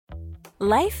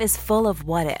Life is full of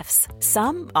what-ifs.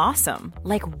 Some awesome,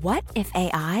 like what if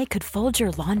AI could fold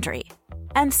your laundry?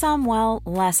 And some, well,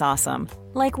 less awesome,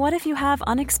 like what if you have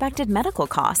unexpected medical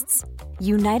costs?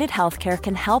 United Healthcare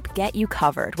can help get you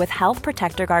covered with Health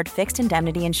Protector Guard fixed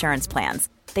indemnity insurance plans.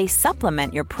 They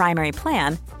supplement your primary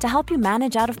plan to help you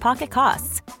manage out-of-pocket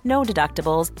costs. No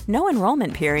deductibles, no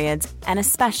enrollment periods, and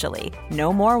especially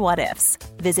no more what-ifs.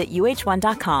 Visit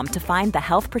uh1.com to find the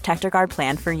Health Protector Guard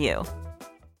plan for you.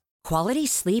 Quality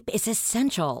sleep is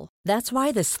essential. That's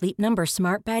why the Sleep Number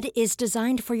Smart Bed is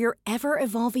designed for your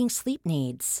ever-evolving sleep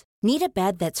needs. Need a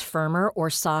bed that's firmer or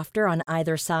softer on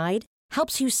either side?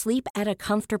 Helps you sleep at a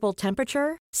comfortable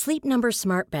temperature? Sleep Number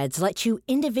Smart Beds let you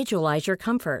individualize your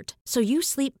comfort, so you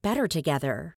sleep better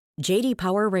together. J.D.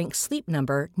 Power ranks Sleep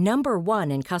Number number 1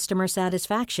 in customer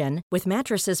satisfaction with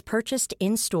mattresses purchased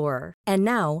in-store. And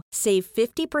now, save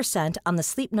 50% on the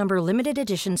Sleep Number Limited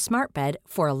Edition Smart Bed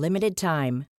for a limited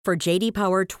time. For J.D.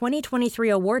 Power 2023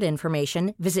 award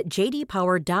information, visit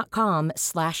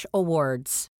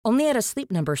jdpower.com/awards. Only at a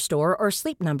Sleep Number store or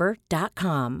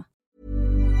sleepnumber.com.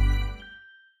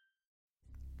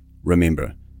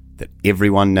 Remember that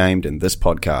everyone named in this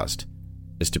podcast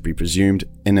is to be presumed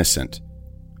innocent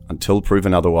until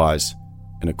proven otherwise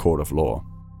in a court of law.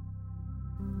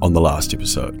 On the last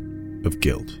episode of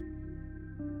Guilt.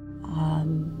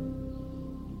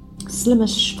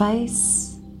 Slimish face.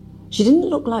 She didn't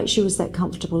look like she was that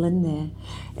comfortable in there.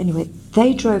 Anyway,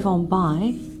 they drove on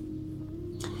by.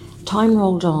 Time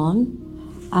rolled on.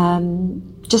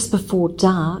 Just before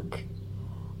dark,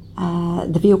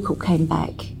 the vehicle came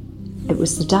back. It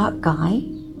was the dark guy,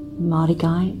 Māori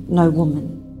guy, no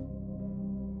woman.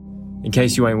 In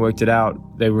case you ain't worked it out,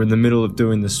 they were in the middle of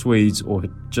doing the Swedes or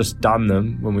had just done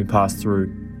them when we passed through.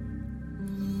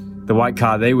 The white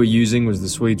car they were using was the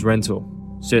Swedes' rental.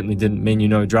 Certainly didn't mean you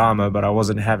no drama, but I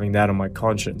wasn't having that on my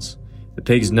conscience. The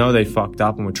pigs know they fucked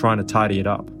up and were trying to tidy it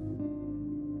up.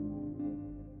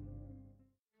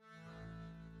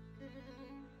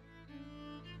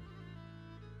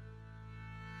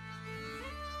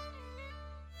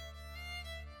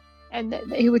 And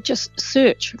he would just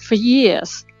search for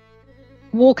years,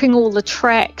 walking all the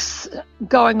tracks,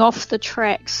 going off the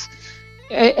tracks.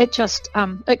 It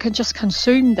can just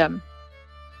consume them.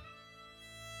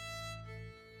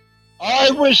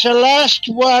 I was the last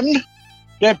one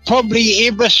that probably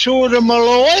ever saw them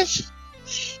alive,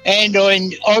 and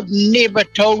I've never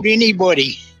told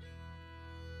anybody.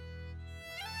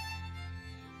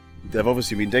 They've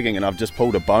obviously been digging and I've just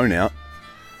pulled a bone out.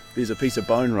 There's a piece of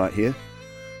bone right here.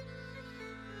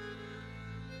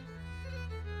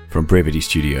 From Brevity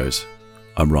Studios,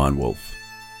 I'm Ryan Wolf,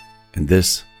 and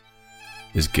this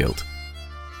is Guilt.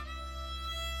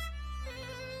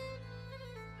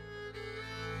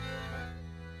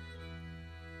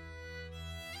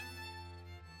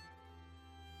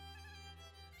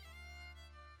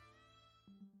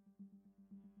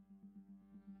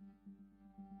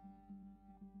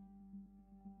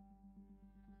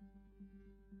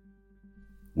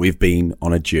 We've been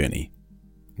on a journey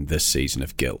in this season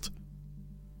of Guilt.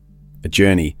 A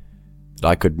journey that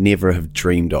I could never have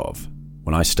dreamed of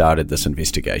when I started this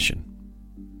investigation.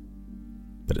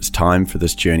 But it's time for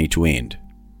this journey to end.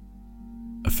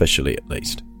 Officially, at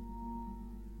least.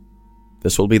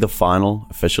 This will be the final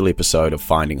official episode of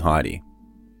Finding Heidi.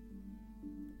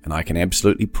 And I can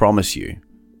absolutely promise you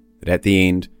that at the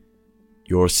end,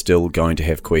 you're still going to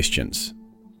have questions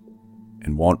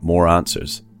and want more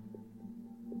answers.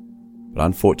 But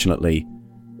unfortunately,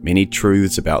 many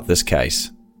truths about this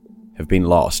case have been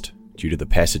lost due to the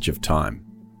passage of time.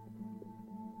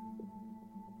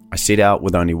 I set out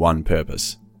with only one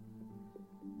purpose,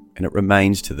 and it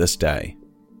remains to this day.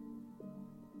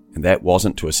 And that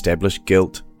wasn't to establish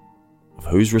guilt of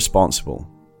who's responsible,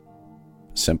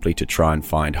 but simply to try and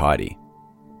find Heidi.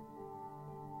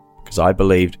 Because I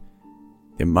believed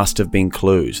there must have been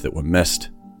clues that were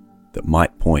missed that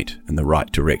might point in the right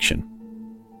direction.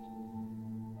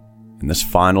 In this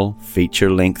final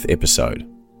feature-length episode,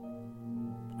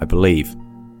 I believe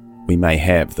we may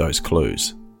have those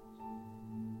clues.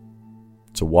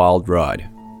 It's a wild ride,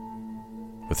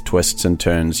 with twists and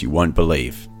turns you won't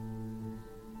believe.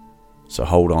 So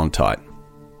hold on tight.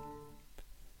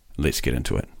 Let's get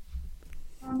into it.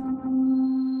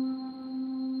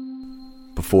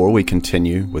 Before we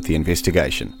continue with the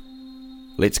investigation,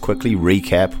 let's quickly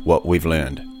recap what we've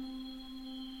learned.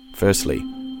 Firstly,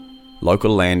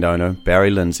 local landowner Barry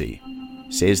Lindsay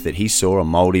says that he saw a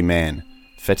Māori man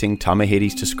fitting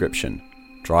Tamaheri's description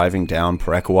driving down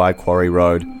Parakawai Quarry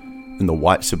Road in the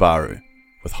white Subaru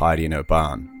with Heidi in her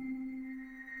barn.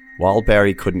 While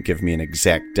Barry couldn't give me an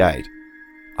exact date,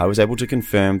 I was able to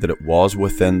confirm that it was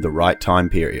within the right time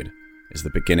period as the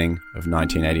beginning of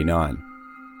 1989.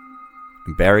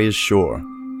 And Barry is sure,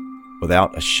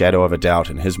 without a shadow of a doubt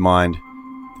in his mind,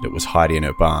 that it was Heidi in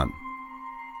her barn.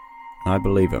 And I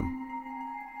believe him.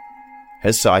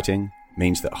 His sighting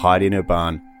means that Heidi and her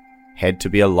barn had to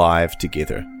be alive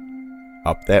together,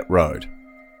 up that road,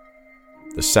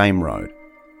 the same road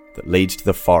that leads to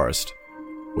the forest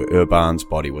where Urban's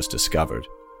body was discovered.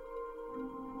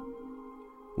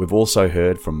 We've also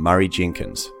heard from Murray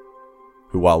Jenkins,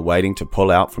 who while waiting to pull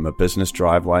out from a business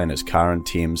driveway in his car in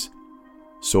Thames,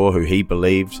 saw who he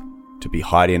believed to be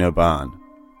Heidi and Urban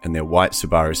in their white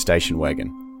Subaru station wagon,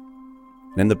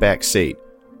 and in the back seat,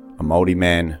 a Māori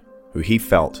man who he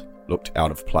felt looked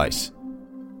out of place.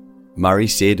 Murray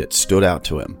said it stood out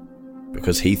to him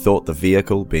because he thought the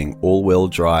vehicle being all-wheel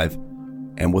drive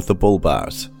and with the bull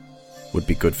bars would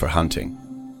be good for hunting,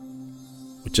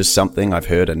 which is something I've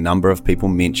heard a number of people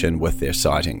mention with their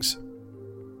sightings,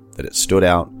 that it stood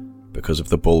out because of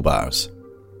the bull bars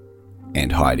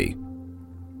and Heidi.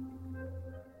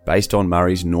 Based on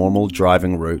Murray's normal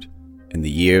driving route and the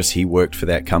years he worked for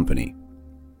that company,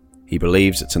 he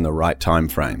believes it's in the right time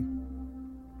frame.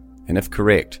 And if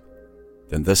correct,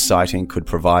 then this sighting could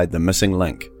provide the missing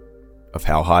link of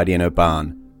how Heidi and her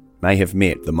barn may have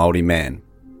met the Māori man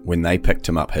when they picked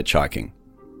him up hitchhiking.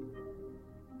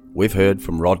 We've heard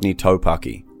from Rodney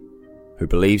Taupaki, who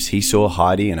believes he saw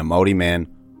Heidi and a Māori man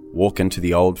walk into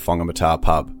the old Whangamata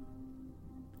pub.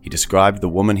 He described the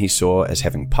woman he saw as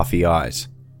having puffy eyes,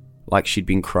 like she'd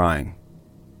been crying.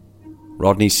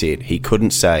 Rodney said he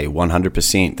couldn't say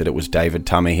 100% that it was David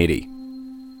Tamahiri,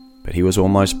 but he was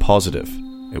almost positive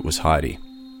it was Heidi.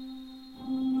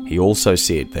 He also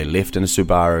said they left in a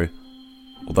Subaru,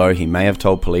 although he may have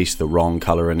told police the wrong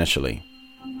colour initially.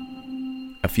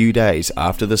 A few days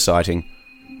after the sighting,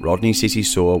 Rodney says he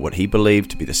saw what he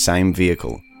believed to be the same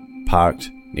vehicle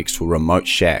parked next to a remote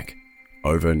shack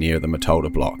over near the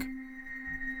Matolda block.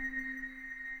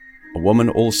 A woman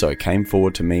also came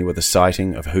forward to me with a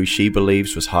sighting of who she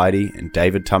believes was Heidi and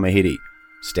David Tamahiri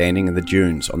standing in the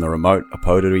dunes on the remote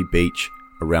Apodori beach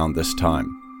around this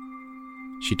time.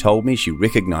 She told me she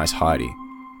recognised Heidi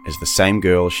as the same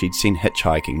girl she'd seen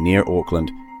hitchhiking near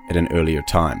Auckland at an earlier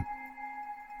time,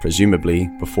 presumably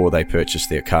before they purchased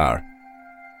their car.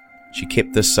 She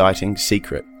kept this sighting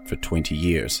secret for 20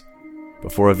 years,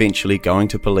 before eventually going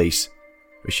to police,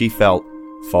 who she felt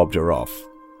fobbed her off.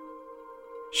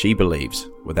 She believes,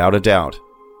 without a doubt,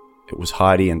 it was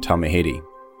Heidi and Tamahiri.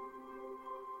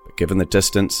 But given the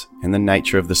distance and the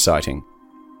nature of the sighting,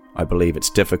 I believe it's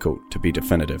difficult to be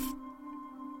definitive.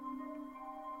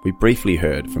 We briefly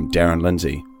heard from Darren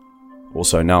Lindsay,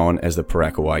 also known as the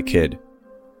Parakawai Kid,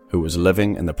 who was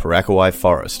living in the Parakawai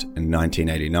forest in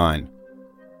 1989.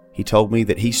 He told me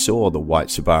that he saw the white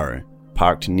Subaru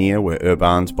parked near where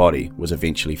Urban's body was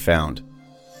eventually found.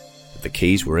 But the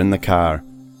keys were in the car,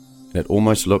 and it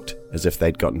almost looked as if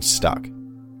they'd gotten stuck.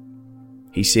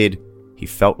 He said he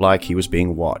felt like he was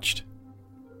being watched,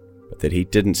 but that he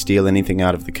didn't steal anything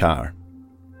out of the car.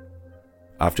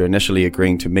 After initially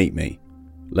agreeing to meet me,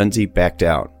 Lindsay backed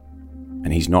out,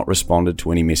 and he's not responded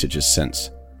to any messages since.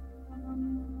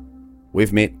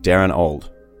 We've met Darren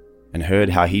Old, and heard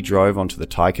how he drove onto the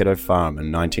Taiketo farm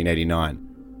in 1989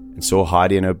 and saw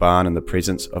Heidi in her barn in the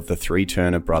presence of the three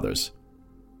Turner brothers.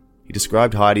 He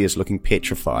described Heidi as looking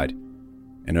petrified,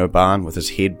 and Urban with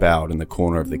his head bowed in the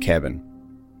corner of the cabin.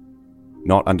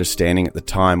 Not understanding at the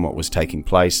time what was taking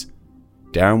place,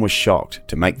 Darren was shocked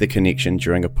to make the connection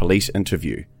during a police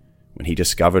interview when he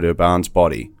discovered Urban's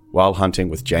body while hunting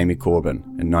with Jamie Corbin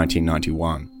in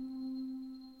 1991.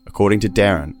 According to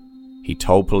Darren, he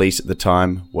told police at the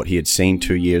time what he had seen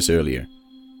 2 years earlier,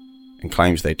 and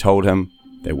claims they told him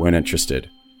they weren't interested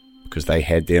because they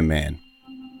had their man.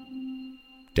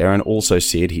 Darren also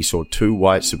said he saw 2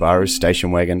 white Subaru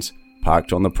station wagons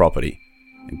parked on the property,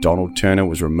 and Donald Turner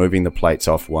was removing the plates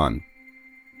off one,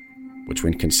 which,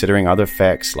 when considering other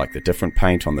facts like the different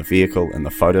paint on the vehicle and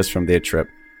the photos from their trip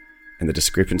and the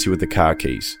discrepancy with the car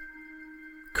keys,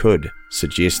 could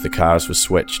suggest the cars were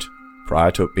switched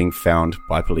prior to it being found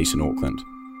by police in Auckland.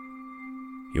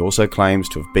 He also claims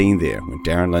to have been there when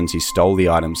Darren Lindsay stole the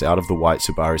items out of the white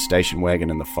Subaru station wagon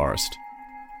in the forest.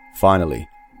 Finally,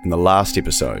 in the last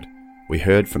episode, we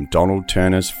heard from Donald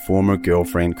Turner's former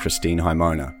girlfriend Christine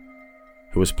Haimona,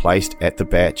 who was placed at the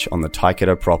batch on the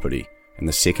Taiketo property in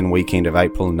the second weekend of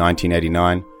April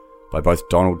 1989 by both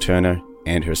Donald Turner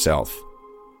and herself.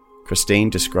 Christine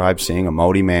described seeing a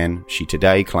Māori man she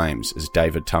today claims is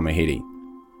David Tamahiri,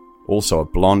 also a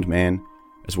blonde man,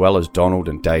 as well as Donald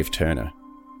and Dave Turner.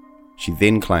 She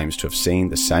then claims to have seen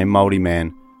the same Māori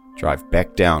man drive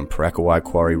back down Parakawai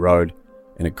Quarry Road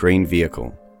in a green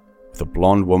vehicle with a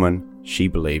blonde woman she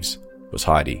believes was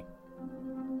Heidi.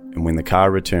 And when the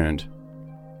car returned,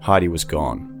 Heidi was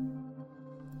gone.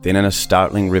 Then, in a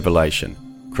startling revelation,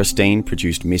 Christine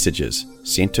produced messages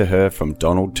sent to her from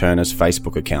Donald Turner's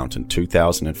Facebook account in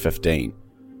 2015,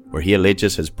 where he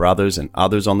alleges his brothers and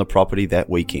others on the property that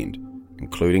weekend,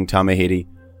 including Tamahiri,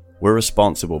 were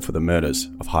responsible for the murders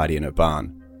of Heidi and her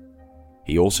barn.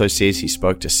 He also says he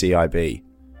spoke to CIB,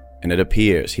 and it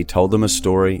appears he told them a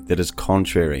story that is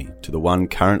contrary to the one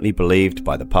currently believed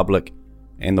by the public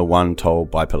and the one told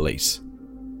by police.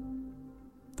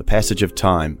 The passage of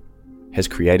time has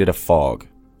created a fog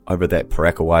over that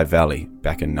Parakawai Valley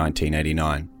back in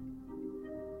 1989.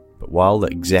 But while the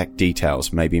exact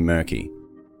details may be murky,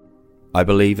 I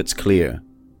believe it's clear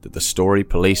that the story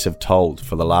police have told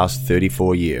for the last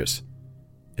 34 years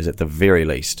is at the very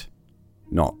least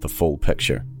not the full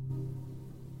picture.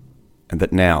 And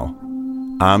that now,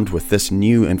 armed with this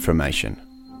new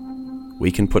information,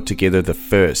 we can put together the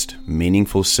first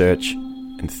meaningful search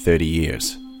in 30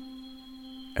 years,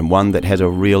 and one that has a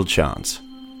real chance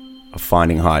of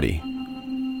finding Heidi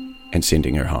and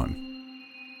sending her home.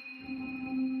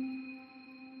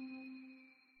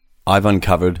 I've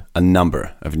uncovered a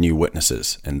number of new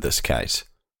witnesses in this case,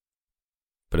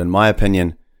 but in my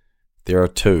opinion, there are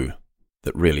two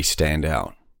that really stand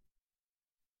out: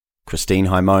 Christine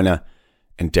Haimona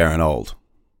and Darren Auld.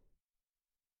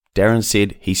 Darren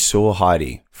said he saw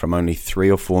Heidi from only 3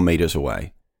 or 4 meters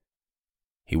away.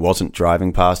 He wasn't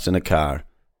driving past in a car.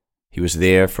 He was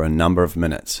there for a number of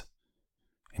minutes,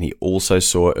 and he also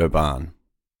saw her barn.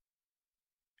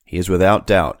 He is without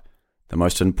doubt the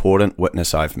most important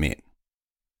witness I've met.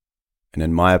 And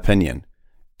in my opinion,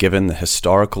 given the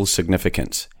historical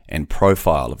significance and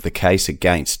profile of the case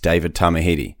against David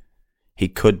Tamahiri, he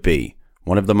could be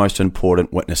one of the most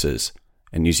important witnesses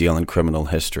in New Zealand criminal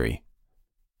history.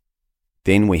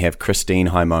 Then we have Christine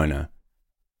Haimona,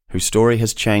 whose story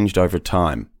has changed over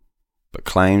time, but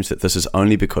claims that this is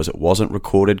only because it wasn't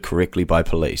recorded correctly by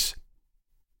police.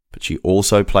 But she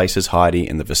also places Heidi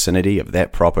in the vicinity of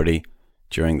that property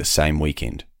during the same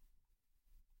weekend.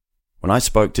 When I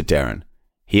spoke to Darren,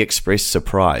 he expressed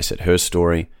surprise at her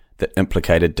story that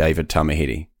implicated David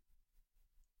Tamahiri.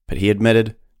 But he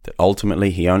admitted that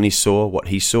ultimately he only saw what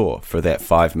he saw for that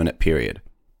 5-minute period.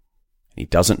 He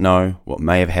doesn't know what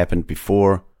may have happened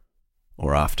before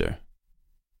or after.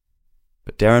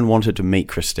 But Darren wanted to meet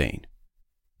Christine,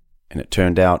 and it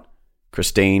turned out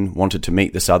Christine wanted to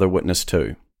meet this other witness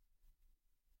too.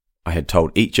 I had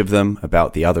told each of them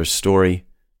about the other's story,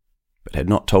 but had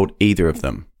not told either of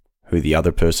them who the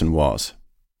other person was.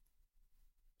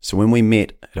 So when we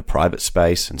met at a private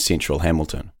space in central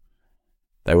Hamilton,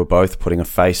 they were both putting a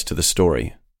face to the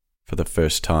story for the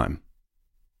first time.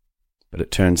 But it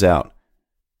turns out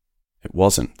it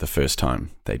wasn't the first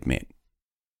time they'd met.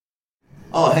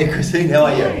 Oh, hey Christine, how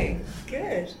are you? Hi,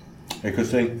 good. Hey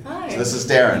Christine. Hi. So this is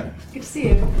Darren. Good to see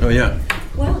you. Oh yeah.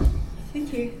 Well,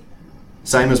 thank you.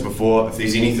 Same as before, if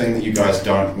there's anything that you guys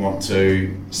don't want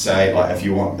to say, like if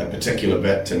you want a particular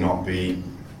bit to not be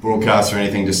broadcast or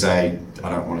anything, to say, I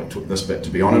don't want this bit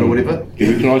to be on it or whatever. Can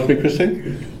you recognise me, Christine?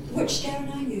 Which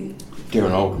Darren are you?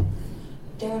 Darren Auld.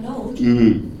 Darren Auld?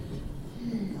 Mm.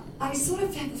 I sort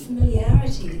of have a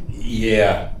familiarity,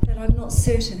 Yeah. but I'm not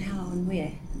certain how and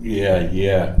where.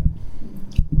 Yeah.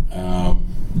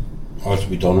 I used to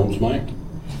be Donald's mate.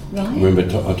 Right. I remember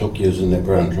I took you in that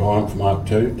Brown Triumph Mark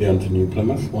II down to New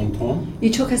Plymouth one time. You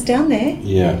took us down there?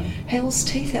 Yeah. Hell's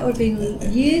Teeth, that would have been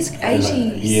years,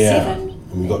 87? Yeah.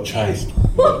 And we got chased.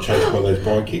 We got chased by those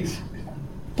bikies.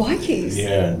 Bikies?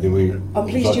 Yeah. Then we. I'm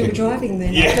pleased you were driving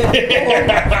then.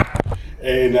 Yeah.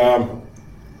 And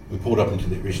we pulled up into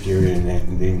that rest area and that,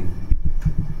 and then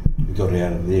we got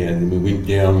out of there, and then we went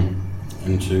down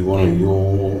into one of your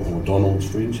or Donald's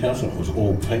friend's house, and it was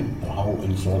all pink. The whole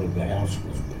inside of the house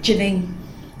was. Janine.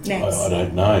 Nats. I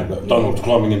don't know, but Donald's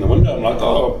climbing in the window. I'm like,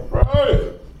 oh, bro,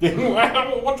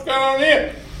 what's going on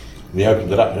here? And he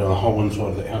opened it up, and the whole inside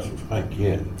of the house was pink.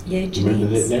 Yeah. Yeah, Janine's. Remember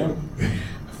that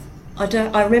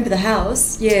now? I remember the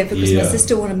house, yeah, because my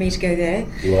sister wanted me to go there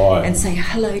right. and say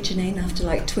hello, Janine, after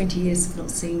like 20 years of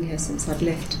not seeing her since I'd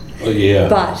left. Oh yeah.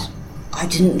 But I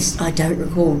don't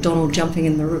recall Donald jumping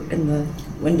in the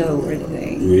window or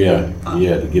anything. Yeah,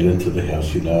 to get into the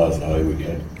house, you know, I was like, oh, we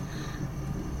go.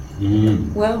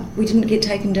 Mm. Well, we didn't get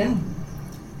taken down.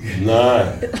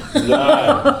 No.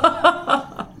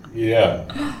 Yeah.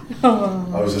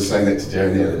 I was just saying that to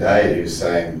Darren the other day. He was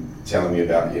telling me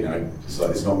about, it's like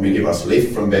there's not many of us left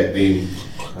from back then.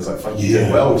 I was like, fuck, you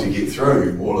did well to get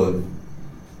through all of,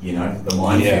 the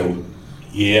minefield.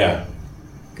 Yeah.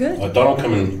 Good. Donald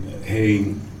come and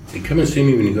he come and see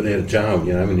me when he got out of jail,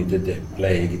 you know, when he did that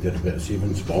flag. He did about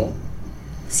 7 spot.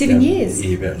 7 years?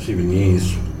 Yeah, about 7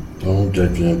 years. Donald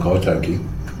did Kaitoki.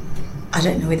 I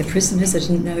don't know where the prison is. I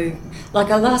didn't know. Like,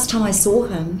 the last time I saw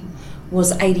him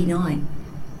was 89.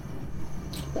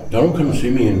 Donald come and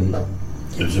see me and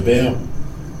it was about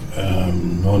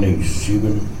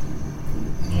 97,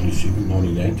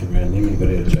 98, around then when he got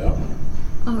out of jail.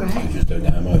 All right. He just did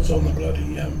hormones on the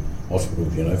bloody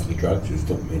hospital, you know, for the drugs. He was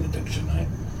talking me in addiction, eh?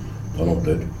 Donald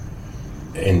did.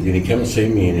 And then he came and see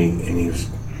me and he was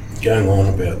going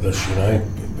on about this, you know,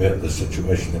 about the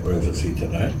situation that brings us here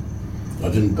today. I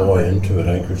didn't buy into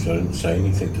it, Chris. I didn't say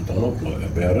anything to Donald like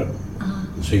about it.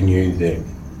 Because he knew that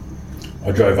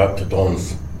I drove up to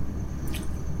Don's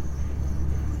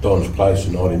place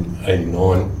in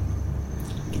 1989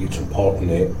 to get some pot and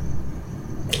that.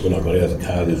 When I got out of the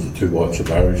car, there's the 2 white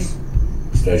Subarus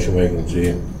station wagons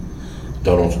there.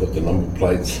 Donald's got the number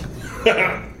plates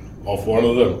off one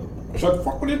of them. I was like,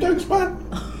 fuck, what are you doing,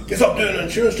 Spud? Guess I'm doing an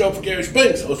insurance job for Gary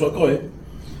Spinks. I was like, oh yeah.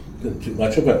 Didn't think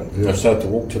much of it. And I started to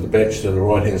walk to the batch to the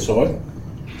right hand side.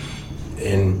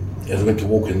 And as I went to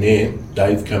walk in there,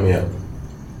 Dave came out.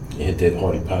 He had that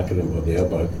Heidi Parker in by the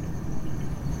elbow.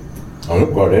 I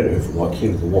looked right at her from like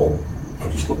head of the wall. I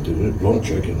just looked at her, blonde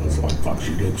chick, and I was like, fuck,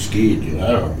 she looked scared, you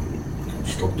know. I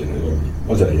just looked at her. I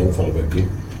was a young fella back then.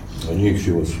 I knew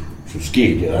she was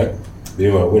scared, you know. But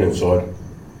anyway, I went inside.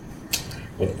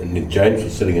 And then James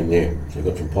was sitting in there. So I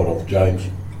got some pot off James.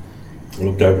 I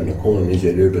looked over in the corner and there's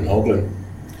that Urban Hoglin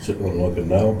sitting on like a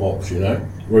nail box, you know.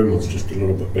 The room was just a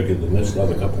little bit bigger than this,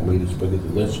 another couple of metres bigger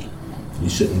than this. And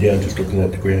he's sitting down just looking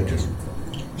at the ground, just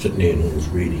sitting there in all this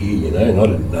red hair, you know, and I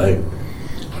didn't know.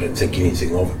 I didn't think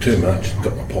anything of it too much.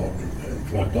 Got my pot and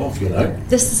fucked off, you know.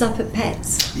 This is up at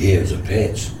Pat's? Yeah, it was at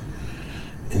Pat's.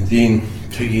 And then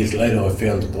 2 years later I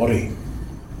found the body.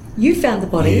 You found the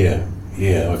body?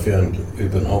 Yeah, I found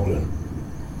Urban Hoglin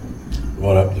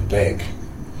right up the back,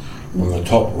 on the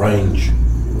top range,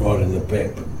 right in the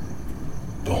back,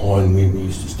 behind where we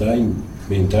used to stay,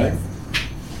 me and Dave.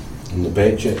 And the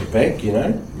batch at the back, you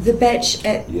know. The batch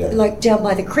at, like, down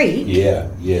by the creek? Yeah,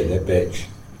 that batch.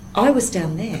 I was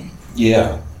down there.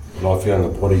 Yeah, and I found the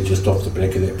body just off the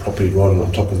back of that property, right on the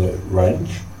top of that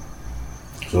range.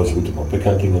 So I was into my pick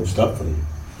hunting and stuff and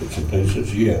bits and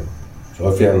pieces, yeah. So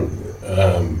I found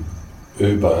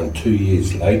Urban 2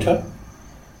 years later.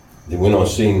 Then when I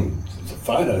seen the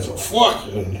photos, I fuck,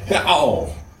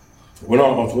 hell. When I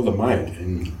was with a mate,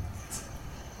 and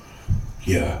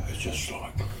yeah, it's just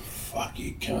like, fuck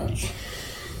you cunts.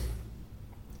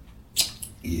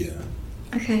 Yeah.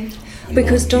 Okay,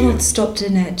 because Donald stopped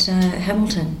in at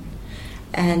Hamilton,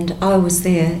 and I was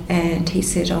there, and he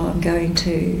said, oh, I'm going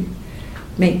to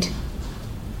meet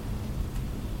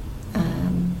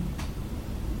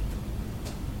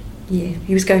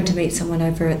he was going to meet someone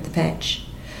over at the batch.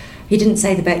 He didn't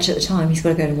say the batch at the time, he's got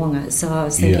to go to Wonga, so I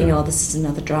was thinking, oh, this is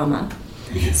another drama.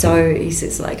 Yeah. So he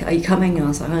says, like, are you coming? And I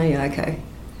was like, oh yeah, okay.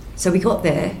 So we got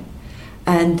there,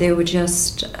 and there were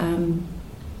just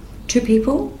 2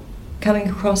 people coming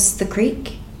across the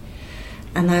creek,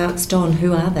 and I asked Don,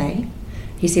 who are they?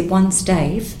 He said, one's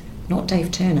Dave, not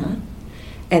Dave Turner,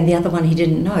 and the other one he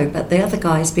didn't know, but the other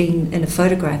guy's been in a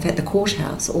photograph at the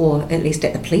courthouse, or at least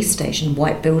at the police station,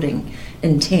 white building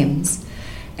in Thames,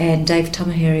 and Dave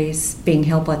Tamahiri's being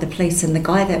held by the police, and the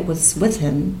guy that was with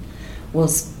him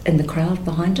was in the crowd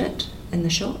behind it, in the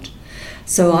shot.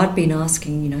 So I'd been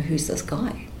asking, you know, who's this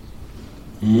guy?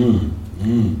 And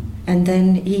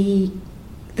then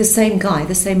the same guy,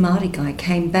 the same Māori guy,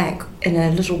 came back in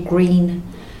a little green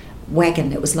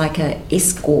wagon. It was like a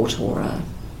Escort or a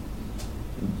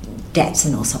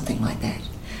Datsun or something like that.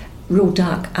 Real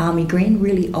dark army green,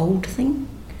 really old thing.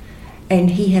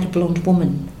 And he had a blonde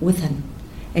woman with him.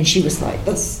 And she was like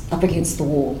this, up against the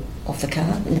wall of the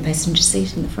car, in the passenger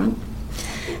seat in the front.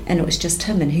 And it was just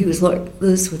him, and he was like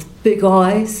this with big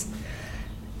eyes.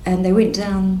 And they went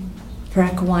down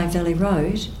Parakawai Valley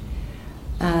Road.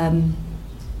 I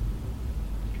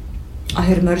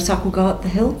heard a motorcycle go up the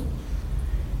hill,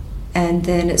 and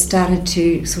then it started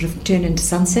to sort of turn into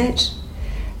sunset,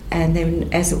 and then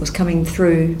as it was coming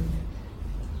through,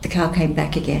 the car came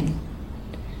back again,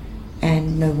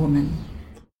 and no woman.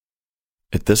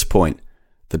 At this point,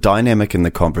 the dynamic in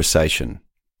the conversation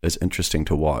is interesting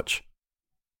to watch.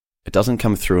 It doesn't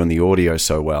come through in the audio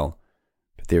so well,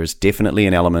 but there is definitely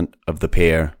an element of the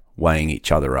pair weighing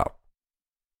each other up,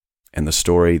 and the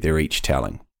story they're each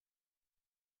telling.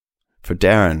 For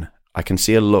Darren, I can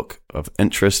see a look of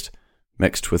interest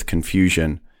mixed with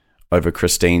confusion over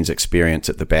Christine's experience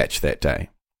at the batch that day.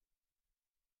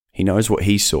 He knows what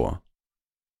he saw,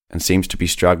 and seems to be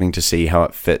struggling to see how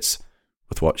it fits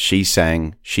with what she's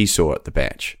saying she saw at the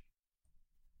batch.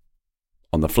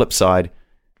 On the flip side,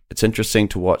 it's interesting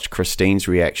to watch Christine's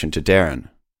reaction to Darren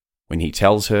when he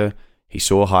tells her he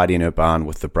saw Heidi in her barn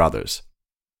with the brothers,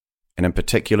 and in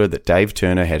particular that Dave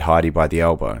Turner had Heidi by the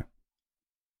elbow.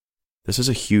 This is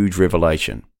a huge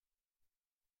revelation,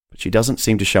 but she doesn't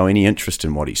seem to show any interest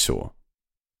in what he saw.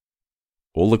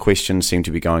 All the questions seem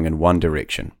to be going in one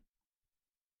direction,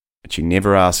 and she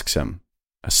never asks him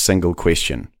a single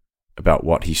question about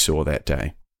what he saw that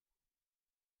day.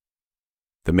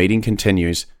 The meeting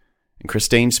continues, and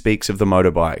Christine speaks of the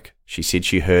motorbike she said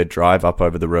she heard drive up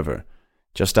over the river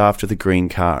just after the green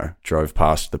car drove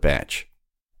past the batch.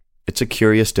 It's a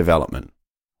curious development,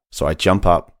 so I jump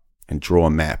up and draw a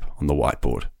map on the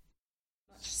whiteboard.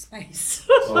 Space.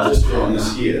 So I'll just draw on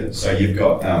this here. So you've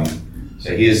got,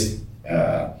 so here's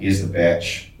the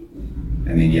batch,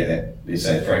 and then let's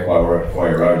say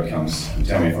Whakakoia Road comes, and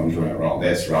tell me if I'm doing it wrong,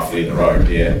 that's roughly the road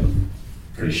there,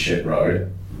 pretty shit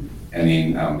road. And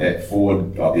then that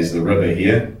forward, there's the river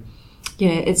here.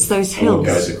 Yeah, it's those Forward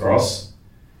hills. goes across.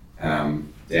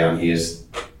 Down here's,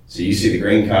 so you see the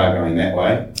green car going that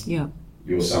way. Yeah.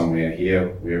 You're somewhere here,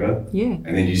 wherever. Yeah.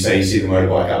 And then you say you see the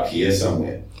motorbike up here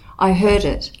somewhere. I heard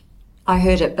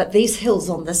it, but these hills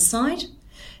on this side,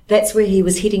 that's where he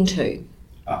was heading to.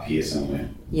 Up here somewhere.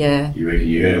 Yeah. You reckon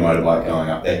you heard a motorbike going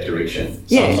up that direction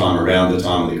sometime around the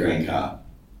time of the green car?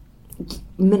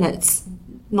 Minutes,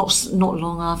 not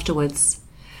long afterwards.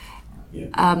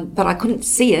 Yeah. But I couldn't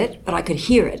see it, but I could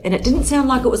hear it. And it didn't sound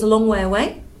like it was a long way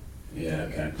away. Yeah,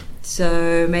 okay.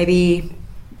 So maybe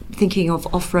thinking of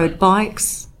off-road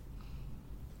bikes,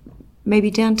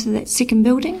 maybe down to that second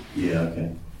building. Yeah,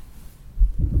 okay.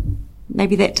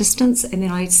 Maybe that distance. And then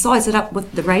I size it up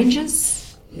with the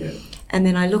rangers. Yeah. And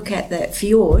then I look at that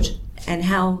fjord and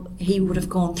how he would have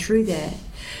gone through there.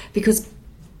 Because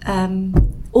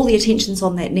all the attention's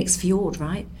on that next fjord,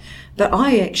 right? But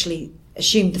I actually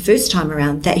assumed the first time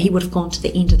around that he would have gone to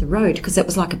the end of the road because it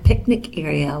was like a picnic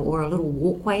area or a little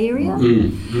walkway area.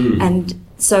 And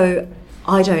so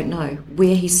I don't know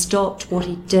where he stopped, what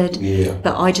he did,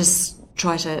 but I just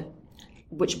try to,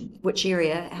 which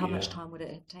area, how much time would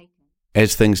it have taken?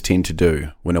 As things tend to do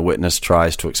when a witness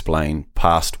tries to explain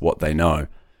past what they know,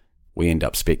 we end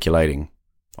up speculating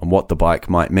on what the bike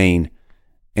might mean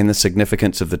and the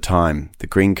significance of the time the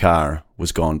green car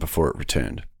was gone before it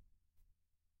returned.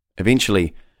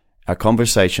 Eventually, our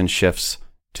conversation shifts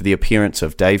to the appearance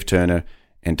of Dave Turner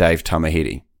and Dave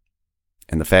Tamahiri,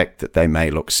 and the fact that they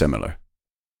may look similar.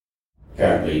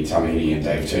 Apparently, Tamahiri and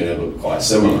Dave Turner look quite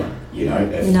similar, you know.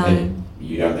 No.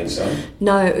 You don't think so?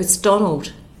 No, it's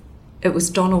Donald. It was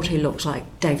Donald who looked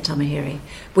like Dave Tamahiri.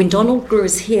 When Donald grew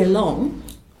his hair long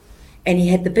and he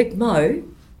had the big mow,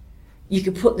 you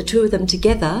could put the two of them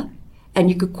together and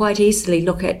you could quite easily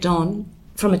look at Don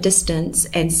from a distance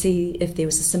and see if there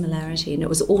was a similarity. And it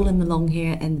was all in the long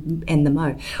hair and the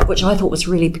mow, which I thought was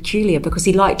really peculiar because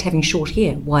he liked having short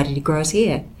hair. Why did he grow his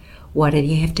hair? Why did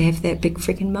he have to have that big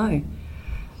freaking mow?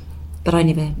 But I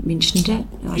never mentioned it.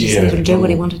 I just let him do what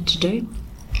he wanted to do.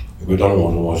 But Donald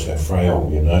wasn't always that frail,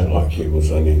 you know, like he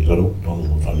was only little,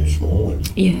 Donald was only small.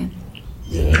 And, yeah.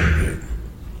 You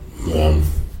know,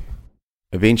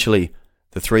 Eventually,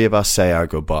 the three of us say our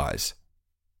goodbyes.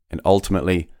 And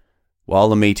ultimately, while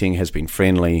the meeting has been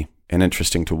friendly and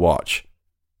interesting to watch,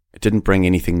 it didn't bring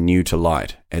anything new to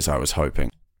light as I was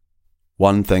hoping.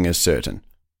 One thing is certain,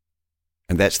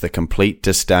 and that's the complete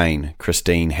disdain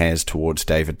Christine has towards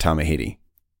David Tamahiri.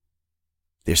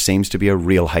 There seems to be a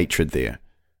real hatred there,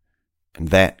 and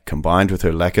that, combined with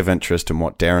her lack of interest in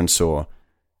what Darren saw,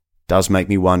 does make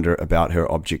me wonder about her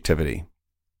objectivity.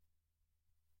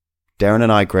 Darren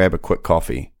and I grab a quick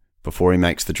coffee before he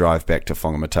makes the drive back to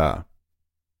Whangamata.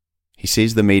 He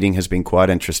says the meeting has been quite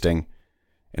interesting,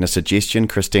 and a suggestion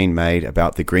Christine made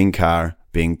about the green car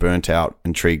being burnt out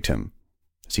intrigued him,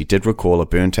 as he did recall a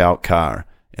burnt out car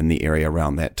in the area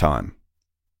around that time.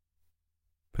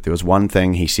 But there was one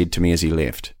thing he said to me as he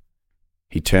left.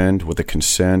 He turned with a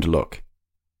concerned look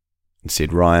and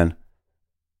said, "Ryan,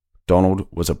 Donald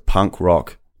was a punk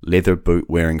rock, leather boot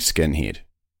wearing skinhead.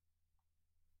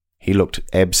 He looked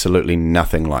absolutely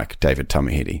nothing like David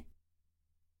Tamahiri.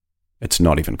 It's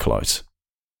not even close."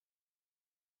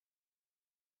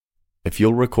 If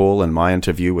you'll recall in my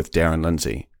interview with Darren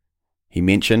Lindsay, he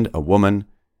mentioned a woman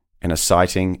and a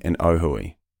sighting in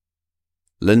Ohui.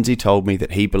 Lindsay told me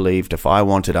that he believed if I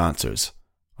wanted answers,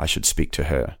 I should speak to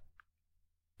her,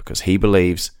 because he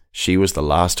believes she was the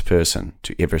last person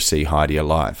to ever see Heidi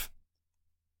alive.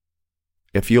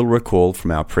 If you'll recall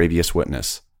from our previous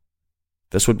witness,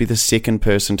 this would be the second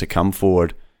person to come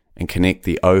forward and connect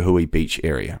the Ohui beach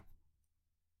area.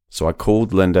 So I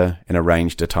called Linda and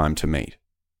arranged a time to meet.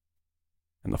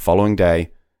 And the following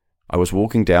day, I was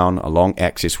walking down a long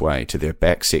access way to their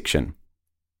back section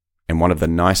in one of the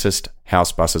nicest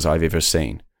house buses I've ever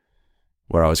seen,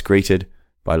 where I was greeted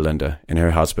by Linda and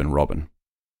her husband Robin.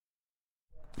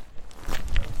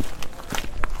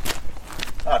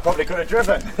 I probably could have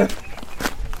driven.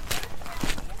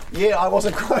 Yeah, I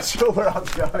wasn't quite sure where I was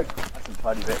going. That's some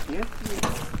party back here.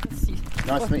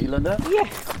 Nice to meet you, Linda.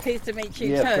 Yes, pleased to meet you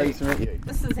too. Yeah, pleased to meet you.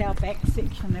 This is our back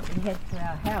section that we had for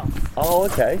our house. Oh,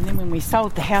 okay. And then when we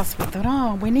sold the house, we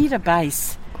thought, we need a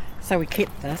base. So we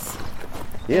kept this.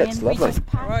 Yeah, it's lovely.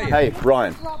 Hey,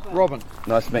 Brian. Robin.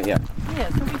 Nice to meet you. Yeah,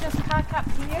 so we just park up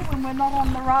here when we're not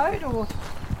on the road or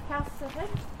house sitting.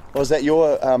 Was that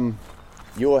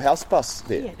your house bus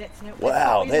there? Yeah, that's it.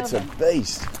 Wow, that's a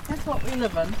beast. That's what we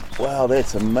live in. Wow,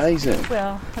 that's amazing.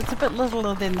 Well, it's a bit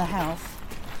littler than the house.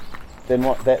 Then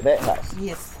what, that house?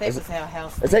 Yes, that was our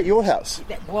house. Is that your house?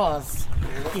 That was.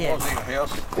 Yeah, that was our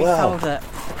house. We sold it.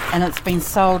 And it's been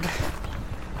sold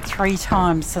 3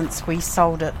 times since we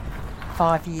sold it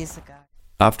 5 years ago.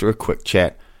 After a quick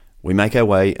chat, we make our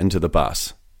way into the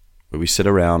bus, where we sit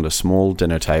around a small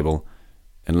dinner table,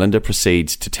 and Linda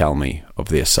proceeds to tell me of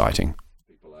their sighting.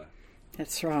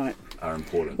 That's right. Are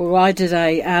important. Well, I did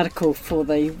an article for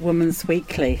the Women's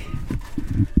Weekly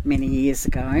many years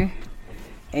ago,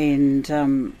 and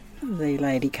the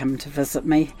lady came to visit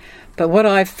me. But what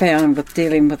I've found with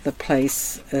dealing with the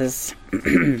police is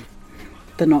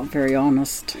they're not very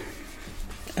honest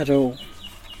at all.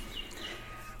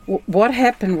 What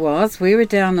happened was we were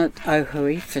down at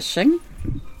Ohui fishing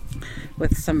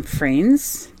with some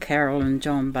friends, Carol and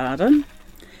John Barden,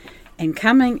 and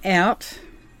coming out,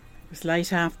 it was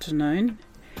late afternoon,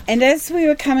 and as we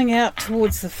were coming out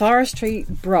towards the forestry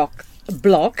block,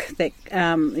 that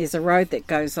there's a road that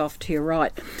goes off to your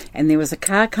right, and there was a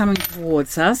car coming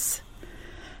towards us,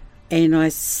 and I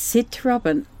said to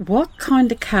Robin, what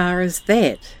kind of car is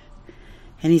that?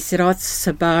 And he said, it's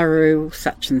a Subaru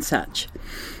such and such.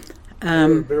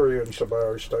 Very in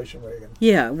Subaru station wagon.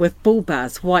 Yeah, with bull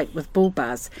bars, white with bull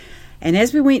bars. And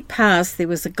as we went past, there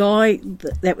was a guy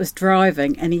that was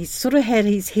driving, and he sort of had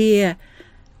his hair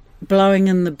blowing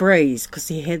in the breeze because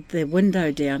he had the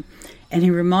window down, and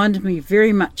he reminded me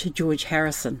very much of George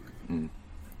Harrison.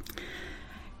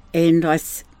 And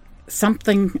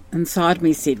something inside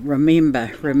me said,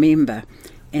 remember,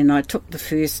 and I took the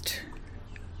first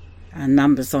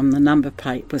numbers on the number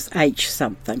plate was H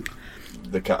something.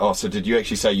 So did you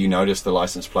actually say you noticed the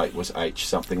license plate was H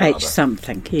something? H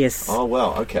something, yes. Oh,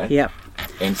 wow, okay. Yep.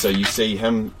 And so you see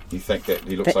him, you think that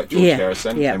he looks like George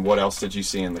Harrison, and what else did you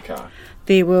see in the car?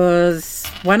 There was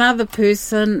one other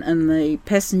person in the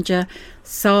passenger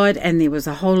side, and there was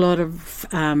a whole lot of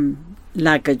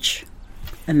luggage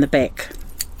in the back.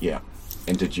 Yeah.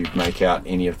 And did you make out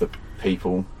any of the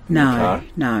people in the car?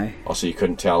 No. Oh, so you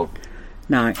couldn't tell?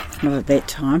 No, not at that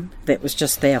time. That was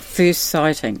just our first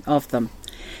sighting of them.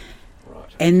 Right.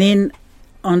 And then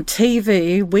on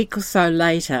TV, a week or so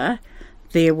later,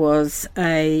 there was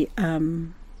a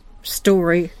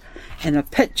story and a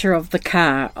picture of the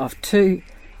car of 2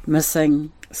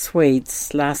 missing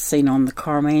Swedes last seen on the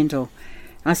Coromandel.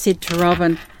 I said to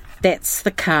Robin, that's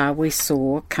the car we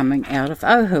saw coming out of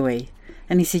Ohui.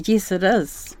 And he said, yes, it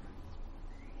is.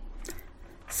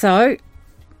 So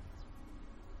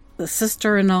the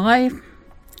sister and I,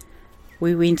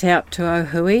 we went out to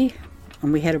Ohui,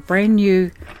 and we had a brand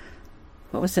new,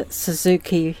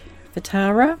 Suzuki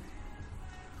Vitara.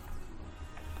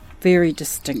 Very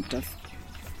distinctive.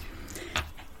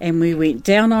 And we went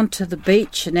down onto the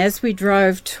beach, and as we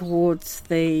drove towards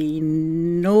the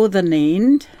northern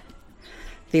end,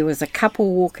 there was a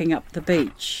couple walking up the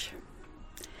beach.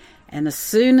 And as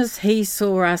soon as he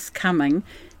saw us coming,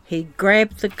 he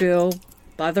grabbed the girl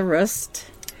by the wrist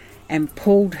and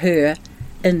pulled her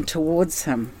in towards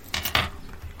him.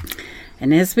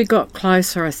 And as we got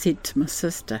closer, I said to my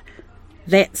sister,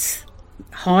 that's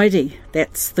Heidi,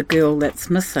 that's the girl that's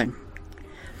missing.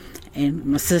 And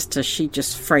my sister, she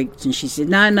just freaked, and she said,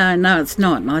 no, it's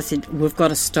not. And I said, we've got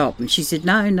to stop. And she said,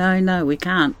 no, we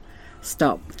can't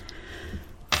stop.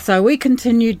 So we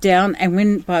continued down,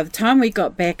 and by the time we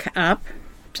got back up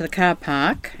to the car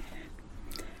park,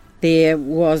 there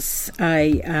was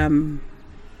a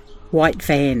white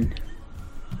van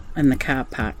in the car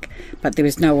park, but there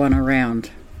was no one around.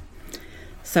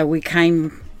 So we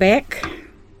came back,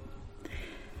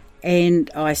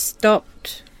 and I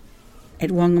stopped at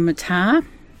Whangamata.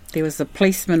 There was a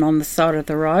policeman on the side of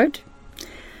the road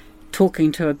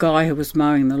talking to a guy who was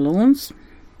mowing the lawns.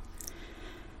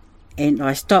 And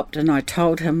I stopped and I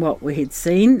told him what we had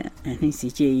seen, and he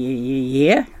said,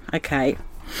 yeah, okay.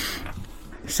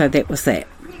 So that was that.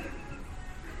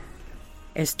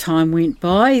 As time went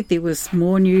by, there was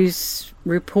more news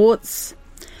reports,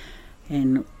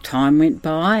 and time went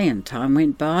by,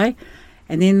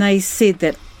 and then they said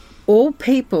that all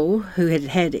people who had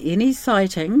had any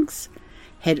sightings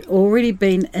had already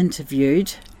been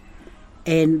interviewed,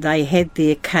 and they had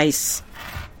their case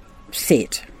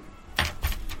set.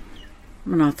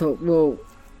 And I thought, well,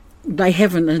 they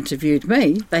haven't interviewed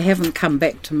me. They haven't come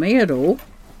back to me at all.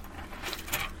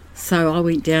 So I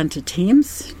went down to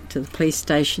Thames, to the police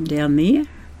station down there,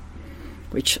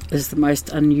 which is the most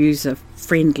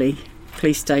unuser-friendly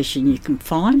police station you can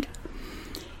find.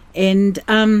 And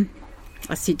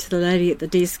I said to the lady at the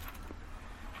desk,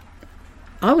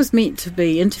 I was meant to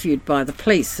be interviewed by the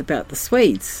police about the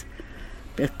Swedes,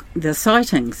 the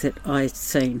sightings that I'd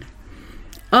seen.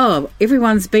 Oh,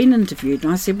 everyone's been interviewed.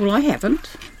 And I said, well, I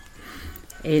haven't.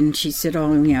 And she said,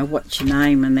 what's your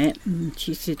name and that? And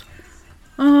she said,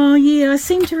 oh, yeah, I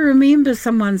seem to remember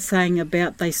someone saying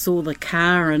about they saw the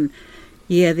car and,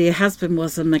 yeah, their husband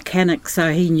was a mechanic,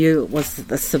 so he knew it was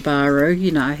the Subaru.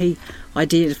 He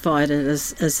identified it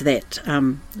as that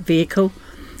vehicle.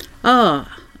 No,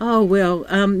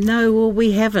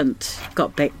 we haven't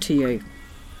got back to you.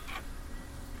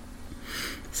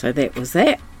 So that was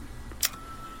that.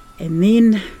 And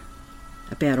then,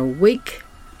 about a week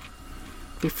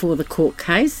before the court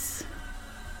case,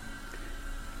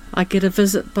 I get a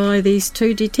visit by these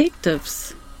two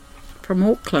detectives from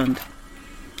Auckland,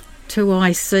 2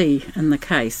 IC in the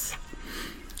case,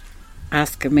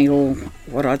 asking me all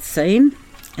what I'd seen,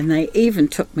 and they even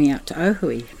took me out to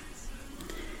Ohui,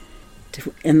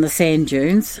 in the sand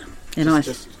dunes. And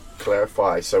just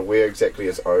clarify, so where exactly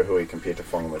is Ohui compared to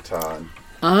Whangamata?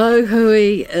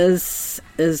 Ohui is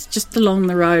just along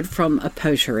the road from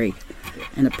Apoturi,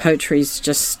 and Apoteri's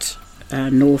just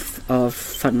north of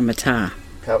Whangamata.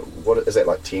 What is that,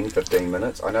 like 10-15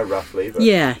 minutes? I know roughly, but...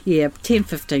 Yeah,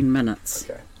 10-15 minutes.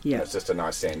 Okay. Yeah. And it's just a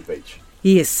nice sand beach.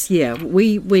 Yes, yeah.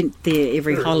 We went there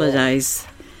every holidays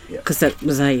because it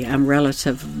was a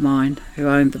relative of mine who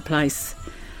owned the place.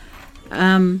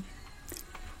 So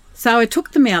I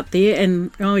took them out there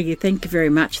and, thank you very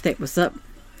much, that was it.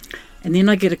 And then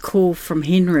I get a call from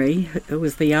Henry, who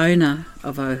was the owner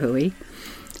of Ohui,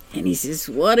 and he says,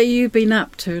 what have you been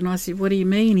up to? And I said, what do you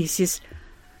mean? He says,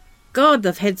 God,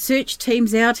 they've had search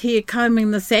teams out here combing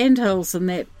the sandhills and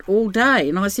that all day.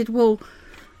 And I said, well,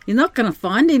 you're not going to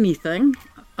find anything.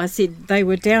 I said, they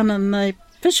were down in the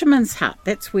fisherman's hut.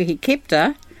 That's where he kept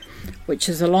her, which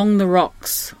is along the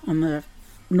rocks on the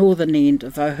northern end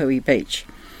of Ohui Beach.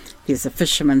 There's a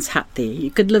fisherman's hut there. You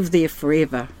could live there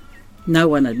forever. No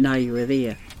one would know you were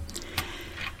there.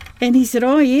 And he said,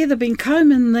 they've been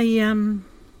combing the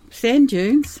sand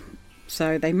dunes.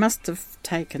 So they must have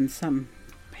taken some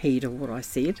heed of what I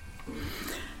said.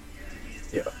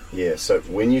 Yeah. So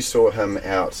when you saw him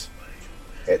out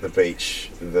at the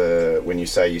beach, when you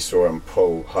say you saw him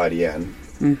pull Heidi in,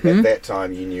 at that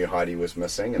time you knew Heidi was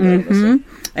missing and they were missing.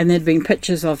 And there'd been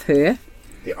pictures of her.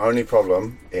 The only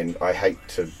problem, and I hate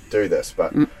to do this,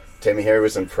 but Tamihere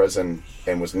was in prison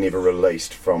and was never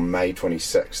released from May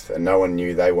 26th, and no one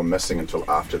knew they were missing until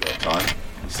after that time.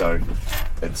 So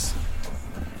it's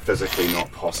physically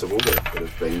not possible that it could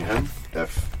have been him. It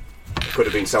could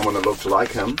have been someone that looked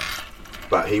like him,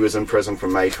 but he was in prison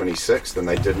from May 26th, and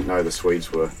they didn't know the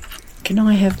Swedes were... Can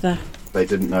I have the... They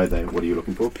didn't know they... What are you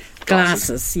looking for?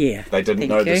 Glasses, yeah. They didn't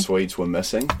know the Swedes were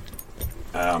missing.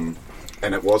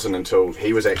 And it wasn't until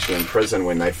he was actually in prison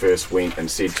when they first went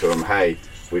and said to him, hey,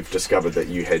 we've discovered that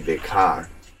you had their car.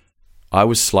 I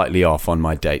was slightly off on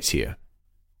my dates here.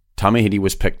 Tamahiti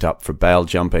was picked up for bail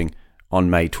jumping on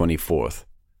May 24th,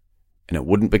 and it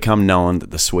wouldn't become known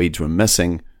that the Swedes were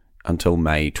missing until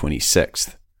May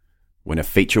 26th, when a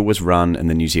feature was run in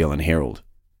the New Zealand Herald.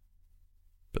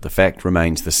 But the fact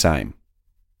remains the same.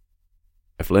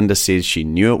 If Linda says she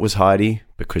knew it was Heidi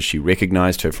because she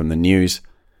recognised her from the news,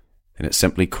 then it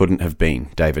simply couldn't have been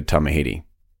David Tamahiti,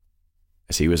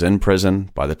 as he was in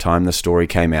prison by the time the story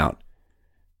came out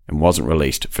and wasn't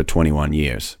released for 21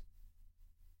 years.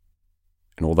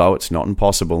 And although it's not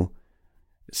impossible,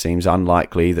 it seems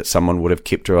unlikely that someone would have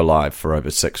kept her alive for over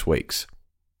 6 weeks,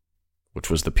 which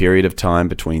was the period of time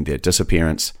between their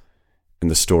disappearance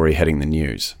and the story hitting the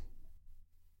news.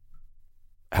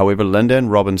 However, Linda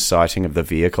and Robin's sighting of the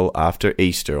vehicle after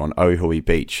Easter on Ohui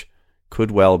Beach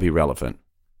could well be relevant.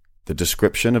 The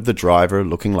description of the driver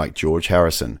looking like George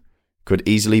Harrison could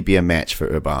easily be a match for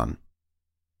Urban.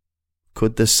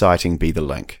 Could this sighting be the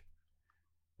link?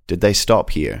 Did they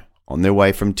stop here, on their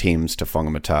way from Thames to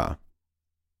Whangamata?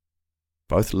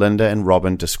 both Linda and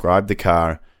Robin described the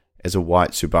car as a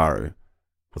white Subaru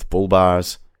with bull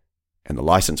bars, and the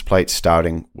license plate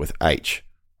starting with H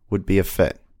would be a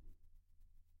fit.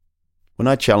 When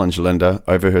I challenge Linda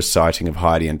over her sighting of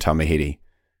Heidi and Tamahiti,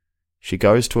 she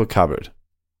goes to a cupboard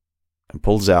and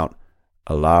pulls out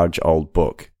a large old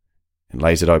book and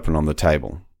lays it open on the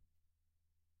table.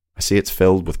 I see it's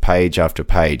filled with page after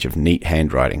page of neat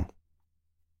handwriting,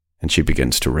 and she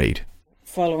begins to read.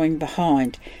 Following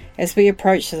behind. As we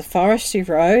approached the forestry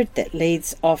road that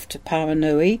leads off to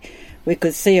Pawanui, we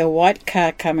could see a white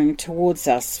car coming towards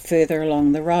us further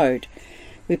along the road.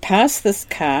 We passed this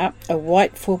car, a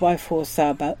white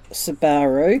 4x4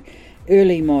 Subaru,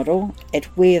 early model, at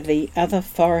where the other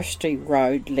forestry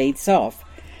road leads off.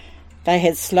 They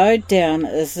had slowed down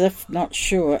as if not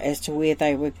sure as to where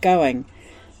they were going.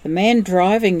 The man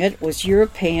driving it was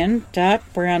European,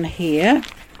 dark brown hair.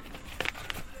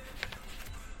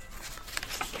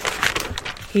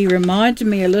 He reminded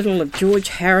me a little of George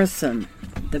Harrison,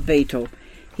 the Beatle.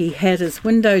 He had his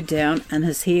window down and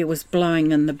his hair was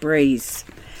blowing in the breeze.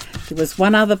 There was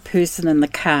one other person in the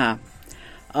car.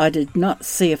 I did not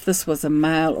see if this was a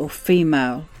male or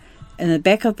female. In the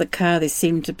back of the car there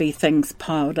seemed to be things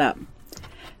piled up.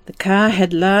 The car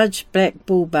had large black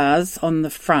bull bars on the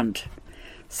front.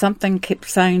 Something kept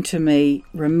saying to me,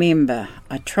 remember.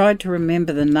 I tried to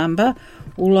remember the number.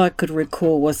 All I could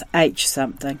recall was H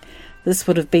something. This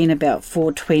would have been about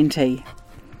 4:20.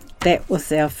 That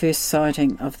was our first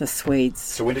sighting of the Swedes.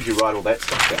 So when did you write all that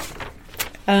stuff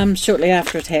down? Shortly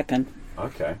after it happened.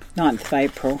 Okay. 9th of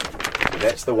April.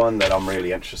 That's the one that I'm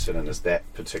really interested in, is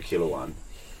that particular one.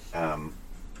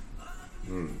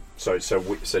 So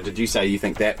did you say you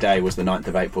think that day was the 9th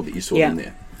of April that you saw them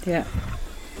there? Yeah.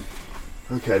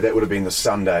 Okay, that would have been the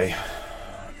Sunday.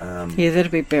 Yeah,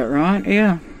 that'd be about right,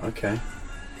 yeah. Okay.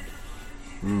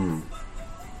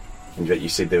 And yet you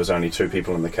said there was only 2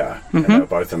 people in the car, and they were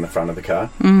both in the front of the car?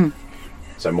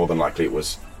 So more than likely it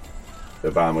was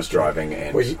the barn was driving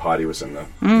and Heidi was in the...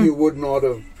 You would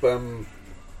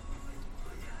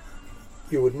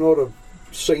not have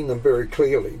seen them very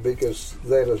clearly, because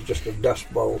that is just a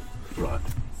dust bowl. Right.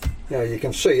 Now you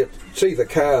can see the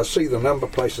car, see the number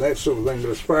plates and that sort of thing,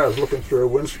 but as far as looking through a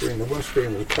windscreen, the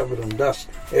windscreen was covered in dust.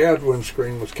 Our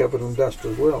windscreen was covered in dust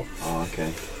as well. Oh,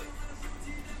 okay.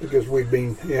 Because we'd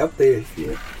been out there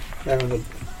on a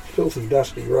filthy,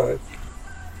 dusty road.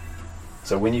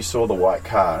 So when you saw the white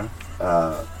car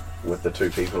with the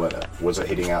 2 people in it, was it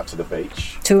heading out to the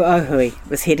beach? To Ohui. It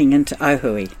was heading into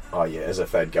Ohui. Oh yeah, as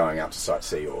if they'd going out to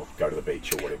sightsee or go to the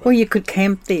beach or whatever. Well, you could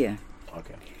camp there.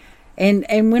 Okay.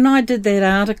 And when I did that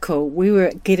article, we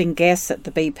were getting gas at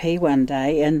the BP one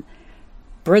day, and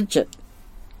Bridget,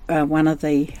 one of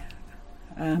the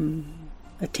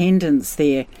attendants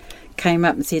there, came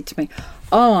up and said to me,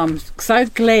 "Oh, I'm so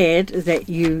glad that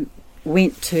you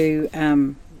went to,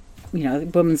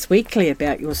 Women's Weekly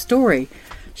about your story."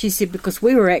 She said, because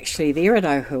we were actually there at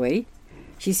Ohui.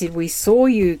 She said, we saw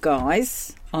you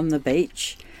guys on the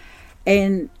beach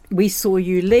and we saw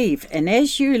you leave. And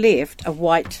as you left, a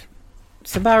white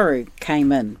Subaru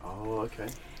came in. Oh, okay.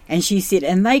 And she said,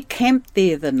 and they camped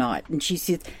there the night. And she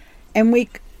said, and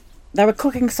they were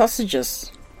cooking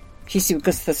sausages. She said,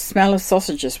 because the smell of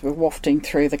sausages were wafting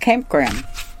through the campground.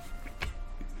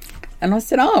 And I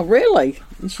said, oh, really?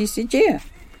 And she said, yeah.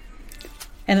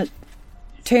 And it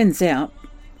turns out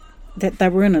that they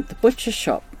were in at the butcher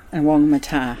shop in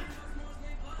Wangmata.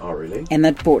 Oh, really? And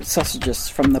they'd bought sausages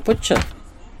from the butcher.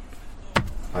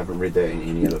 I haven't read that in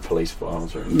any of the police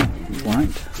files or anything. No, you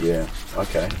won't. Yeah,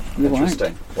 okay. You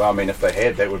interesting. Won't. Well, I mean, if they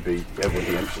had, that would be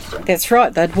interesting. That's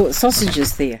right, they'd bought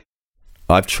sausages there.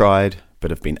 I've tried,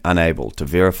 but have been unable to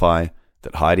verify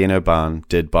that Heidi and her barn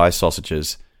did buy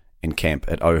sausages in camp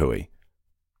at Ohui.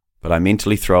 But I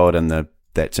mentally throw it in the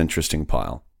that's interesting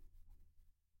pile.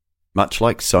 Much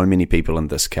like so many people in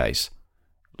this case,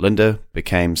 Linda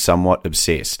became somewhat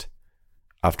obsessed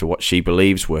after what she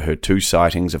believes were her 2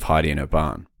 sightings of Heidi and her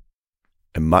barn.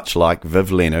 And much like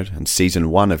Viv Leonard in Season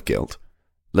 1 of Guilt,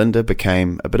 Linda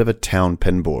became a bit of a town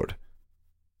pinboard.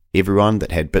 Everyone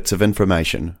that had bits of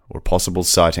information or possible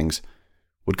sightings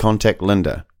would contact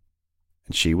Linda,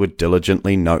 and she would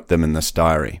diligently note them in this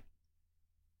diary.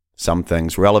 Some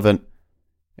things relevant,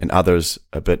 and others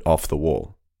a bit off the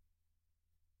wall.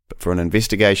 But for an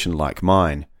investigation like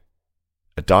mine,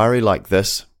 a diary like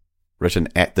this, written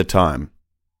at the time,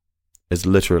 is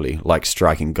literally like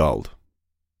striking gold.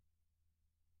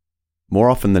 More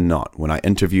often than not, when I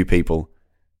interview people,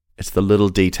 it's the little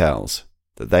details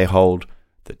that they hold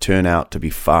that turn out to be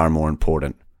far more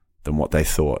important than what they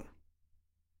thought.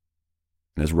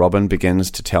 and as Robin begins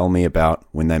to tell me about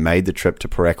when they made the trip to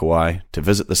Parakawai to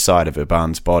visit the site of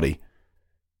Urban's body,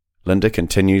 Linda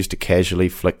continues to casually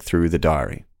flick through the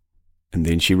diary, and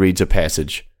then she reads a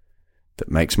passage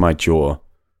that makes my jaw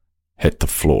hit the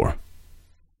floor.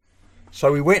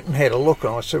 So we went and had a look,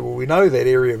 and I said, well, we know that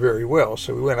area very well.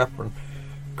 So we went up and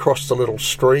crossed the little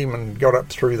stream and got up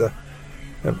through the,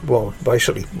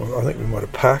 basically, I think we might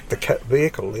have parked the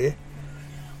vehicle there,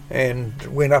 and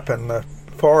went up in the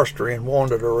forestry and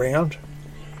wandered around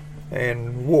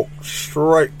and walked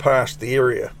straight past the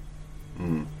area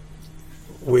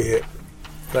where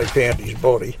they found his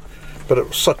body. But it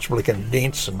was such flicking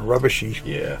dense and rubbishy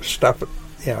stuff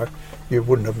that, you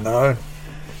wouldn't have known.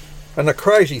 And the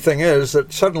crazy thing is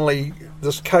that suddenly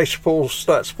this case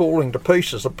starts falling to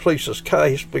pieces, the police's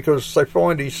case, because they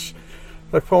find his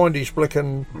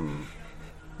flicking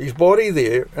his body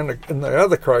there. And the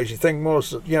other crazy thing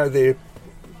was that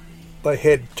they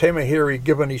had Tamahiri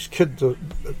given his kid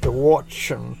the watch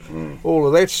and all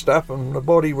of that stuff, and the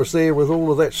body was there with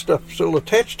all of that stuff still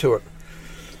attached to it.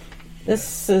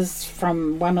 This is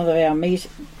from one of our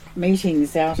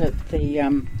meetings out at the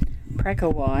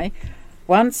Parakawai.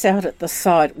 Once out at the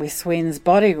site where Swen's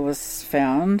body was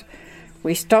found,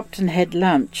 we stopped and had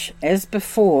lunch. As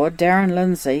before, Darren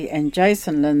Lindsay and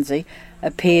Jason Lindsay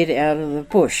appeared out of the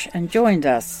bush and joined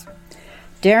us.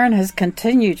 Darren has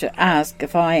continued to ask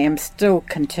if I am still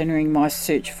continuing my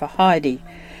search for Heidi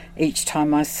each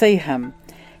time I see him.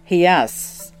 He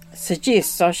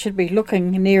suggests I should be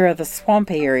looking nearer the swamp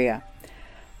area.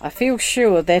 I feel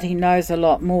sure that he knows a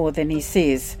lot more than he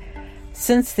says.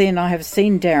 Since then I have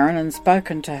seen Darren and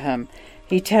spoken to him.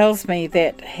 He tells me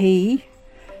that he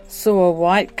saw a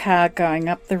white car going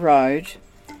up the road.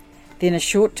 Then a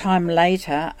short time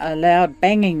later a loud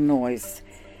banging noise.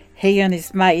 He and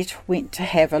his mate went to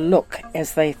have a look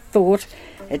as they thought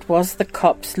it was the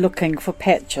cops looking for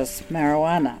patches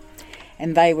marijuana,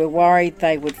 and they were worried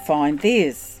they would find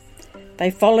theirs. They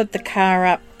followed the car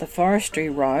up the forestry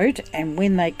road, and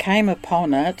when they came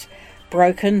upon it,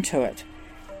 broke into it.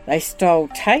 They stole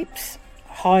tapes,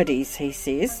 Heidi's, he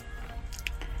says,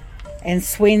 and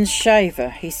Swen's shaver.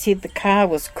 He said the car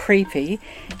was creepy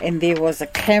and there was a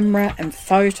camera and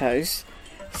photos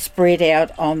spread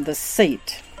out on the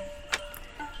seat.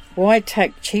 Why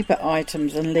take cheaper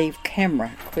items and leave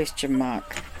camera? ?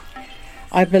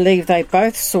 I believe they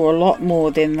both saw a lot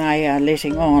more than they are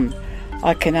letting on.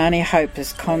 I can only hope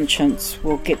his conscience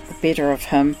will get the better of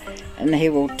him and he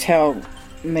will tell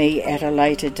me at a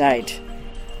later date.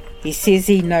 He says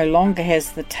he no longer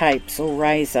has the tapes or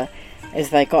razor as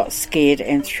they got scared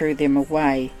and threw them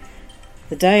away.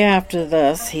 The day after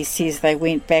this, he says they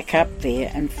went back up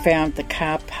there and found the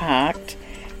car parked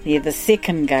near the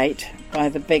second gate by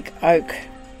the big oak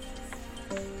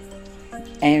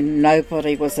and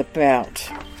nobody was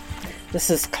about. This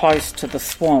is close to the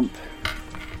swamp.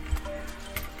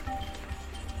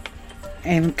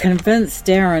 I'm convinced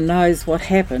Darren knows what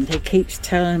happened. He keeps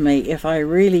telling me if I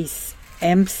really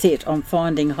am set on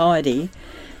finding Heidi,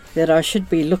 that I should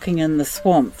be looking in the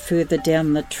swamp further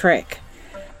down the track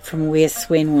from where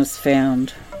Swen was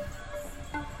found.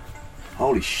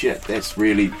 Holy shit, that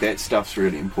stuff's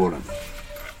really important.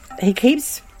 He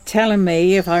keeps telling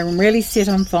me if I'm really set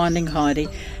on finding Heidi,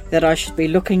 that I should be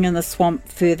looking in the swamp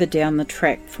further down the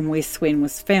track from where Swen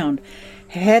was found.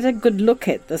 I had a good look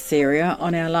at this area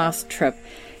on our last trip,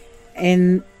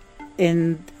 and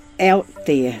out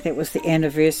there, that was the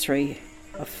anniversary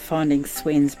of finding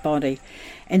Swen's body,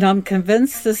 and I'm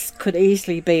convinced this could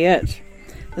easily be it.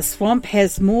 The swamp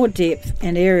has more depth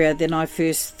and area than I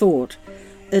first thought.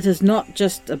 It is not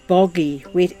just a boggy,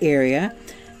 wet area,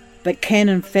 but can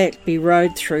in fact be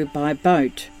rowed through by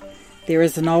boat. There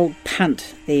is an old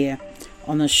punt there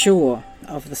on the shore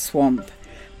of the swamp,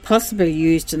 possibly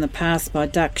used in the past by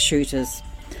duck shooters.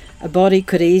 A body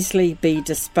could easily be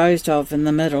disposed of in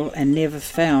the middle and never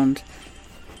found,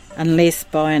 unless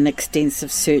by an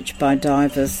extensive search by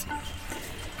divers.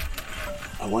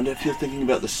 I wonder if you're thinking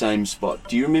about the same spot.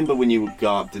 Do you remember when you would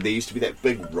go up, there used to be that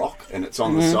big rock and it's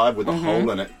on the side with a hole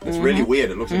in it? It's really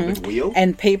weird. It looks like a big wheel.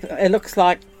 And it looks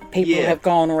like people have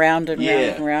gone around and round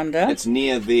and round it. It's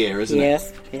near there, isn't it?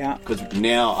 Yes, yeah. Because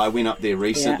now I went up there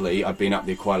recently. I've been up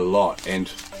there quite a lot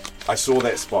and I saw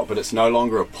that spot, but it's no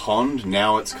longer a pond.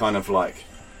 Now it's kind of like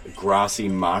a grassy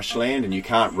marshland and you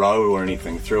can't row or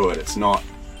anything through it. It's not...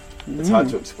 It's hard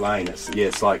to explain. It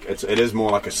is more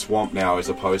like a swamp now as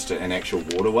opposed to an actual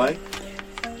waterway.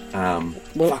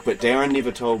 But Darren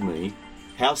never told me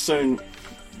how soon.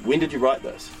 When did you write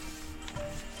this?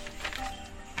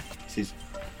 This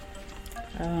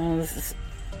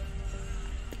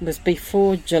was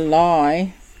before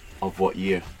July Of what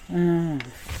year? Well,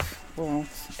 Well,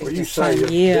 it's you the say same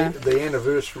year. the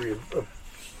anniversary of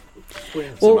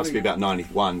Sweden. So it must be about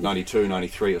 91, 92,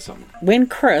 93 or something. When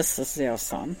Chris, this is our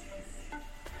son,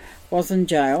 was in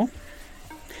jail,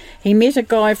 he met a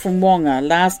guy from Wonga,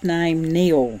 last name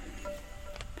Neil.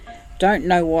 Don't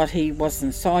know what he was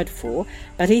inside for,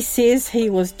 but he says he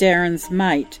was Darren's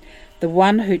mate, the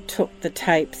one who took the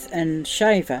tapes in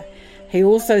Shaver. He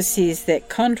also says that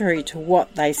contrary to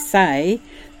what they say,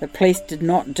 the police did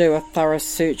not do a thorough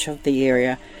search of the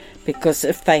area, because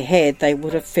if they had, they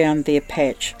would have found their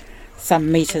patch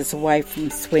some metres away from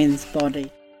Swen's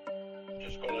body.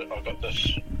 I've got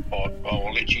this.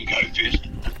 I'll let you go first.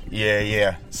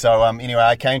 Yeah. So anyway,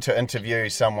 I came to interview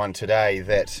someone today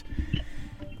that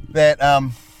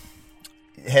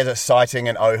had a sighting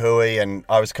in Ohui, and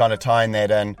I was kind of tying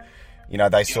that in. You know,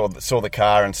 they saw the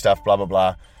car and stuff, blah blah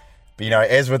blah. But you know,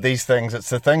 as with these things, it's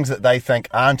the things that they think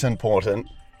aren't important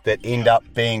that end up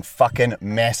being fucking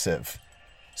massive.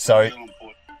 So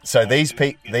these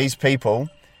people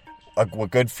were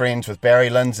good friends with Barry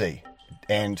Lindsay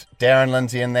and Darren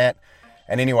Lindsay and that.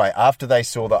 And anyway, after they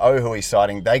saw the Ohui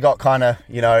sighting, they got kind of,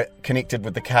 you know, connected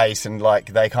with the case, and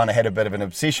like they kind of had a bit of an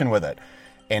obsession with it.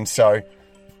 And so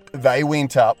they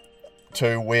went up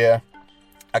to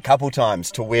a couple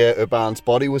times to where Urban's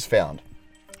body was found.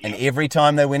 And every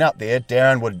time they went up there,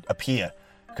 Darren would appear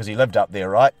because he lived up there,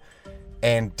 right?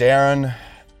 And Darren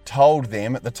told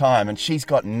them at the time, and she's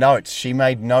got notes. She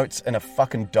made notes in a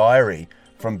fucking diary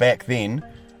from back then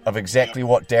of exactly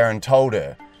what Darren told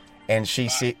her. And she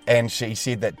said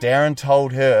that Darren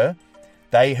told her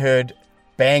they heard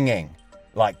banging,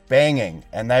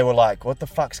 and they were like, "What the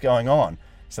fuck's going on?"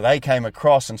 So they came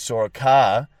across and saw a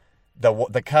car.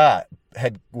 The car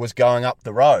was going up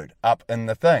the road, up in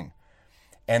the thing.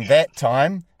 And that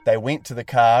time they went to the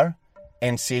car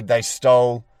and said they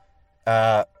stole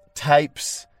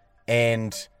tapes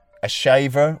and a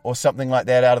shaver or something like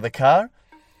that out of the car.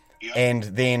 And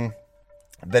then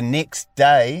the next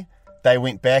day they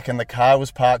went back and the car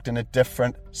was parked in a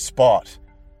different spot.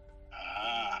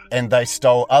 And they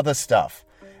stole other stuff.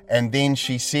 And then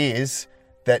she says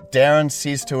that Darren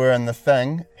says to her in the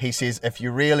thing, he says, if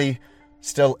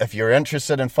you're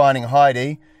interested in finding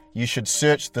Heidi, you should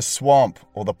search the swamp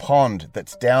or the pond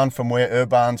that's down from where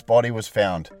Urban's body was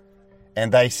found.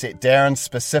 And Darren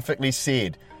specifically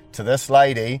said to this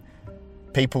lady,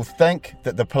 people think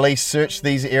that the police searched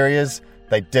these areas.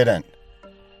 They didn't.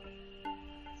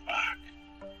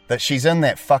 That she's in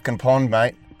that fucking pond,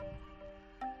 mate.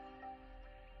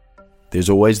 There's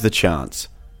always the chance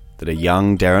that a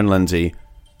young Darren Lindsay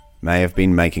may have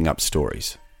been making up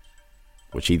stories,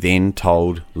 which he then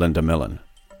told Linda Millen.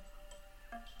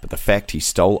 But the fact he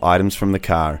stole items from the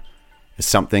car is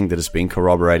something that has been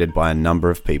corroborated by a number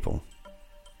of people.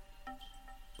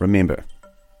 Remember,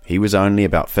 he was only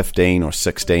about 15 or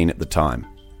 16 at the time.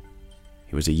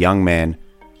 He was a young man,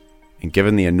 and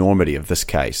given the enormity of this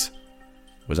case,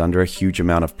 was under a huge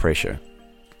amount of pressure.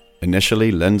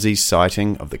 Initially, Lindsay's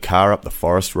sighting of the car up the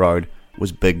forest road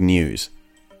was big news,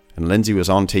 and Lindsay was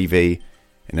on TV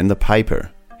and in the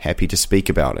paper, happy to speak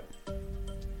about it.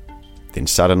 Then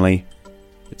suddenly,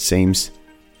 it seems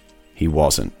he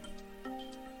wasn't.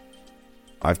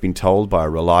 I've been told by a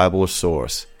reliable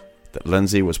source that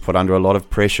Lindsay was put under a lot of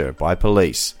pressure by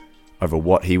police over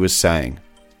what he was saying,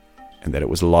 and that it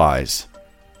was lies.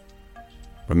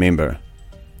 Remember,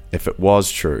 if it was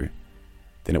true,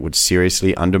 then it would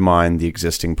seriously undermine the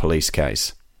existing police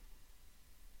case.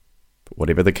 But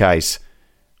whatever the case,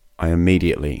 I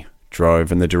immediately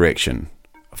drove in the direction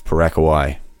of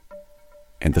Parakawai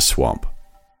and the swamp.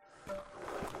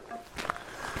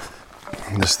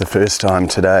 This is the first time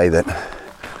today that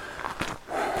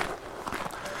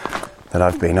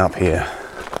I've been up here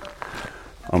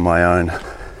on my own.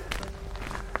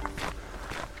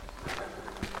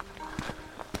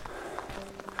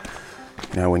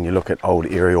 You know, when you look at old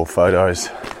aerial photos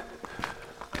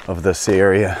of this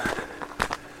area,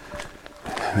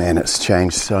 man, it's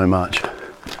changed so much.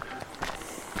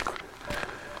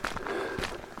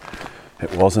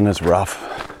 It wasn't as rough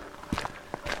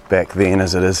back then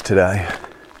as it is today.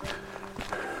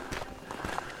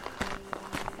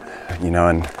 You know,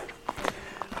 and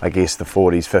I guess the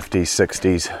 40s, 50s,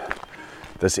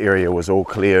 60s, this area was all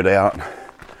cleared out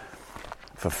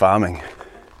for farming.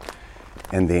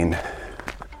 And then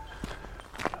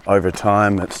over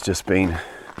time, it's just been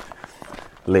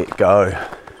let go.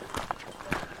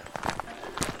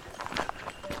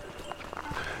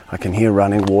 I can hear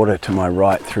running water to my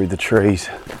right through the trees,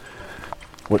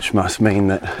 which must mean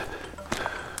that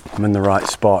I'm in the right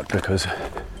spot, because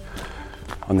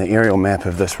on the aerial map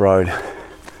of this road,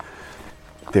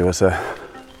 there was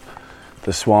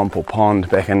the swamp or pond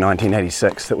back in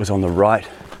 1986 that was on the right.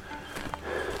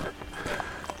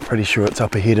 Pretty sure it's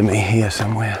up ahead of me here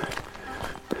somewhere.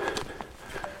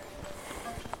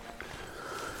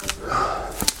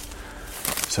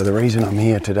 So the reason I'm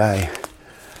here today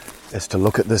is to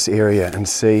look at this area and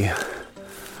see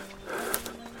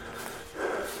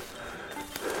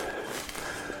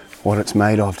what it's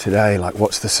made of today, like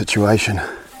what's the situation.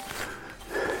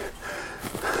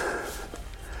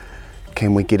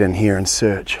 Can we get in here and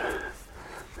search?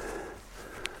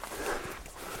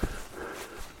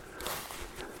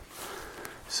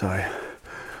 So,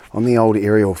 on the old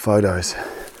aerial photos,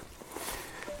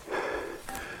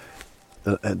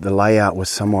 the layout was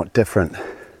somewhat different.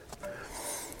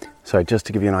 So just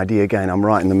to give you an idea again, I'm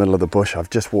right in the middle of the bush. I've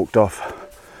just walked off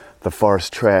the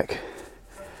forest track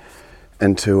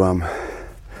into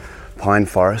pine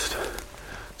forest,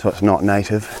 so it's not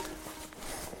native.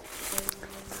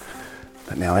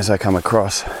 But now as I come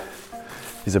across,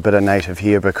 there's a bit of native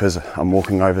here because I'm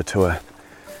walking over to a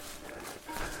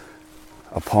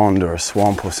pond or a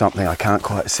swamp or something. I can't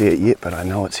quite see it yet, but I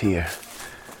know it's here.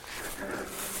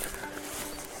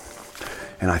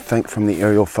 And I think from the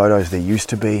aerial photos there used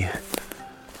to be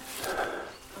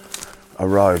a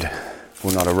road.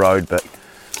 Well, not a road, but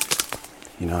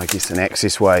I guess an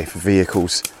access way for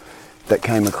vehicles that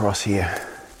came across here.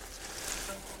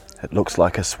 It looks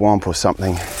like a swamp or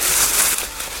something,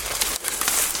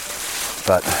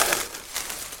 but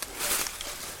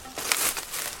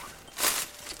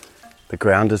the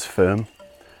ground is firm.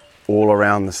 All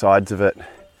around the sides of it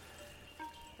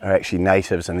are actually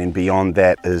natives, and then beyond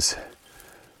that is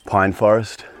pine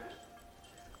forest.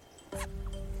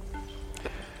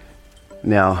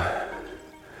 Now,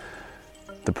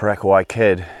 the Parakwai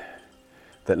kid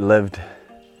that lived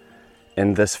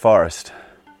in this forest,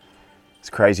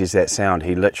 as crazy as that sound,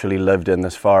 he literally lived in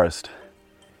this forest.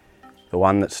 The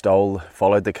one that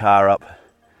followed the car up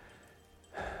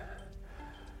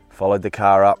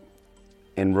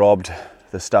and robbed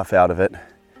the stuff out of it.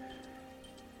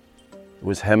 It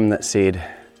was him that said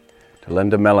to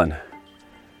Linda Millen,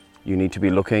 "You need to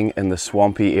be looking in the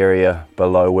swampy area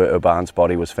below where Urban's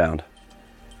body was found."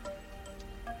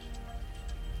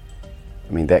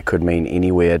 I mean, that could mean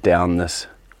anywhere down this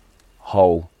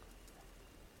whole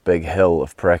big hill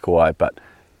of Parakwai, but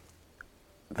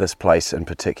this place in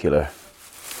particular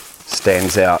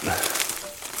stands out.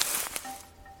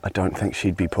 I don't think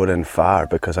she'd be put in far,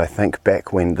 because I think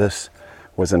back when this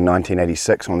was in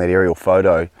 1986 on that aerial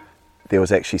photo, there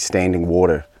was actually standing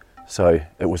water, so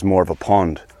it was more of a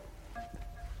pond.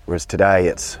 Whereas today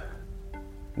it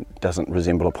doesn't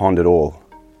resemble a pond at all.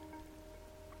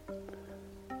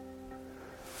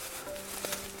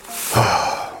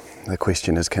 The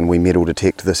question is, can we metal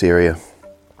detect this area?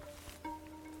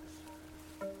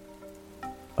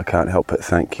 I can't help but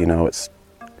think,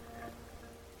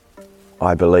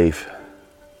 I believe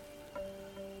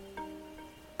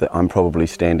that I'm probably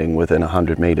standing within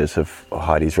 100 metres of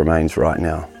Heidi's remains right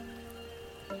now,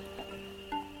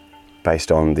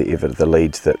 based on the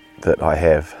leads that I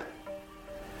have.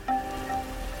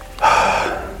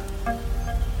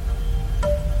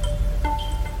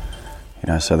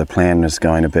 So the plan is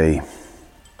going to be,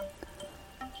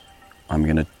 I'm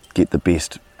going to get the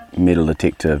best metal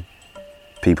detector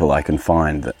people I can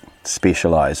find that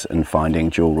specialise in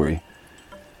finding jewellery.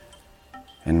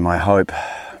 And my hope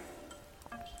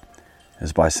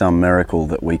is by some miracle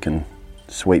that we can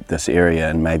sweep this area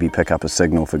and maybe pick up a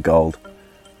signal for gold.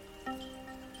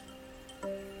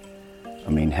 I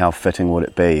mean, how fitting would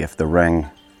it be if the ring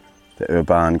that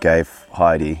Urban gave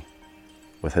Heidi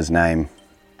with his name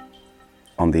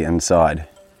on the inside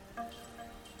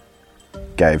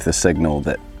gave the signal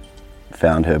that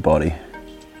found her body,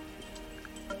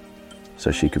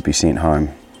 so she could be sent home.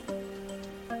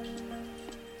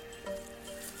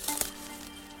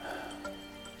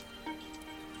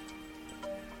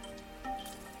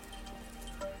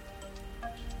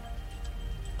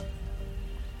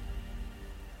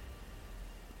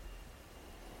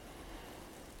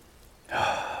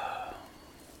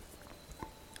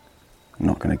 I'm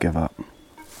not going to give up.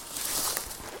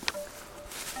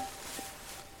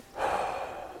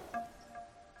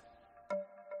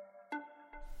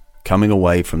 Coming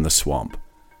away from the swamp,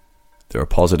 there are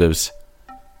positives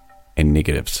and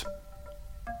negatives.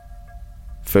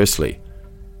 Firstly,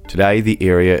 today the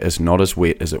area is not as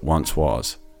wet as it once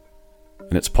was,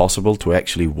 and it's possible to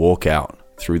actually walk out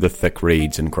through the thick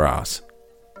reeds and grass.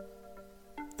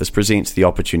 This presents the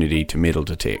opportunity to metal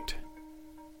detect,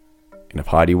 and if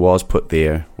Heidi was put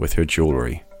there with her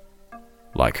jewellery,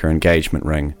 like her engagement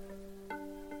ring,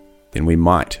 then we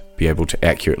might be able to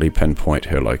accurately pinpoint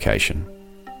her location.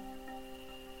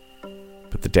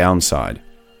 But the downside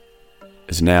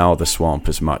is now the swamp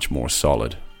is much more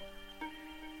solid.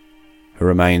 Her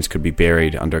remains could be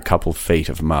buried under a couple feet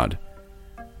of mud,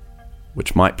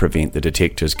 which might prevent the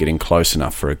detectives getting close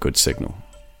enough for a good signal.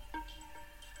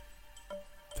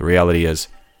 The reality is,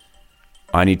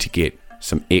 I need to get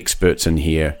some experts in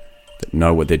here that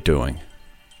know what they're doing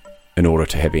in order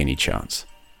to have any chance.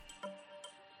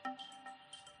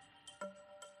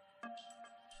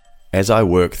 As I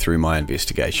work through my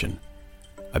investigation,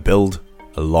 I build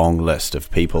a long list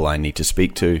of people I need to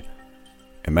speak to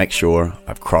and make sure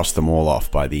I've crossed them all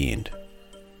off by the end.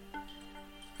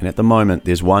 And at the moment,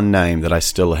 there's one name that I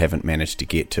still haven't managed to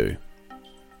get to.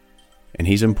 And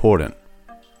he's important.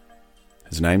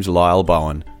 His name's Lyle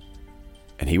Bowen,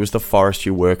 and he was the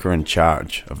forestry worker in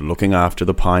charge of looking after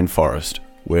the pine forest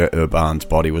where Urban's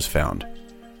body was found.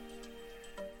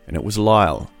 And it was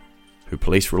Lyle who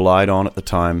police relied on at the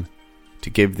time to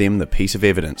give them the piece of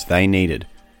evidence they needed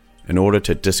in order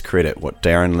to discredit what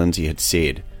Darren Lindsay had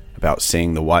said about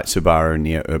seeing the white Subaru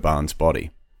near Urban's body.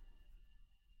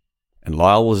 And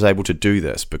Lyle was able to do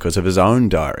this because of his own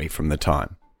diary from the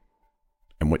time,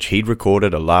 in which he'd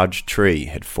recorded a large tree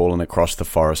had fallen across the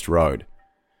forest road,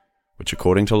 which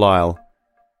according to Lyle,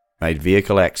 made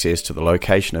vehicle access to the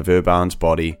location of Urban's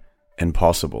body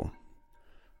impossible.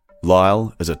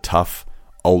 Lyle is a tough,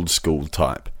 old-school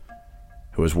type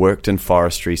who has worked in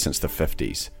forestry since the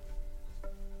 50s.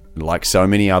 And like so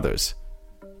many others,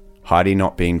 Heidi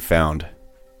not being found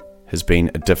has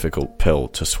been a difficult pill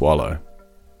to swallow.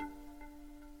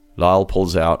 Lyle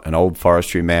pulls out an old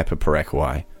forestry map of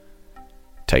Paraguay,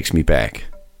 takes me back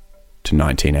to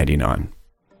 1989.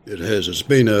 It's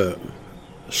been a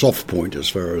soft point as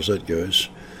far as that goes.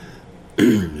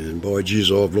 And by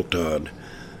Jesus, I've looked hard.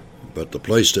 But the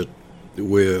place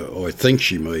where I think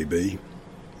she may be,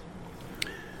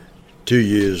 2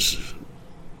 years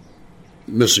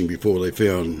missing before they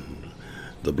found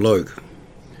the bloke.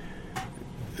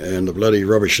 And the bloody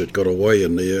rubbish that got away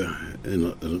in there, in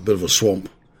a bit of a swamp.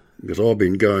 Because I've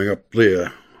been going up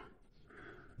there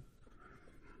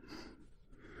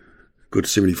good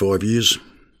 75 years.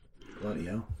 Bloody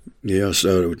hell. Yeah, I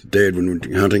started with Dad when we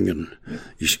went hunting and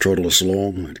used to trottle us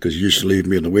along because he used to leave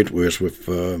me in the Wentworth with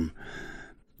old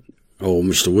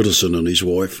Mr. Widdowson and his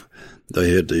wife.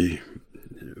 They had the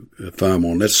farm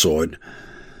on that side,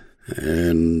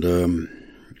 and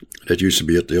that used to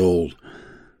be at the old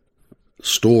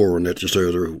store and that just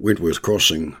over the Wentworth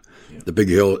crossing, the big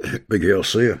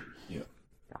house there.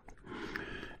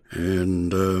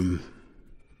 And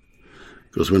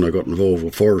because when I got involved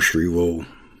with forestry, well,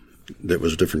 that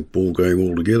was a different ball game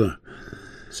altogether.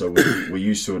 So were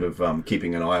you sort of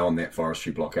keeping an eye on that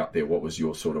forestry block up there? What was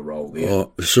your sort of role there?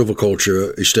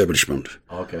 Silviculture establishment.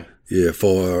 Oh, okay. Yeah,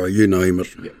 fire, you name it,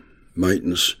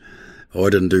 maintenance. I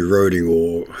didn't do roading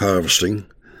or harvesting.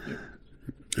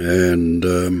 And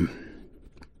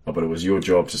but it was your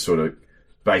job to sort of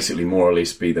basically more or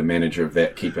less be the manager of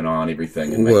that, keep an eye on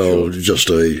everything and make sure. Just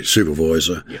a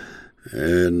supervisor. Yeah.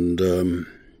 And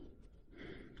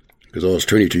because I was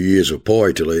 22 years with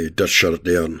Pye till they Dutch shut it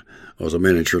down. I was a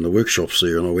manager in the workshops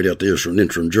there, and I went out there for an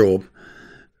interim job.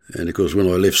 And of course, when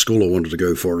I left school, I wanted to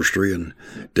go forestry, and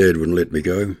Dad wouldn't let me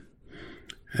go.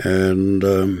 And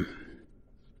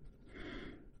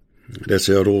that's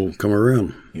how it all come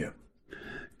around. Yeah.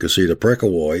 Because see, the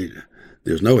Prackaway,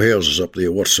 there's no houses up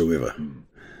there whatsoever.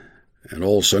 And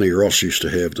old Sonny Ross used to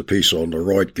have the piece on the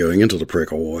right going into the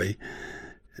Prackaway.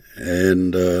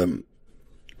 And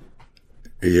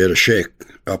he had a shack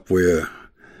up where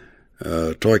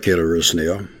Taikata is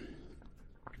now.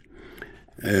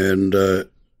 And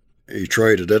he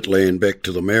traded that land back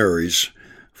to the Maoris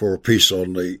for a piece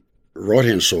on the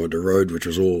right-hand side of the road, which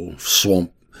was all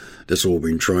swamp. That's all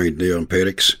been trained now in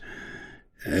paddocks.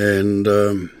 And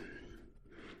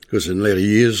because in later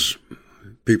years,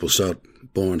 people start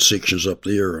buying sections up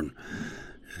there, and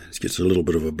it gets a little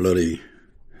bit of a bloody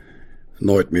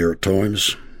nightmare at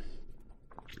times.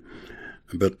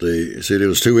 But there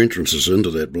was two entrances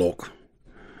into that block.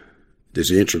 There's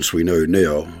the entrance we know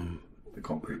now, the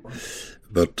concrete one.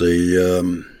 But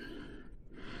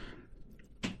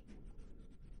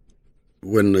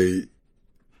when the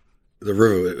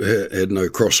river had no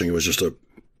crossing, it was just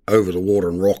over the water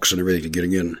and rocks and everything to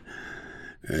getting in.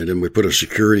 And then we put a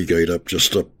security gate up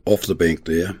just up off the bank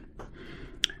there.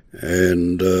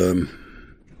 And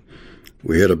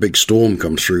we had a big storm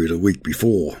come through the week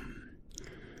before.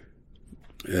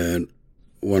 And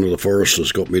one of the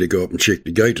foresters got me to go up and check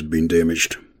the gate had been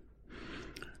damaged.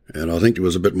 And I think there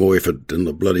was a bit more effort than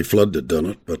the bloody flood that done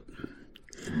it, but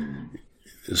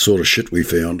sort of shit we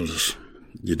found is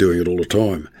you're doing it all the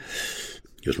time.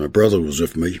 Because my brother was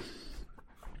with me.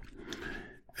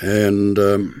 And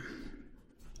then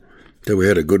we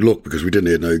had a good look because we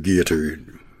didn't have no gear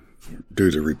to do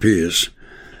the repairs.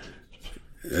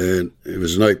 And it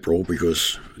was in April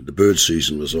because the bird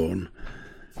season was on.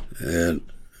 And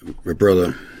my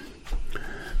brother...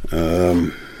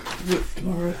 work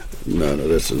tomorrow. No,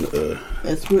 that's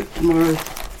That's work tomorrow.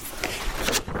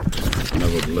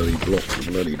 Another bloody block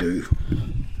to bloody do.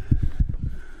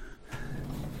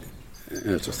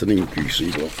 That's a thinning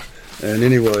QC block. And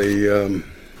anyway,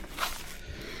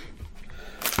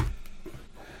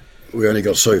 we only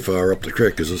got so far up the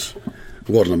creek because it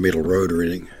wasn't a metal road or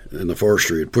anything, and the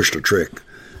forestry had pushed the track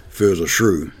further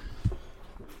through.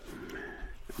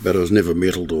 But it was never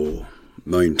metalled or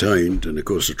maintained, and of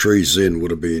course the trees then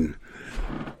would have been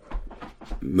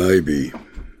maybe,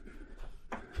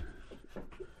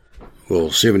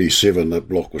 77 that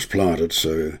block was planted,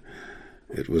 so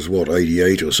it was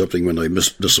 88 or something when they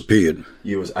disappeared.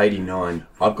 Yeah, it was 89.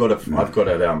 I've got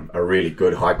a really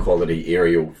good high quality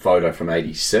aerial photo from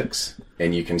 86,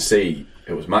 and you can see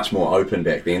it was much more open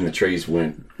back then. The trees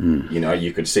weren't,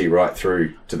 you could see right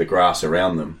through to the grass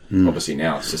around them. Obviously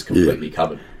now it's just completely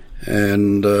covered.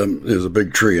 And there's a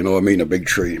big tree, and I mean a big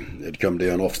tree. It'd come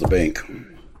down off the bank,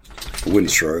 a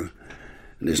wind's throw,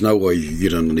 and there's no way you can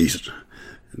get underneath it.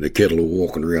 And the cattle are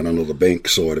walking around under the bank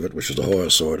side of it, which is the higher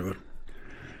side of it.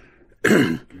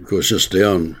 Of course, just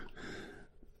down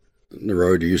the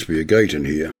road, there used to be a gate in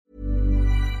here.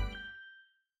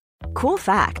 Cool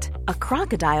fact, a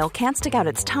crocodile can't stick out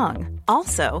its tongue.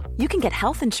 Also, you can get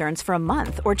health insurance for a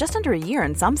month or just under a year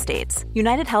in some states.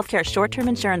 United Healthcare short-term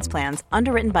insurance plans,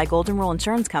 underwritten by Golden Rule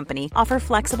Insurance Company, offer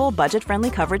flexible,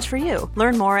 budget-friendly coverage for you.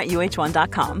 Learn more at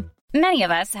uh1.com. Many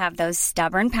of us have those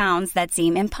stubborn pounds that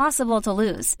seem impossible to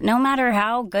lose, no matter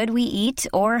how good we eat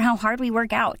or how hard we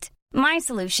work out. My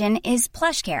solution is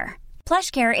PlushCare.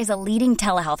 PlushCare is a leading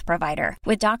telehealth provider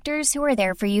with doctors who are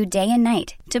there for you day and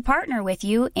night to partner with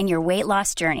you in your weight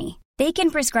loss journey. They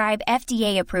can prescribe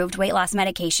FDA-approved weight loss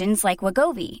medications like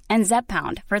Wegovy and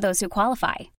Zepbound for those who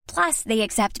qualify. Plus, they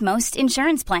accept most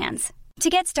insurance plans. To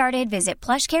get started, visit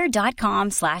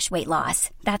plushcare.com/weight loss.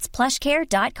 That's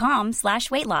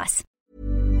plushcare.com/weight loss.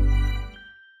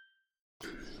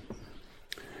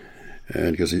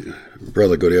 And because his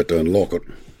brother got out to unlock it,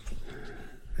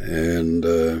 and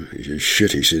he said,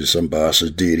 shit, he says, some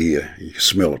bastard's dead here. You can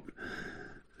smell it.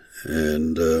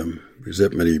 And there's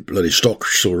that many bloody stock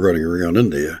still running around in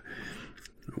there.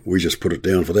 We just put it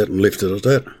down for that and left it at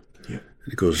that. Yeah.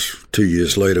 Because 2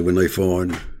 years later, when they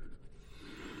find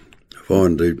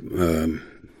the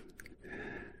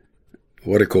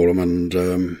what do you call them, and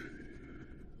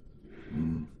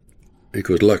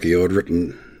because lucky I'd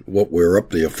written what we were up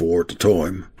there for at the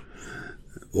time,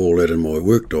 all that in my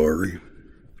work diary,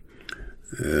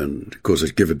 and because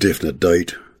it give a definite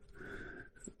date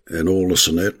and all this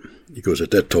and that, because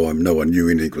at that time no one knew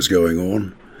anything was going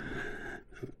on.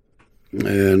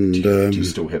 And do you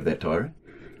still have that diary?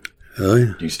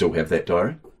 Do you still have that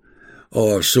diary?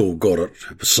 Oh, I've still got it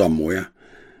somewhere,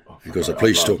 because the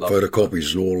police took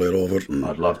photocopies and all that of it. And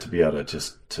I'd love to be able to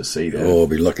see that. Oh, I'd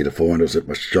be lucky to find there's that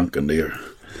much junk in there.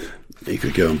 You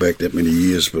could go back that many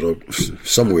years, but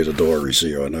somewhere the diary's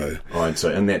here, I know. Oh, and so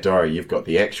in that diary, you've got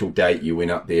the actual date you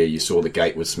went up there, you saw the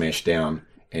gate was smashed down.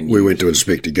 And we went to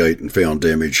inspect the gate and found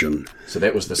damage. And so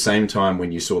that was the same time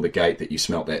when you saw the gate that you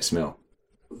smelt that smell?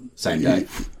 Same day?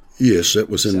 Yes, that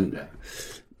was in...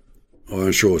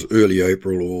 I'm sure it was early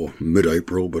April or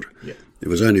mid-April, but it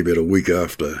was only about a week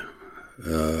after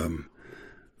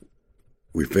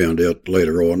we found out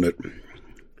later on that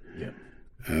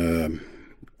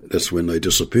that's when they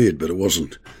disappeared, but it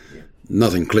wasn't.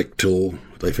 Nothing clicked till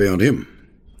they found him.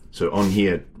 So on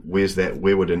here, where's that?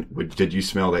 Where did you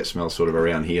smell that smell sort of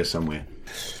around here somewhere?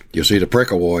 You see the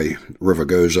Prakawai River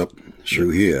goes up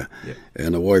through here,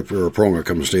 and the Waipurapronga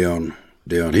comes down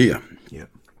here. Yep.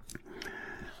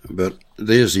 But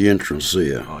there's the entrance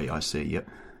there. Oh, yeah, I see. Yep.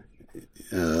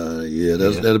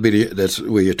 That'll be that's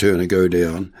where you turn and go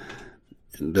down.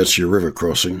 And that's your river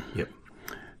crossing. Yep.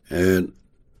 And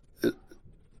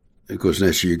of course,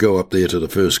 as you go up there to the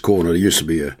first corner, there used to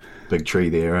be a big tree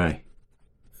there, eh?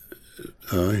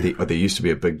 There used to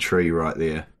be a big tree right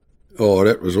there. Oh,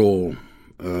 that was all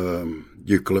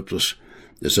eucalyptus.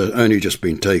 It's only just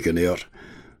been taken out,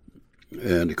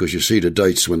 and because you see the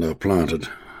dates when they were planted.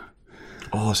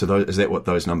 Oh, so is that what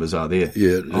those numbers are there?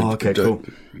 Yeah. Oh, okay, cool.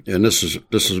 And this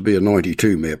is be a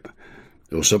 92 map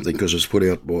or something, because it's put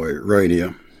out by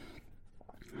Rainier.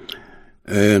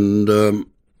 And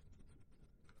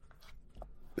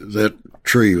that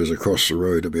tree was across the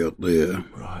road about there.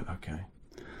 Right, okay.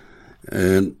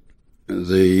 And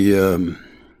they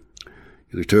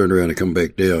turned around and come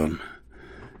back down.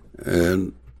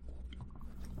 And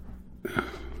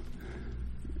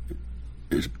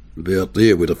it's about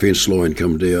there where the fence line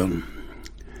come down,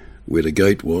 where the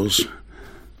gate was,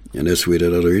 and that's where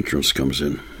that other entrance comes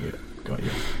in. Yeah, got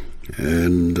you.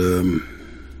 And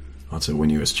so when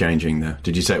you was changing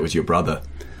did you say it was your brother?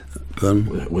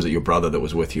 Pardon? Was it your brother that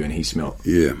was with you and he smelt?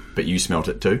 Yeah. But you smelt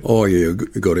it too? Oh yeah,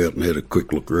 I got out and had a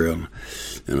quick look around,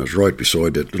 and I was right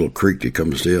beside that little creek that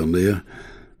comes down there.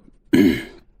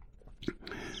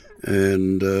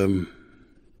 And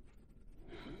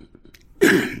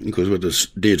because with this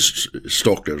dead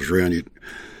stock that was around you,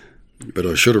 but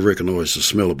I should have recognised the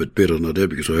smell a bit better than I did,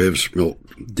 because I have smelt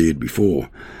dead before.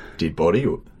 Dead body?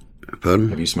 Or? Pardon?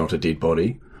 Have you smelt a dead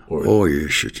body? Or oh yeah,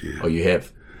 shit, yeah. Oh, you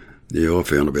have? Yeah, I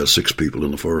found about 6 people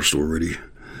in the forest already.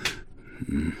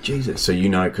 Jesus, so you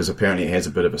know, because apparently it has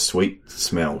a bit of a sweet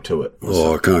smell to it.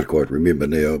 Oh, I can't quite remember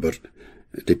now, but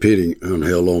depending on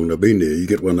how long they've been there, you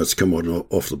get one that's come on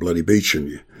off the bloody beach,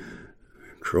 and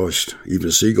Christ, even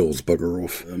the seagulls bugger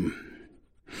off.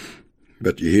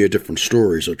 But you hear different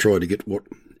stories. I try to get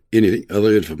anything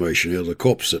other information out of the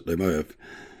cops that they may have,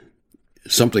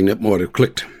 something that might have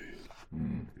clicked.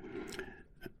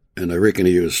 And I reckon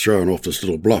he was thrown off this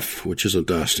little bluff, which is a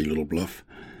nasty little bluff.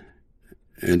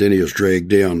 And then he was dragged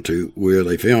down to where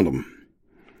they found him.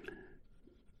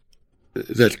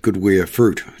 That could wear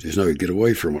fruit. There's no get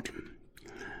away from it.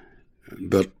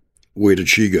 But where did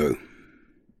she go?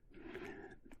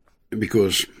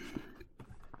 Because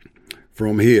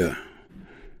from here,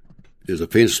 there's a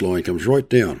fence line comes right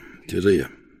down to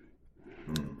there.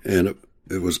 And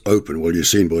it was open. Well, you've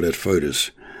seen by that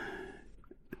photos.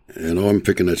 And I'm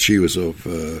thinking that she was a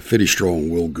fairly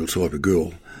strong-willed type of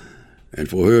girl. And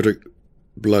for her to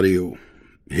bloody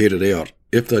head it out,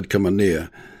 if they'd come in there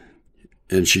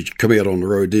and she'd come out on the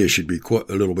road there, she'd be quite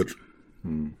a little bit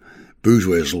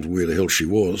bourgeoisled where the hell she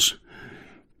was.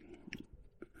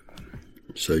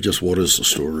 So just what is the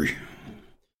story?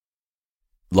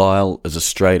 Lyle is a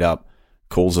straight-up,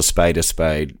 calls a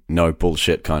spade, no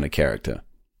bullshit kind of character.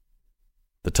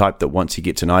 The type that once he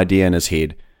gets an idea in his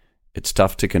head, it's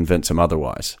tough to convince him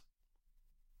otherwise.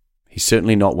 He's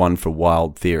certainly not one for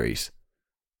wild theories.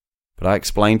 But I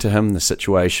explained to him the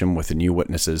situation with the new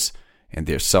witnesses and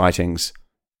their sightings,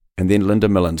 and then Linda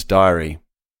Millen's diary,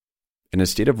 and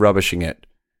instead of rubbishing it,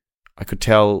 I could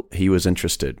tell he was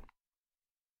interested.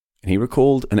 And he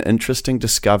recalled an interesting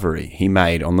discovery he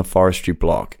made on the forestry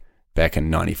block back in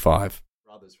 '95.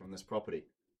 Brothers from this property.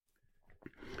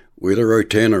 Where the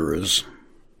Rotana is,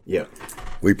 yeah,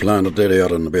 we planted that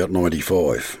out in about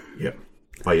 95. Yep.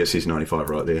 Oh, yes, it says 95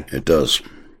 right there. It does.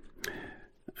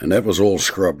 And that was all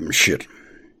scrub and shit.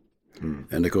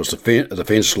 And of course the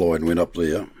fence line went up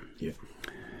there. Yeah.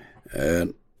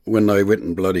 And when they went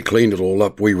and bloody cleaned it all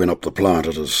up, we went up to plant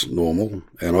it as normal,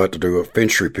 and I had to do a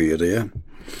fence repair there.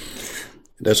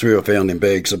 That's where I found them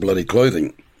bags of bloody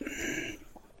clothing.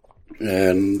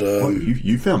 And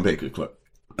you found bags of clothing?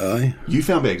 Aye. You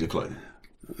found bags of clothing?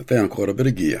 I found quite a bit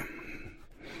of gear.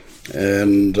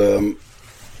 And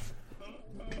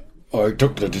I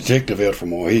took the detective out from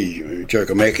Waihi,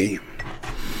 Jokamaki,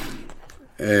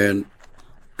 and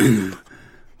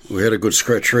we had a good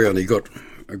scratch around. He got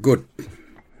a good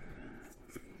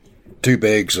 2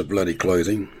 bags of bloody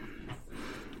clothing,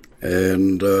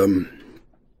 and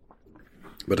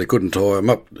but they couldn't tie them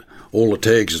up. All the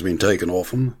tags has been taken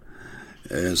off them,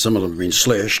 and some of them have been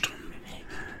slashed,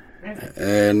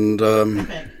 and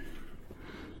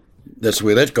that's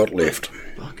where that got left.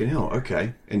 Fucking hell,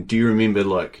 okay. And do you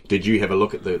remember, did you have a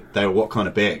look at they were what kind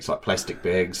of bags? Like plastic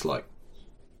bags, like?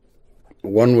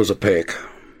 One was a pack,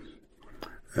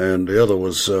 and the other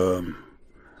was, I'm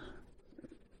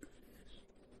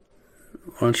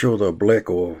not sure they were black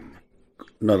or,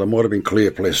 no, they might have been clear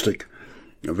plastic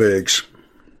bags.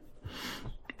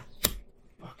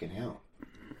 Fucking hell.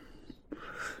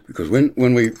 Because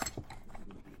when we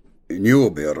knew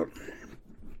about it,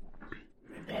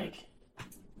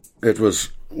 it was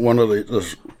one of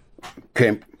this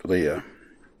camp there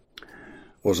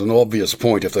was an obvious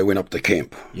point if they went up the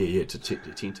camp. Yeah, to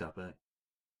tent up, eh?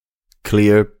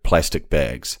 Clear plastic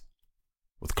bags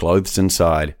with clothes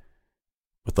inside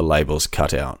with the labels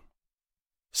cut out.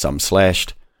 Some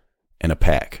slashed and a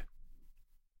pack.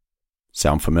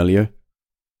 Sound familiar?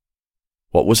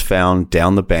 What was found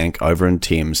down the bank over in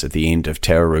Thames at the end of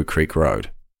Tararoo Creek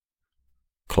Road?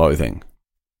 Clothing.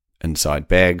 Inside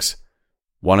bags.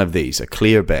 One of these, a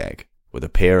clear bag, with a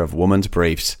pair of women's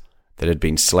briefs that had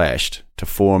been slashed to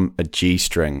form a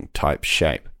G-string type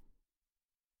shape.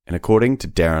 And according to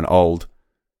Darren Old,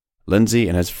 Lindsay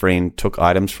and his friend took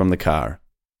items from the car,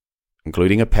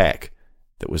 including a pack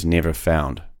that was never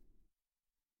found.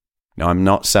 Now, I'm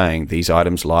not saying these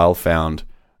items Lyle found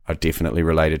are definitely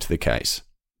related to the case,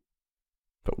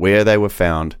 but where they were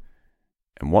found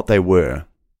and what they were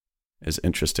is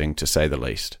interesting to say the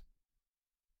least.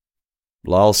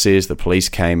 Lyle says the police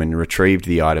came and retrieved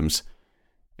the items,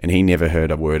 and he never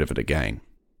heard a word of it again.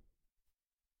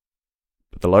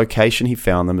 But the location he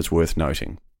found them is worth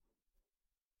noting.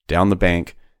 Down the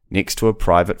bank, next to a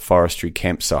private forestry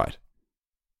campsite,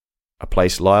 a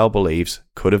place Lyle believes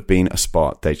could have been a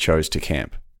spot they chose to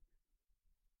camp.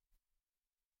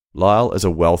 Lyle is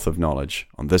a wealth of knowledge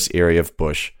on this area of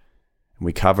bush, and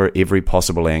we cover every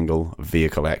possible angle of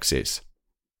vehicle access.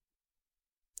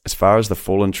 As far as the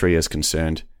fallen tree is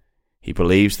concerned, he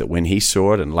believes that when he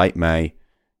saw it in late May,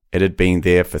 it had been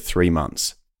there for 3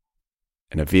 months,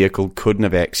 and a vehicle couldn't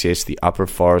have accessed the upper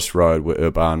forest road where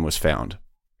Urban was found.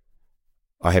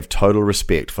 I have total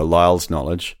respect for Lyle's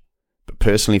knowledge, but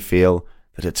personally feel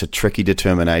that it's a tricky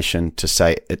determination to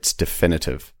say it's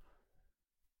definitive.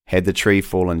 Had the tree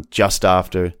fallen just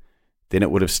after, then it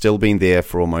would have still been there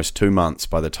for almost 2 months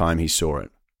by the time he saw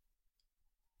it.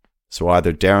 So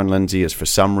either Darren Lindsay is for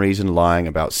some reason lying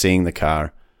about seeing the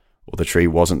car, or the tree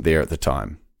wasn't there at the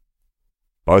time.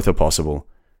 Both are possible,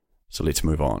 so let's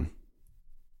move on.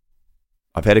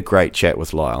 I've had a great chat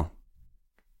with Lyle.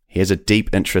 He has a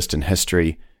deep interest in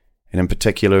history, and in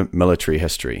particular military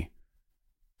history.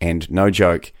 And no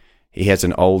joke, he has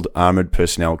an old armoured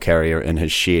personnel carrier in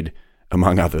his shed,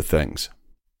 among other things.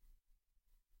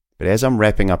 But as I'm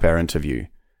wrapping up our interview,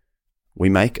 we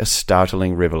make a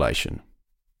startling revelation.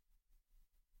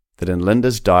 That in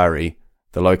Linda's diary,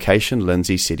 the location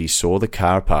Lindsay said he saw the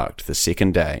car parked the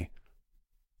second day,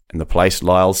 and the place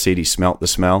Lyle said he smelt the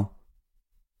smell,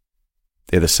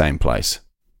 they're the same place.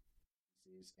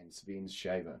 And Sven's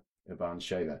shaver, Urban's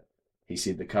shaver, he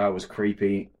said the car was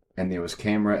creepy and there was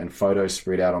camera and photos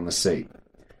spread out on the seat.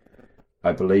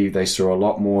 I believe they saw a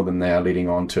lot more than they are letting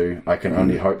on to. I can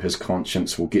only hope his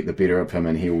conscience will get the better of him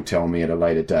and he will tell me at a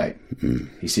later date.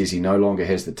 He says he no longer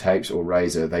has the tapes or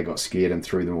razor. They got scared and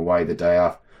threw them away the day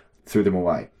after.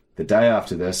 The day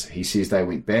after this, he says they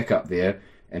went back up there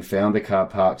and found the car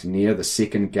parked near the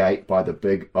second gate by the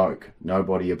big oak.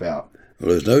 Nobody about. Well,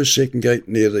 there's no second gate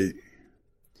near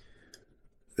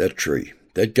that tree.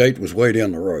 That gate was way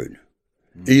down the road.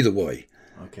 Either way.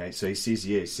 Okay, so he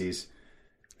says,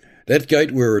 that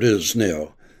gate where it is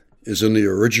now is in the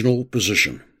original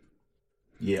position.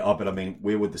 Yeah, but I mean,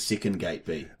 where would the second gate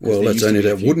be? Well, that's only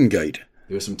that wooden gate.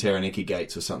 There were some Taranaki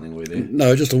gates or something, were there?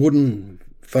 No, just a wooden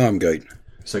farm gate.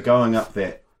 So going up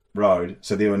that road,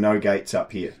 so there were no gates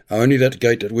up here? Only that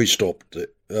gate that we stopped.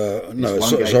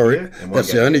 Sorry.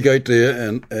 That's the only gate there,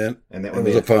 and that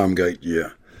was a farm gate, yeah.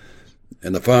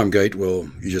 And the farm gate, well,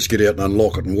 you just get out and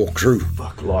unlock it and walk through.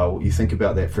 Fuck, Lyle, you think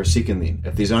about that for a second then.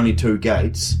 If there's only 2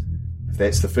 gates, if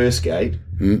that's the first gate,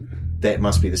 that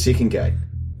must be the second gate.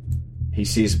 He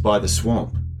says by the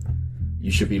swamp.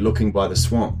 You should be looking by the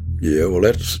swamp. Yeah, well,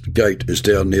 that gate is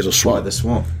down near the swamp. By the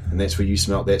swamp. And that's where you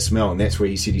smelt that smell, and that's where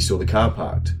he said he saw the car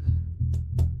parked.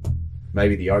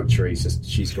 Maybe the oak trees,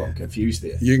 she's got confused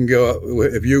there. You can go up,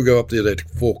 if you go up there, that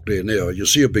fork there now, you'll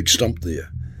see a big stump there.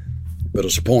 But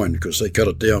it's a pine because they cut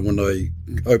it down when they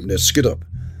opened that skid up.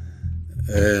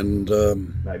 And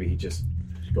maybe he just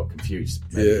got confused.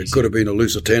 Maybe it could have been a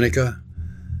Lusitanica.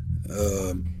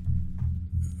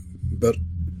 But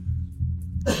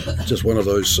just one of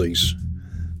those things.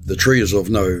 The tree is of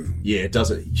no... Yeah, it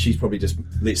doesn't... She's probably just...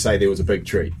 Let's say there was a big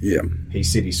tree. Yeah. He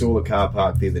said he saw the car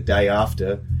parked there the day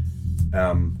after.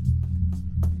 I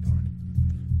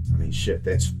mean, shit,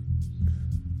 that's...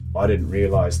 I didn't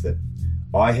realise that...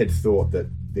 I had thought that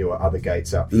there were other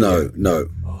gates up here. No.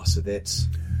 Oh, so that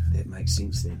makes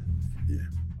sense then. Yeah.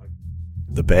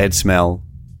 The bad smell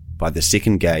by the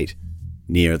second gate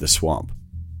near the swamp.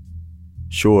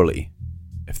 Surely,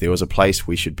 if there was a place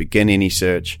we should begin any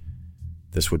search,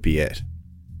 this would be it.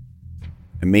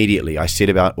 Immediately, I set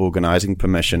about organising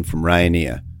permission from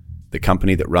Rayonier, the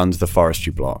company that runs the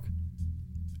forestry block,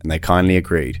 and they kindly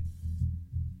agreed.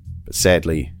 But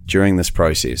sadly, during this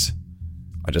process,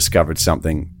 I discovered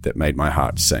something that made my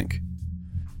heart sink.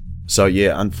 So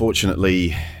yeah,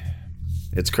 unfortunately,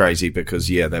 it's crazy because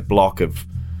that block of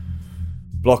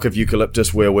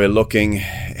eucalyptus where we're looking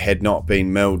had not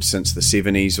been milled since the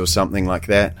 70s or something like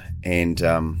that, and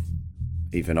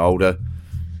even older.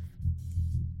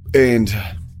 And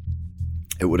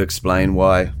it would explain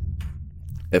why,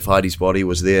 if Heidi's body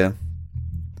was there,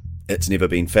 it's never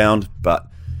been found. But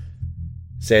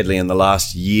sadly, in the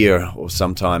last year or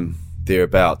sometime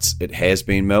thereabouts, it has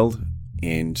been milled,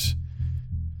 and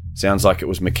sounds like it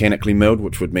was mechanically milled,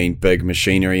 which would mean big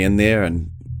machinery in there,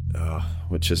 and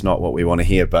which is not what we want to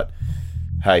hear. But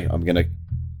hey,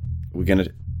 we're gonna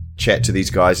chat to these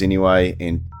guys anyway,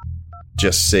 and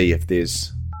just see if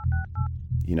there's,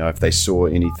 if they saw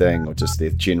anything, or just their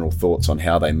general thoughts on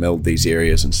how they milled these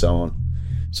areas and so on.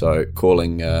 So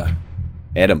calling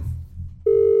Adam.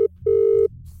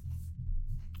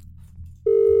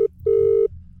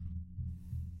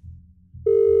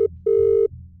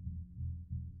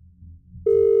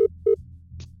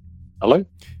 Hello?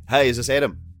 Hey, is this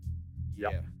Adam?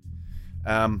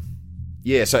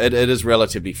 Yeah. So it is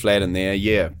relatively flat in there,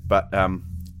 yeah. But,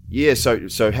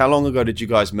 so how long ago did you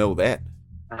guys mill that?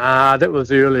 That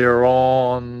was earlier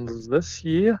on this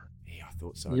year. Yeah, I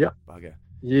thought so. Yeah. Bugger.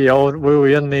 Yeah, we were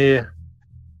in there.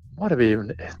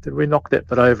 Did we knock that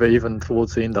bit over even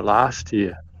towards the end of last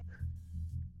year?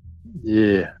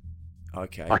 Yeah.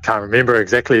 Okay. I can't remember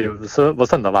exactly. It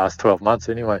was in the last 12 months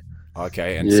anyway.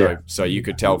 Okay, and so you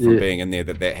could tell from being in there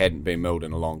that hadn't been milled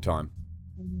in a long time.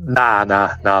 Nah,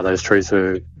 those trees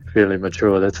are fairly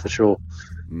mature, that's for sure.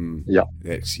 Yeah.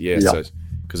 So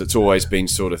because it's always been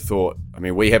sort of thought, I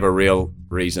mean, we have a real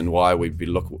reason why we'd be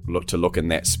look in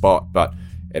that spot, but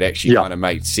it actually kind of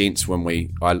made sense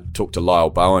when I talked to Lyle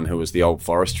Bowen, who was the old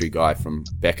forestry guy from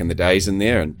back in the days in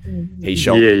there, and he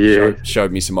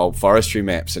showed me some old forestry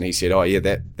maps, and he said, oh yeah,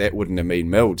 that wouldn't have been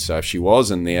milled, so if she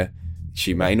was in there,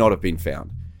 she may not have been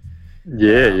found.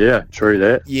 Yeah, true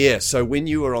that. Yeah, so when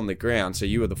you were on the ground, so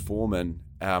you were the foreman,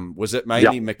 was it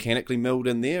mainly mechanically milled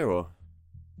in there, or?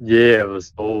 Yeah, it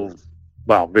was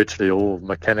virtually all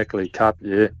mechanically cut,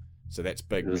 yeah. So that's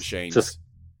big machines.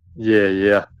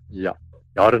 Yeah.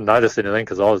 I didn't notice anything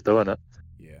because I was doing it.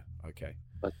 Yeah, okay.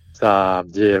 But,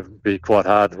 it'd be quite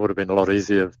hard. It would have been a lot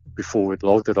easier before we'd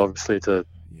logged it, obviously, to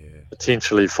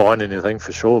potentially find anything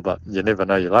for sure, but you never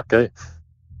know your luck, eh?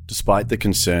 Despite the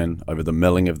concern over the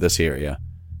milling of this area,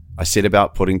 I set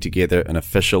about putting together an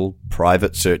official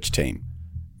private search team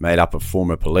made up of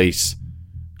former police,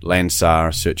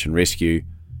 Landsar search and rescue,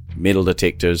 metal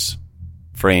detectors,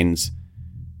 friends,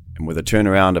 and with a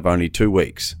turnaround of only 2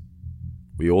 weeks,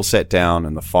 we all sat down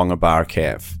in the Whanga Bar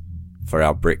Cafe for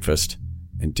our breakfast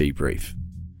and debrief.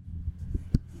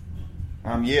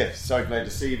 So glad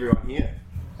to see everyone here.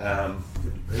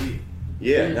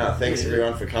 Thanks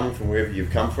everyone for coming from wherever you've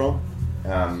come from.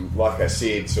 Like I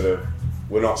said,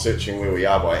 we're not searching where we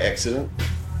are by accident.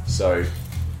 So,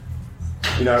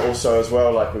 also as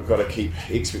well, like we've got to keep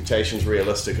expectations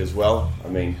realistic as well. I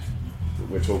mean,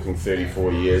 we're talking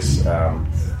 34 years.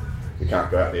 We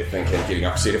can't go out there getting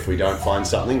upset if we don't find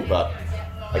something, but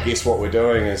I guess what we're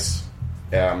doing is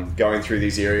going through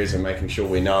these areas and making sure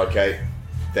we know, okay,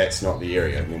 that's not the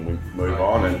area, and then we move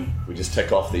on and we just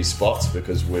tick off these spots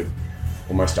because we're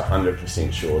almost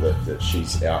 100% sure that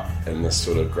she's out in this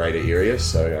sort of greater area.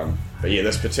 So,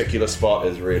 this particular spot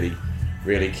is really,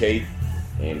 really key,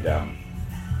 and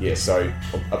so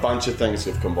a bunch of things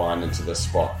have combined into this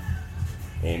spot,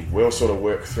 and we'll sort of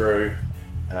work through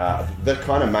the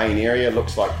kind of main area.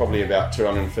 Looks like probably about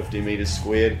 250 metres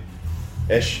squared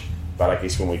ish, but I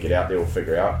guess when we get out there we'll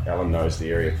figure out. Alan knows the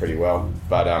area pretty well,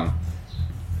 but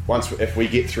if we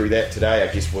get through that today,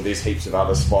 I guess there's heaps of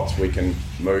other spots we can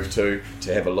move to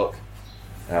have a look,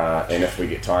 and if we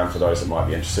get time for those that might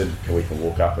be interested, we can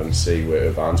walk up and see where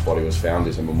Urban's body was found.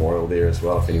 There's a memorial there as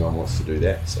well if anyone wants to do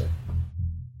that. So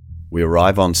we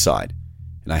arrive on site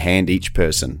and I hand each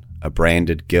person a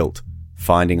branded gilt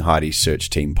Finding Heidi's search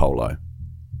team polo.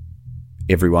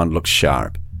 Everyone looks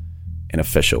sharp and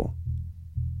official,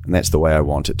 and that's the way I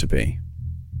want it to be.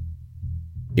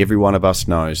 Every one of us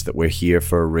knows that we're here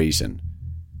for a reason.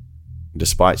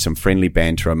 Despite some friendly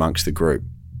banter amongst the group,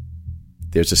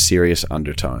 there's a serious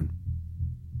undertone.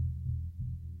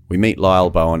 We meet Lyle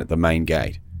Bowen at the main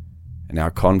gate, and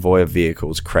our convoy of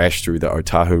vehicles crash through the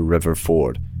Otahu River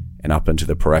Ford and up into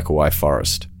the Parakawai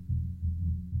forest.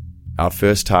 Our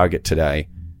first target today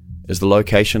is the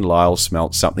location Lyle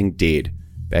smelt something dead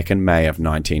back in May of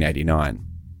 1989.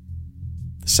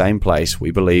 The same place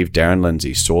we believe Darren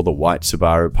Lindsay saw the white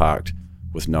Subaru parked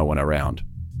with no one around.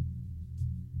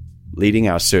 Leading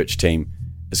our search team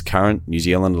is current New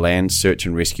Zealand Land Search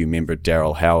and Rescue member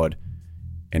Daryl Howard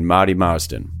and Marty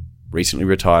Marsden, recently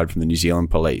retired from the New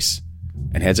Zealand Police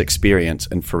and has experience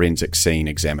in forensic scene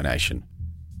examination.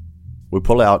 We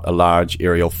pull out a large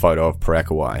aerial photo of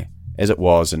Parakawai as it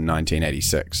was in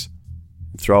 1986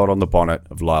 and throw it on the bonnet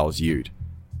of Lyle's ute,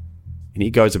 and he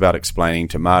goes about explaining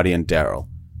to Marty and Daryl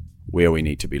where we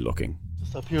need to be looking.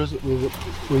 Just up here, is it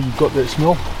where you got that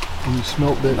smell? When you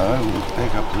smelt that? No,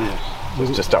 back up there.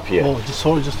 It's just up here. Oh,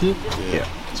 just here? Yeah.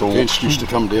 The fence used to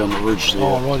come down the ridge there.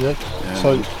 Oh, right,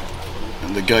 yeah.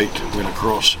 And the gate went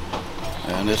across,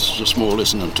 and that's just more or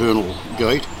less an internal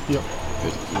gate. Yep.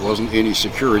 It wasn't any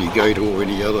security gate or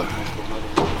any other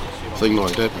thing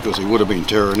like that, because there would have been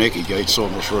Taranaki gates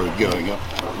on this road going up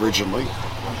originally.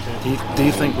 Do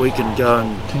you think we can go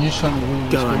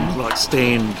and like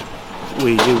stand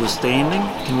where you were standing?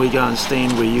 Can we go and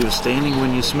stand where you were standing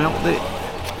when you smelt that?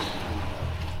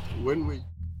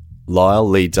 Lyle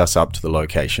leads us up to the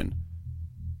location,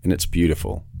 and it's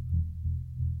beautiful.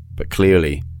 But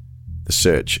clearly, the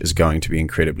search is going to be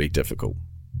incredibly difficult.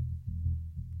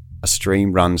 A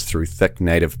stream runs through thick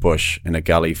native bush in a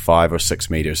gully 5 or 6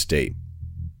 metres deep.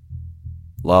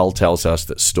 Lyle tells us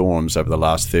that storms over the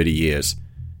last 30 years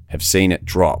have seen it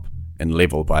drop in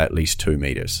level by at least 2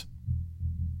 metres,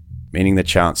 meaning the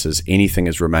chances anything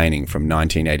is remaining from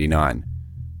 1989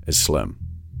 is slim.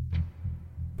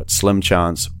 But slim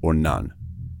chance or none,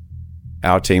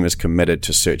 our team is committed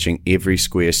to searching every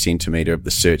square centimetre of the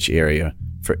search area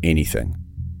for anything,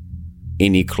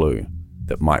 any clue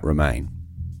that might remain.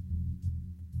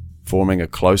 Forming a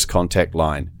close contact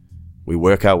line, we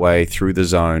work our way through the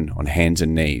zone on hands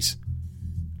and knees,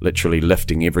 literally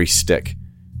lifting every stick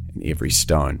and every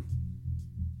stone.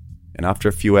 And after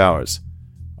a few hours,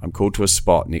 I'm called to a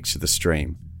spot next to the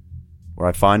stream, where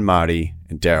I find Marty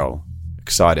and Daryl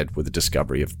excited with the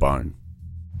discovery of bone.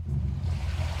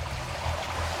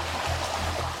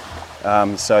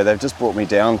 So they've just brought me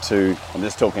down to, I'm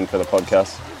just talking for the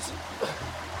podcast,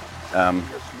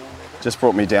 just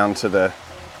brought me down to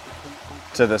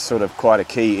the sort of quite a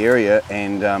key area,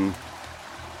 and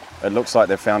it looks like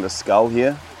they've found a skull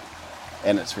here,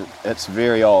 and it's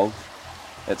very old.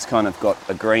 It's kind of got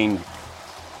a green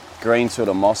sort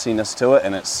of mossiness to it,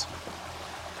 and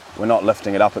we're not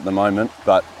lifting it up at the moment,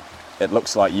 but it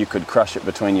looks like you could crush it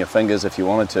between your fingers if you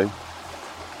wanted to.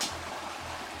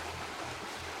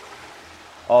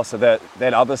 Oh, so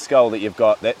that other skull that you've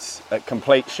got, that's a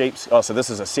complete sheep's. Oh, so this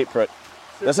is a separate.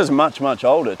 This is much, much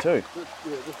older too. Yeah,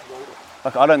 this is older.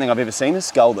 Like, I don't think I've ever seen a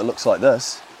skull that looks like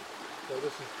this. So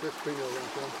that's been a long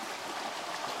time.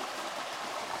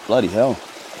 Bloody hell.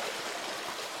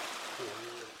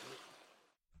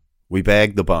 We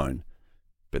bag the bone,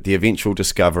 but the eventual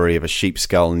discovery of a sheep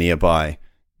skull nearby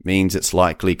means it's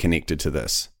likely connected to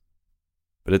this.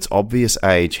 But its obvious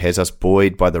age has us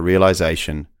buoyed by the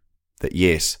realization that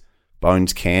yes,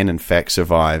 bones can in fact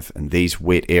survive in these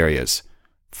wet areas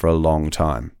for a long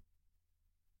time.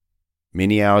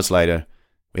 Many hours later,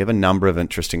 we have a number of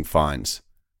interesting finds,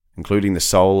 including the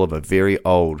sole of a very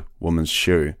old woman's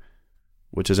shoe,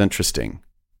 which is interesting,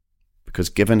 because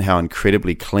given how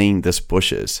incredibly clean this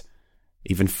bush is,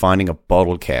 even finding a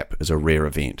bottle cap is a rare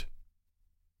event.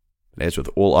 But as with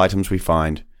all items we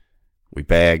find, we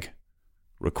bag,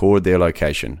 record their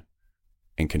location,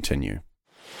 and continue.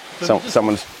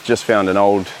 Someone's just found an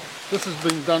old... This has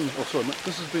been done,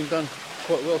 this has been done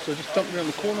quite well, so just jump around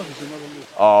the corner, there's another one.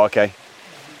 Oh, okay.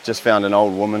 Just found an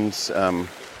old woman's, the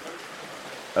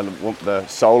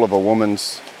sole of a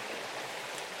woman's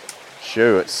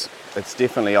shoe. It's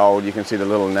definitely old. You can see the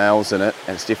little nails in it,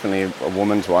 and it's definitely a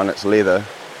woman's one. It's leather.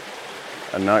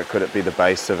 I don't know, could it be the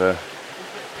base of a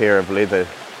pair of leather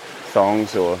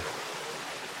thongs or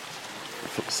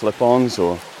slip-ons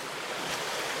or...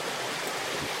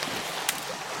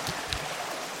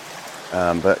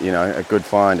 but, you know, a good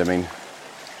find. I mean,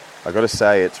 I've got to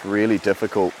say, it's really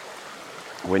difficult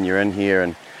when you're in here,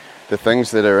 and the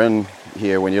things that are in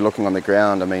here when you're looking on the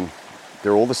ground, I mean,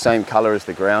 they're all the same colour as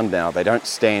the ground now. They don't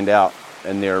stand out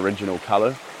in their original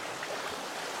colour,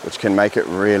 which can make it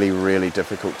really, really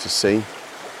difficult to see.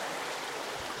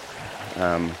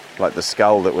 Like the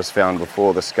skull that was found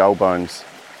before, the skull bones,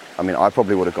 I mean, I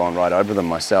probably would have gone right over them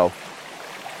myself.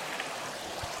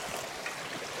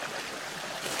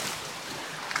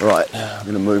 Right, I'm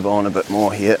going to move on a bit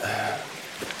more here.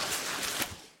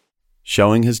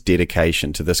 Showing his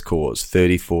dedication to this cause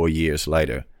 34 years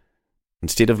later,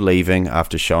 instead of leaving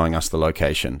after showing us the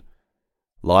location,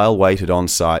 Lyle waited on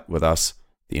site with us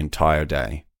the entire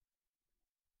day.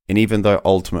 And even though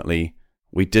ultimately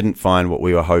we didn't find what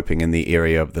we were hoping in the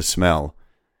area of the smell,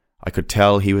 I could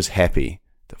tell he was happy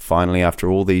that finally, after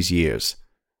all these years,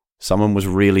 someone was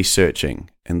really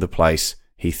searching in the place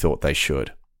he thought they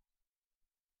should.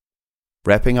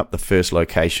 Wrapping up the first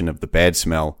location of the bad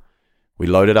smell, we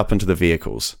loaded up into the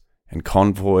vehicles and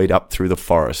convoyed up through the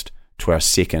forest to our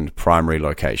second primary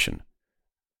location,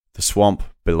 the swamp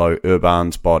below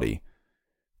Urban's body,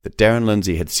 that Darren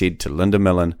Lindsay had said to Linda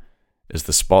Millen is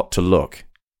the spot to look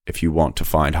if you want to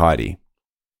find Heidi.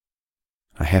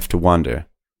 I have to wonder,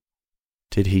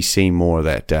 did he see more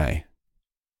that day?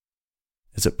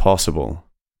 Is it possible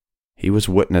he was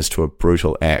witness to a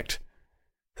brutal act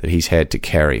that he's had to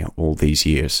carry all these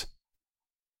years.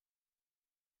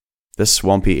 This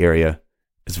swampy area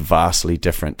is vastly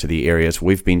different to the areas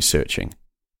we've been searching.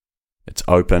 It's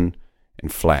open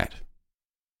and flat.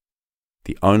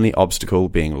 The only obstacle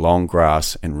being long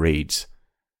grass and reeds,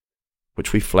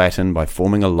 which we flatten by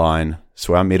forming a line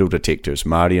so our metal detectors,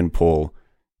 Marty and Paul,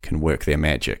 can work their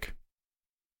magic.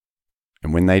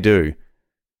 And when they do,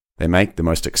 they make the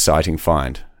most exciting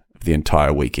find of the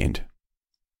entire weekend.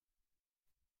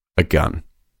 A gun.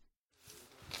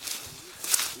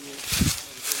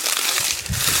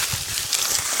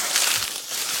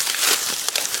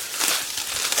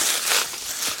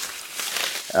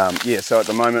 So at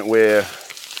the moment we're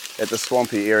at the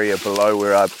swampy area below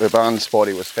where our Barnes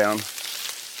body was found,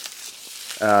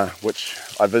 which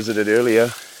I visited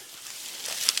earlier.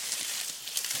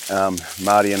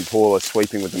 Marty and Paul are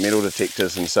sweeping with the metal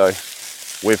detectors, and so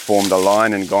we've formed a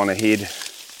line and gone ahead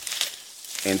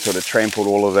and sort of trampled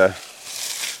all of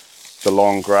the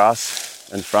long grass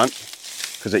in front,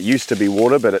 because it used to be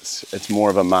water, but it's more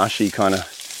of a marshy kind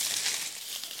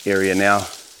of area now.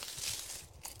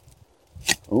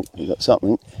 Oh, we got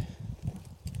something.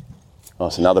 Oh,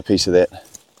 it's another piece of that.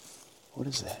 What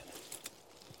is that?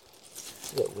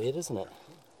 It's a bit weird, isn't it?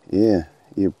 Yeah,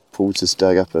 Paul's just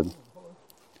dug up a...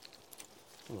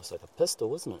 Almost like a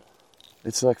pistol, isn't it?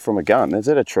 It's like from a gun. Is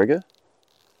that a trigger?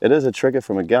 It is a trigger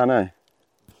from a gun, eh?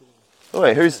 Oh,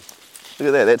 wait, look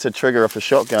at that. That's a trigger off a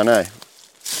shotgun, eh?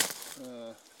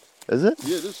 Is it?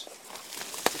 Yeah, it is.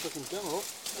 If I can gun it.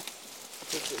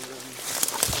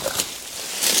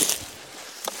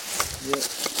 Yeah.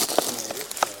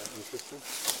 Interesting.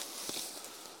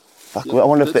 Fuck, yeah, I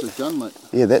wonder if that's a gun, mate.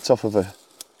 Yeah, that's off of a...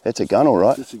 That's a gun, all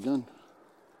right. That's a gun.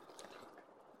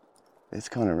 That's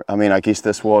kind of... I mean, I guess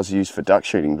this was used for duck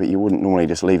shooting, but you wouldn't normally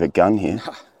just leave a gun here.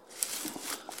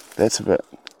 That's a bit...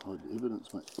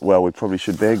 Evidence, mate. Well, we probably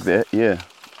should bag that, yeah.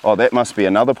 Oh, that must be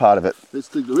another part of it. Let's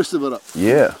dig the rest of it up.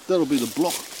 Yeah. That'll be the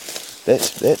block.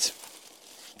 That's...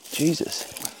 Jesus.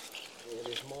 Yeah,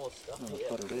 there's more stuff here.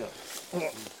 Cut it out.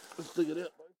 Let's dig it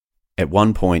out. At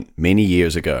one point, many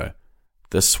years ago,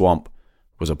 this swamp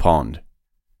was a pond,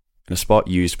 and a spot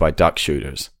used by duck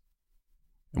shooters.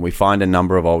 And we find a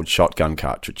number of old shotgun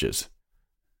cartridges.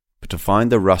 But to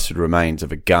find the rusted remains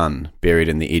of a gun buried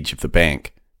in the edge of the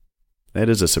bank, that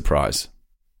is a surprise.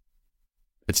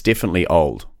 It's definitely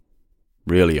old,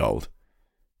 really old.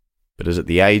 But is it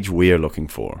the age we're looking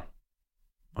for?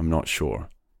 I'm not sure.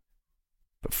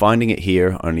 But finding it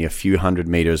here, only a few hundred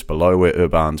meters below where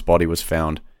Urban's body was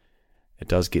found, it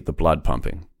does get the blood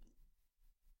pumping.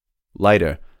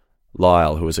 Later,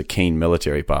 Lyle, who is a keen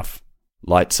military buff,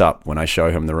 lights up when I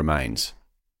show him the remains,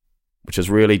 which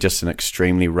is really just an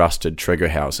extremely rusted trigger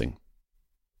housing.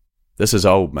 "This is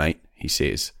old, mate," he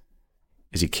says,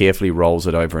 as he carefully rolls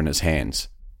it over in his hands.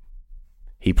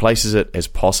 He places it as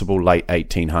possible late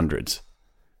 1800s,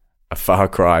 a far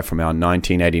cry from our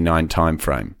 1989 time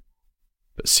frame,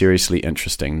 but seriously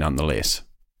interesting nonetheless.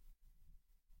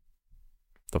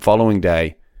 The following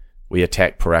day, we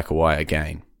attack Parakawai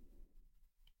again,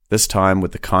 this time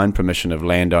with the kind permission of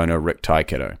landowner Rick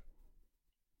Taiketo.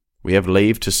 We have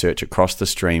leave to search across the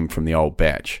stream from the old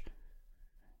batch,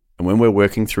 and when we're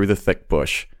working through the thick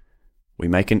bush, we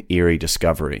make an eerie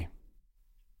discovery.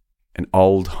 An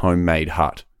old homemade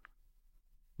hut,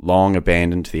 long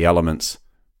abandoned to the elements,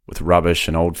 with rubbish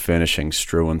and old furnishings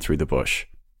strewn through the bush.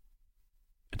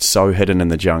 It's so hidden in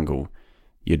the jungle,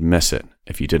 you'd miss it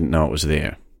if you didn't know it was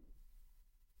there.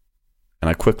 And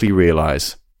I quickly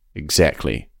realise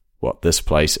exactly what this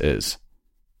place is.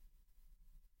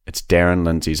 It's Darren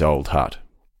Lindsay's old hut.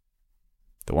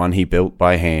 The one he built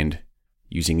by hand,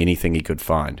 using anything he could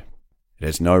find. It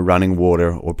has no running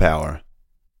water or power,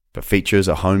 but features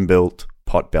a home-built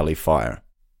pot-belly fire.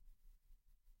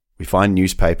 We find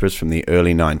newspapers from the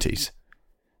early 90s.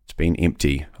 It's been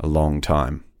empty a long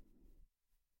time.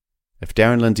 If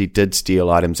Darren Lindsay did steal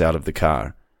items out of the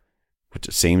car, which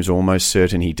it seems almost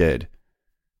certain he did,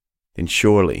 then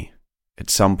surely, at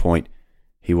some point,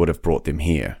 he would have brought them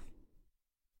here.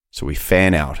 So we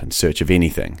fan out in search of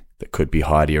anything that could be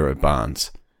Heidi or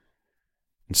Barnes.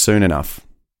 And soon enough,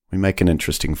 we make an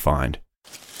interesting find.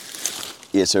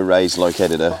 Yeah, so Ray's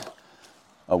located a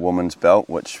woman's belt,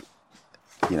 which,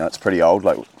 you know, it's pretty old.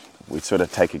 Like, we sort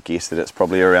of take a guess that it's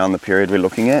probably around the period we're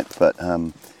looking at, but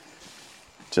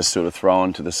just sort of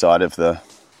thrown to the side of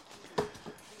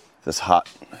this hut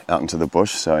out into the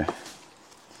bush. So, you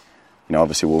know,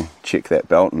 obviously we'll check that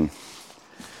belt. And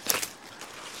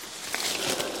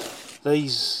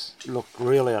these look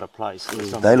real out of place.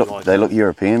 They look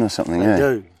European or something. They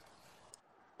do.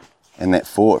 And that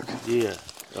fork. Yeah.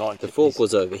 Like the fork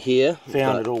was over here.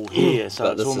 Found it all here,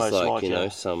 so it's almost like you know,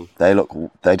 some. They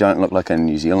don't look like a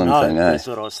New Zealand thing, eh? That's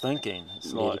what I was thinking.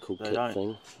 It's medical like kit don't.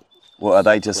 thing. Well, are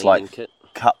they just Cleaning like kit.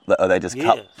 cup? Are they just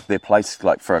cup? They're placed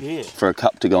like for a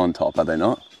cup to go on top, are they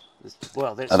not?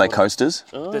 Well, that's are they coasters?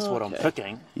 That's what I'm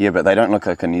picking. Yeah, but they don't look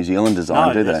like a New Zealand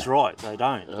design, do they? No, that's right. They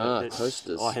don't.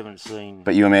 Coasters. I haven't seen.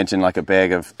 But you imagine like a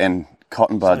bag of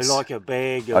cotton buds. So like a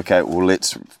bag of. Okay, well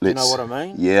let's. You know what I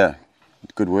mean? Yeah,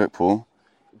 good work, Paul.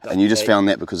 And you just found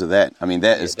that because of that. I mean,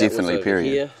 that is that definitely was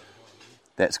period. here.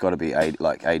 That's got to be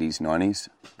like 80s, 90s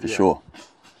for sure.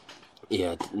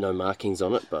 Yeah, no markings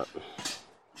on it, but.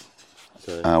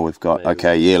 So we've got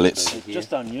let's.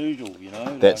 Just unusual, you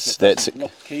know. That's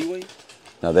like kiwi.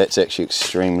 No, that's actually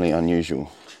extremely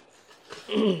unusual.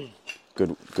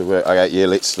 Good work. Okay, yeah,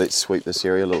 let's sweep this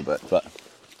area a little bit. But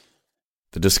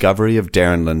the discovery of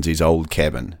Darren Lindsay's old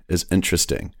cabin is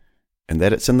interesting, in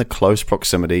that it's in the close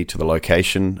proximity to the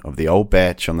location of the old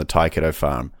batch on the Taikato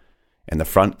farm, and the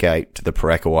front gate to the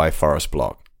Parakawai forest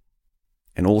block,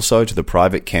 and also to the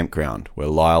private campground where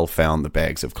Lyle found the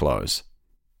bags of clothes.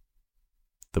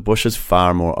 The bush is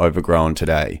far more overgrown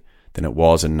today than it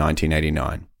was in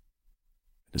 1989.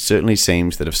 It certainly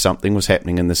seems that if something was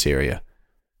happening in this area,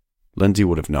 Lindsay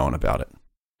would have known about it.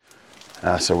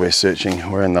 So we're searching.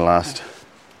 We're in the last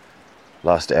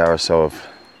hour or so of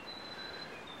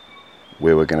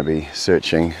where we're going to be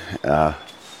searching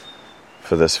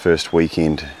for this first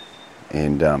weekend.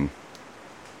 And,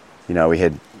 we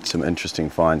had some interesting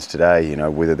finds today,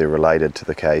 whether they're related to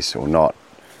the case or not.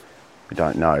 We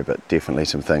don't know, but definitely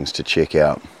some things to check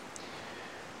out.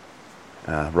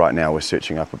 Right now we're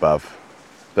searching up above,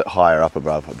 a bit higher up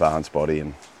above Barnes' body,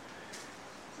 and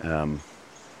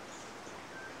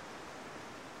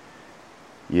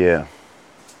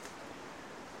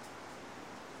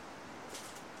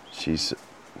she's,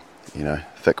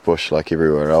 thick bush like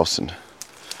everywhere else, and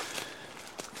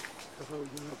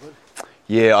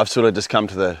I've sort of just come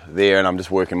to there, and I'm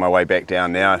just working my way back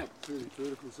down now.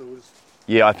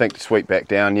 Yeah, I think to sweep back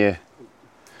down, yeah.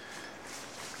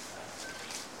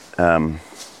 I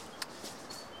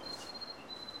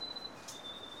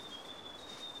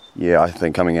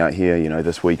think coming out here,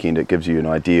 this weekend, it gives you an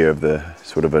idea of the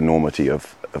sort of enormity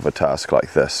of a task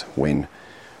like this, when,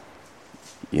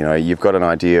 you've got an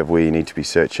idea of where you need to be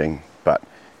searching, but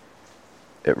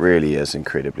it really is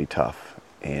incredibly tough,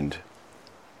 and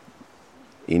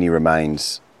any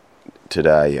remains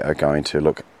today are going to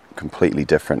look completely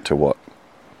different to what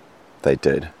they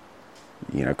did.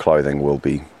 Clothing will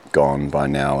be gone by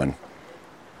now, and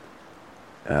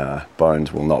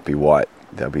bones will not be white.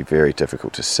 They'll be very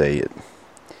difficult to see. It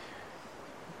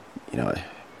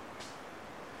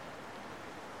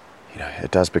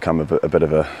does become a bit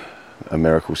of a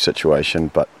miracle situation,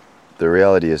 but the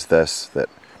reality is this, that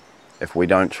if we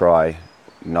don't try,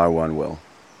 no one will.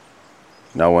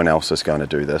 No one else is going to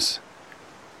do this.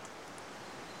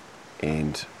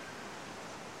 And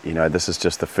this is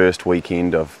just the first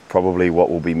weekend of probably what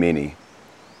will be many.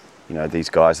 These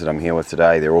guys that I'm here with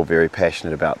today, they're all very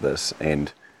passionate about this,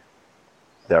 and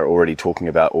they're already talking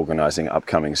about organising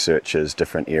upcoming searches,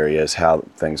 different areas, how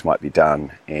things might be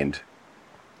done, and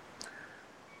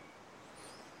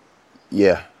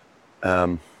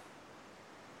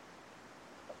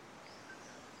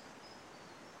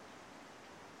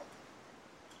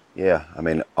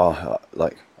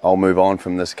I'll move on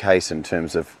from this case in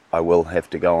terms of I will have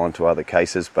to go on to other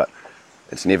cases, but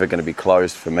it's never going to be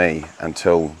closed for me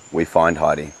until we find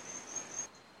Heidi.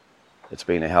 It's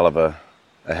been a hell of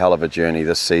a journey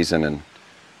this season, and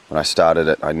when I started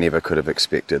it, I never could have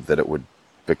expected that it would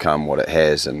become what it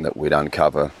has, and that we'd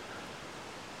uncover,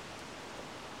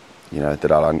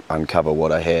 that I'll uncover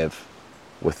what I have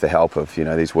with the help of,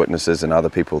 these witnesses and other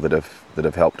people that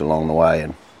have helped along the way.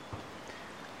 And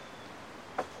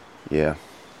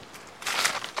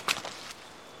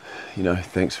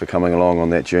thanks for coming along on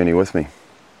that journey with me.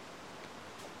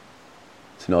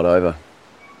 It's not over.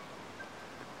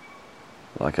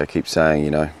 Like I keep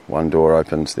saying, one door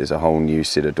opens, there's a whole new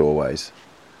set of doorways.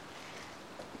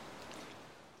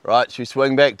 Right, should we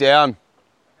swing back down?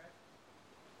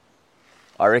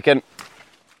 I reckon.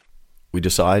 We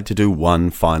decide to do one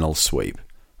final sweep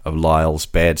of Lyle's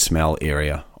bad smell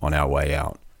area on our way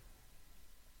out.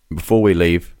 Before we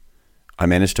leave, I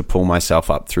manage to pull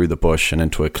myself up through the bush and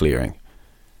into a clearing,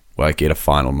 where I get a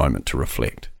final moment to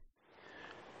reflect.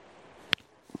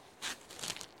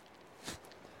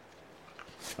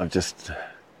 I've just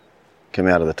come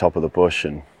out of the top of the bush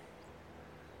and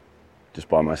just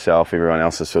by myself. Everyone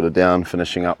else is sort of down,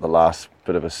 finishing up the last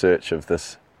bit of a search of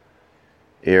this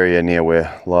area near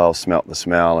where Lyle smelt the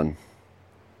smell, and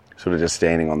sort of just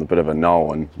standing on the bit of a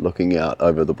knoll and looking out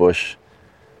over the bush.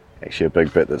 Actually a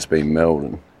big bit that's been milled,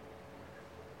 and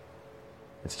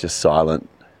it's just silent.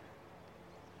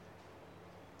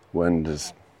 Wind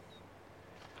is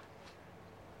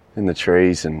in the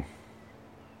trees, and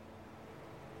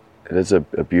it is a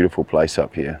beautiful place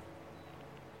up here.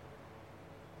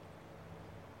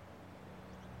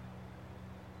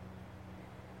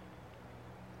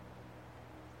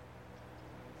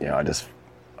 Yeah,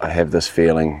 I have this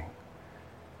feeling,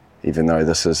 even though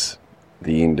this is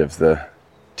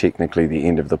technically the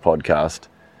end of the podcast,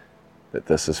 that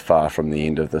this is far from the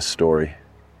end of this story.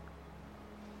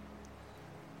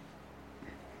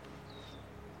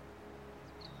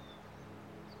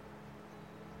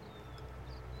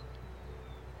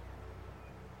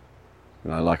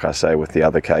 Like I say with the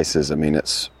other cases, I mean,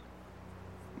 it's,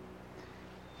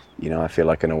 I feel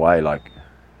like in a way, like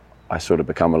I sort of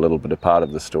become a little bit a part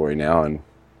of the story now, and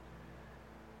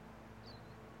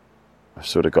I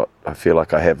feel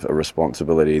like I have a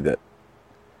responsibility that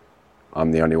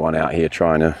I'm the only one out here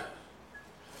trying to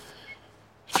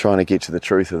get to the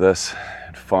truth of this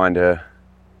and find her.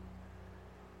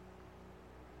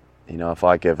 If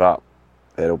I give up,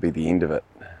 that'll be the end of it.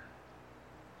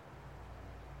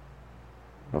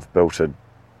 I've built a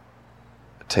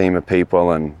team of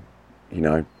people and,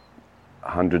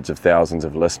 hundreds of thousands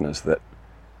of listeners that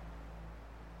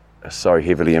are so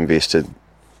heavily invested.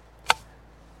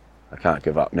 I can't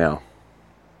give up now.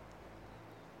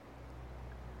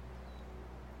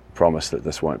 I promise that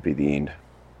this won't be the end.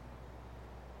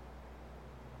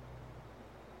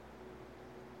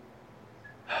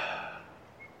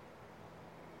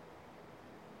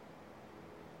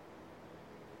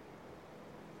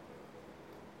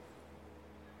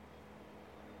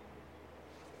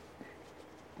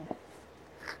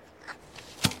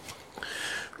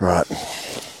 Right.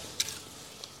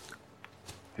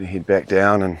 Gonna head back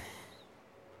down, and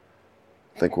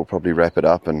I think we'll probably wrap it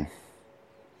up, and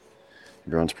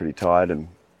everyone's pretty tired, and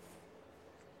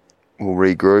we'll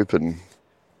regroup and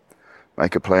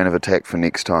make a plan of attack for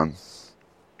next time.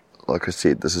 Like I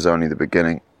said, this is only the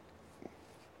beginning.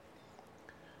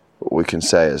 What we can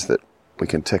say is that we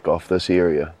can tick off this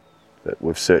area, that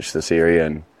we've searched this area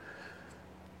and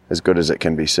as good as it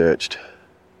can be searched.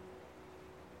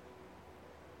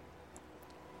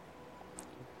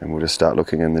 And we'll just start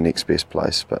looking in the next best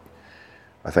place. But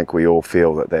I think we all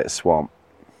feel that swamp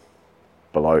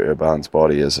below Urban's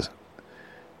body is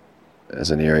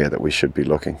an area that we should be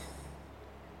looking.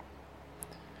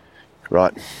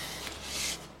 Right.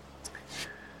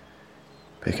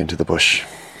 Back into the bush.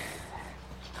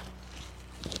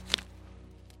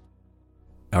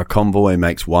 Our convoy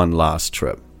makes one last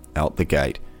trip out the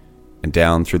gate and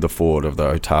down through the ford of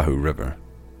the Otahu River.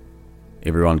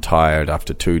 Everyone tired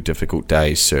after 2 difficult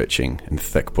days searching in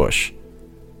thick bush,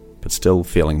 but still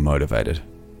feeling motivated.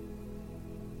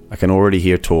 I can already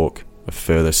hear talk of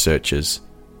further searches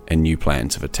and new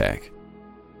plans of attack.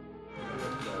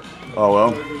 Oh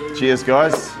well, cheers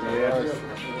guys.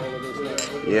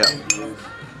 Yeah.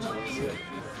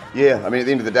 Yeah, I mean at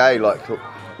the end of the day, like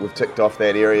we've ticked off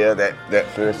that area, that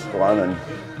first one, and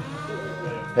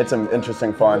had some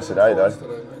interesting finds today though.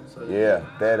 Yeah,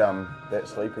 that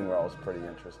sleeping roll is pretty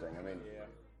interesting. I mean,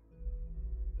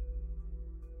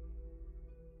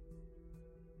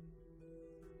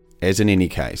 as in any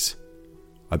case,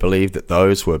 I believe that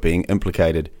those who are being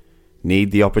implicated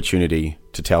need the opportunity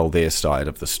to tell their side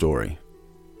of the story.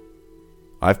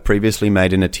 I've previously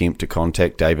made an attempt to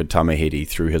contact David Tamahedi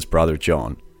through his brother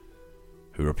John,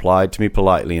 who replied to me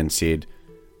politely and said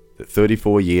that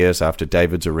 34 years after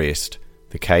David's arrest,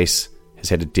 the case has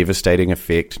had a devastating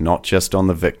effect not just on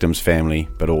the victim's family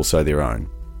but also their own,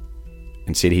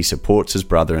 and said he supports his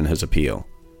brother in his appeal.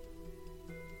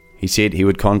 He said he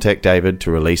would contact David to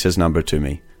release his number to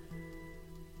me,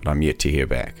 but I'm yet to hear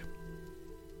back.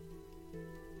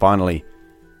 Finally,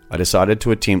 I decided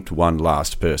to attempt one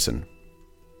last person.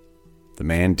 The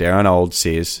man Darren Old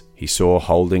says he saw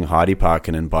holding Heidi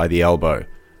Parkinen by the elbow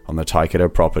on the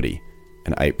Taikato property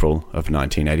in April of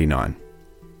 1989.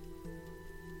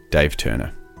 Dave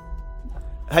Turner.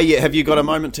 Hey, yeah, have you got a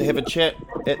moment to have a chat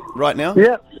right now?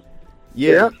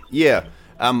 Yeah.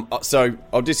 So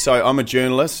I'm a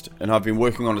journalist and I've been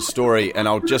working on a story, and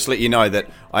I'll just let you know that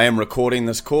I am recording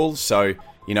this call, so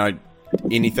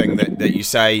anything that you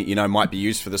say might be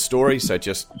used for the story, so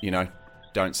just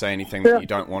don't say anything that you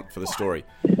don't want for the story.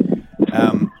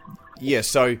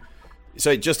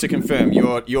 So just to confirm,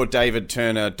 you're David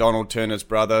Turner, Donald Turner's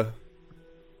brother?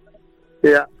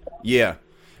 Yeah.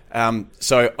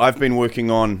 So I've been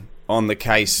working on the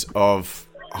case of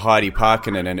Heidi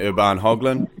Parkinen and Urban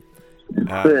Hoagland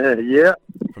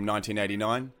from from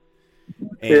 1989.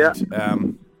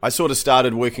 And I sort of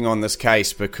started working on this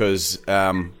case because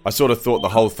I sort of thought the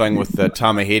whole thing with the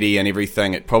Tamahedi and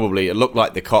everything, it looked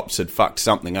like the cops had fucked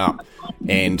something up.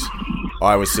 And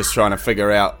I was just trying to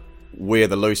figure out where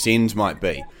the loose ends might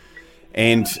be.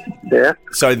 And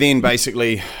so then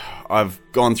basically I've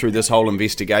gone through this whole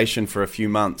investigation for a few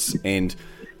months, and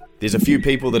there's a few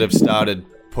people that have started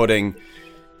putting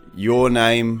your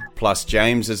name plus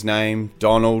James's name,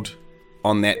 Donald,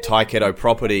 on that Taiketo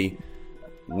property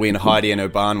when Heidi and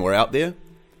Oban were out there.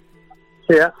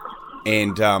 Yeah.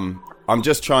 And I'm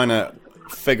just trying to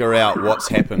figure out what's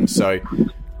happened. So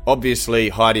obviously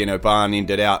Heidi and Oban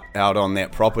ended out on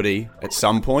that property at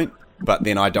some point, but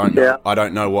then I don't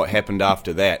know what happened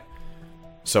after that.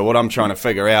 So what I'm trying to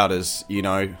figure out is,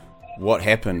 what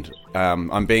happened.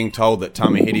 I'm being told that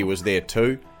Tamahedi was there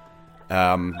too. So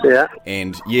I'm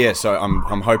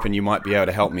hoping you might be able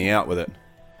to help me out with it.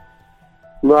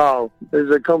 Well, there's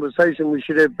a conversation we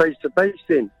should have face to face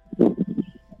then.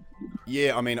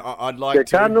 Yeah, I mean, I'd like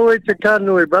to.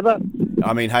 Kanui, brother.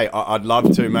 I mean, hey, I'd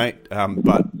love to, mate.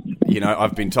 But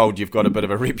I've been told you've got a bit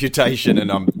of a reputation,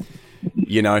 and I'm,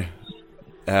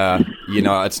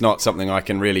 it's not something I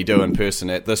can really do in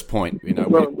person at this point.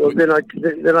 Then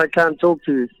I can't talk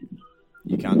to you.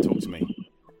 You can't talk to me.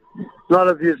 Not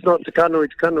if it's not Te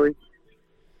Kanui.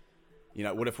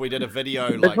 What if we did a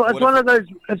video?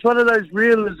 It's one of those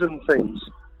realism things.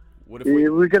 What if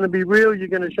we're going to be real? You're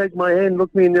going to shake my hand,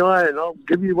 look me in the eye, and I'll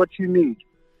give you what you need.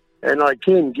 And I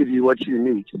can give you what you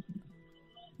need.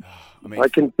 I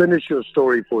can finish your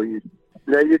story for you.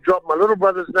 Now, you drop my little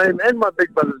brother's name and my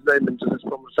big brother's name into this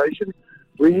conversation.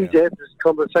 We need to have this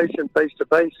conversation face to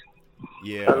face.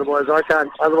 Yeah. Otherwise, I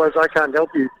can't help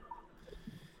you,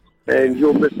 and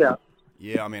you'll miss out.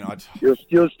 Yeah, I mean,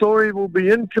 your story will be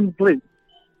incomplete.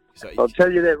 So, I'll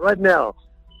tell you that right now.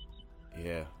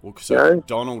 Yeah. Well, so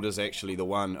Donald is actually the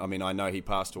one. I mean, I know he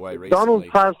passed away recently. Donald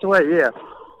passed away, yeah.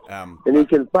 And he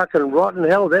can fucking rot in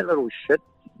hell, that little shit.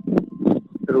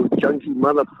 Little junky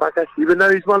motherfucker. Even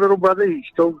though he's my little brother, he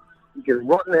can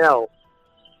rot in hell.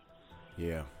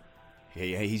 Yeah.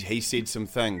 He said some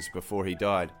things before he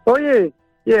died. Oh,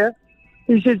 yeah.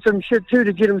 He said some shit, too,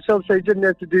 to get himself so he didn't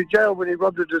have to do jail when he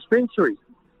robbed a dispensary.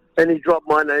 And he dropped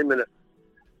my name in it.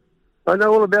 I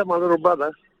know all about my little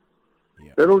brother.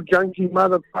 Yeah. Little junky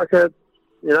motherfucker,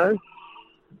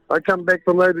 I come back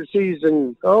from overseas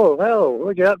and, oh, hell,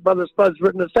 look out, Brother Spud's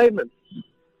written a statement.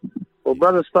 Well,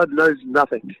 Brother Spud knows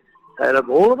nothing. Out of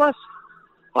all of us,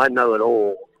 I know it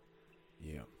all.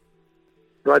 Yeah.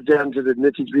 Right down to the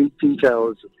nitty-gritty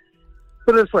details.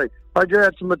 Put it this way, I go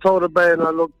out to Matilda Bay and I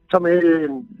look Tamahedi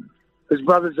and his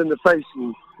brothers in the face,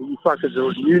 and you fuckers,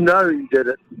 he did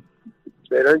it.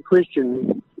 They don't question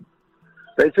me.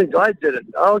 They think I did it.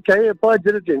 Okay, if I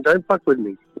did it, then don't fuck with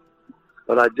me.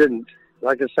 But I didn't.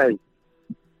 Like I say,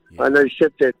 I know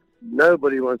shit that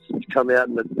nobody wants to come out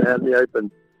in the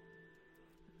open.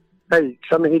 Hey,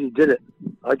 Tamahedi did it.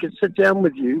 I could sit down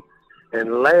with you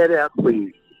and lay it out for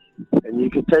you. And you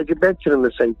could take it back to them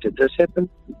and say, did this happen?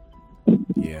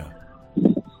 Yeah.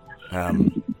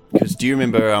 Because do you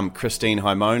remember Christine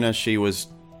Haimona? She was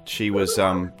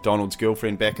Donald's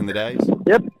girlfriend back in the days?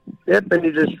 Yep, and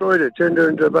he destroyed her, turned her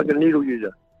into a fucking needle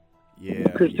user. Yeah.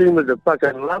 Christine was a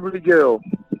fucking lovely girl.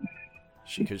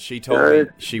 Because she told me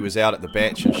she was out at the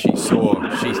batch and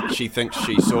she thinks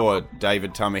she saw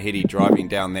David Tamahedi driving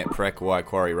down that Parakawai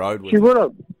Quarry Road. She would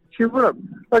have.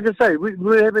 Like I say,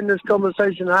 we're having this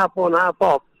conversation half on, half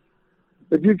off.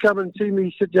 If you come and see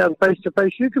me sit down face to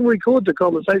face, you can record the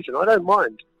conversation. I don't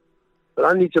mind. But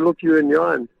I need to look you in the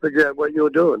eye and figure out what you're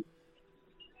doing.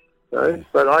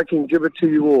 But I can give it to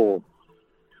you all.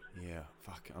 Yeah,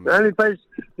 fuck.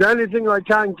 The only thing I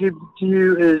can't give to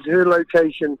you is her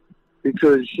location,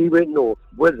 because she went north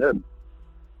with him.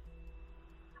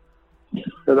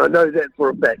 And I know that for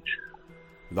a fact.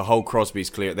 The whole Crosby's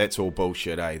clear. That's all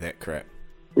bullshit, eh? That crap.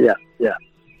 Yeah.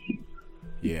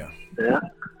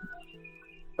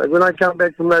 Like when I come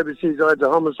back from overseas, I had the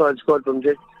homicide squad from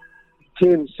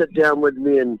Tim sit down with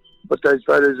me and put those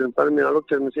photos in front of me. And I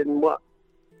looked at him and said, "And what?"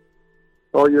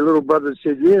 Oh, your little brother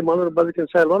said, "Yeah, my little brother can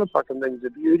say a lot of fucking things.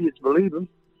 If you idiots believe him,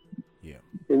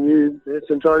 and it's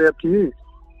entirely up to you."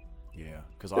 Yeah,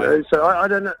 because I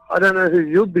don't know who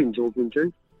you've been talking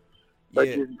to, but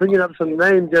you're bringing up some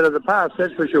names out of the past.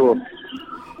 That's for sure.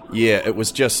 Yeah, it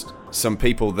was just some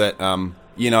people that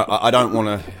I don't want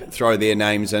to throw their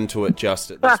names into it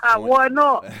just at this point. Why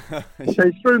not?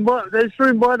 They threw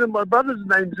mine and my brother's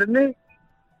names in there.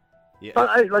 Yeah.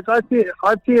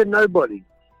 I fear nobody.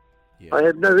 Yeah. I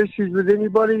have no issues with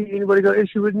anybody. Anybody got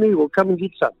issue with me? Well, come and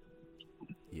get some.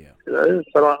 Yeah.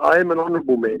 But I am an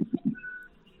honourable man.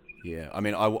 Yeah, I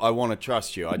mean, I want to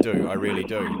trust you. I do. I really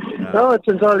do. No, it's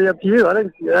entirely up to you. I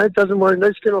don't. It doesn't worry.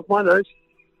 No skin off my nose.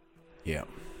 Yeah.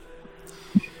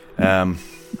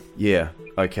 Yeah.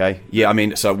 Okay. Yeah. I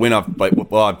mean, so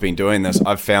while I've been doing this,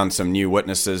 I've found some new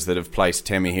witnesses that have placed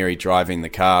Tamihiri driving the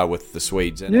car with the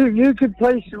Swedes in it. You could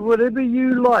place whatever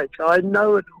you like. I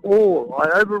know it all.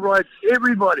 I override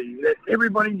everybody that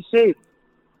everybody said.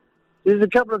 There's a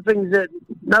couple of things that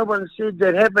no one said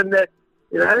that happened that,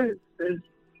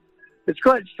 it's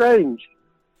quite strange.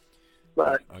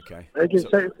 But okay.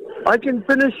 I can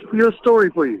finish your story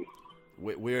for you.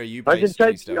 Where are you based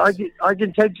these days? I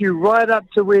can take you right up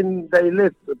to when they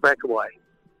left the Breakaway.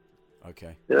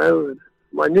 Okay.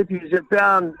 My nephew's at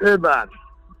Bound Urban,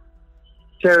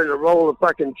 carrying a roll of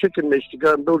fucking chicken mesh to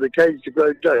go and build a cage to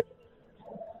grow dough.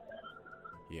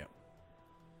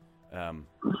 Yeah.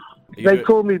 They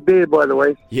call me Bear, by the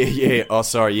way. Yeah. Oh,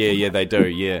 sorry. Yeah, they do.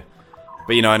 Yeah.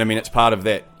 But you know what I mean? It's part of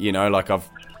that. Like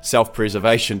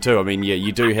self-preservation too. I mean, yeah,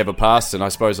 you do have a past, and I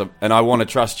suppose, and I want to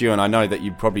trust you, and I know that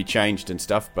you've probably changed and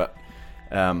stuff, but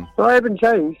I haven't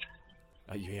changed.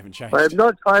 Oh, you haven't changed. I have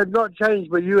not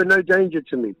changed, but you are no danger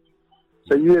to me,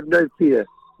 so you have no fear.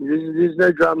 There's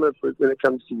no drama when it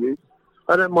comes to you.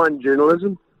 I don't mind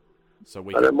journalism.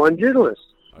 I don't mind journalists.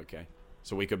 Okay,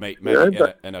 so we could meet maybe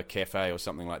in a cafe or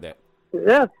something like that.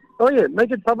 Yeah. Oh yeah,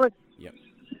 make it public. Yep.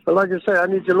 But like I say, I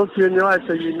need to look you in the eye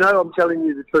so you know I'm telling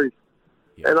you the truth.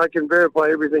 And I can verify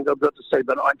everything I've got to say,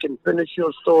 but I can finish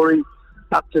your story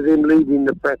up to them leaving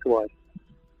the Breakaway.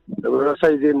 And when I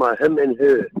say them, I him and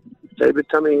her, David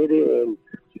Tamihiri and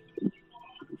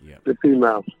the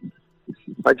female.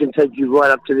 I can take you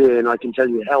right up to there, and I can tell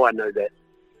you how I know that.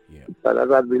 Yeah. But I'd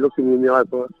rather be looking you in the eye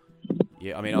for it.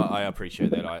 Yeah, I mean, I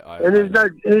appreciate that. And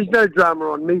there's no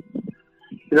drama on me.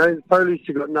 The police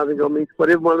have got nothing on me.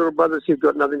 Whatever my little brothers have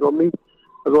got nothing on me.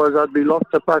 Otherwise, I'd be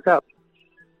locked the fuck up.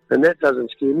 And that doesn't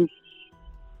scare me.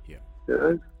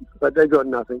 Yeah. But they got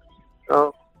nothing.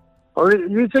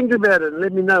 You think about it and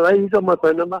let me know. You got my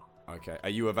phone number. Okay. Are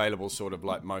you available sort of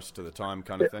like most of the time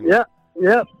kind of thing?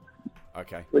 Yeah.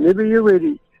 Okay. Whenever you're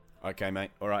ready. Okay,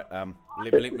 mate. All right.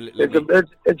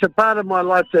 It's a part of my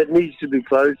life that needs to be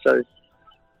closed, so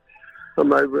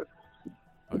I'm over it.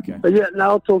 Okay. But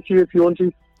I'll talk to you if you want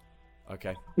to.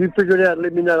 Okay. You figure it out and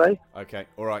let me know, eh? Okay.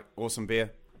 All right. Awesome,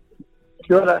 Bear.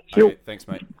 Okay, thanks,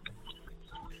 mate.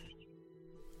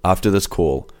 After this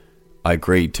call, I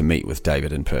agreed to meet with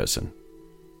David in person.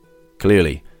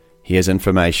 Clearly, he has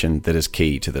information that is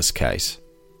key to this case.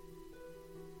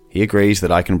 He agrees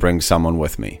that I can bring someone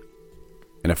with me,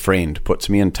 and a friend puts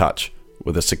me in touch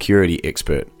with a security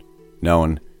expert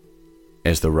known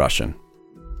as the Russian.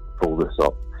 Pull this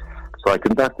up. So I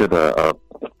conducted a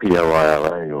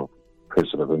POIRA, or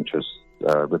Person of Interest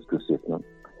risk assessment,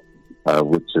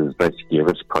 which is basically a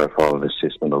risk profile and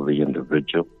assessment of the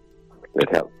individual that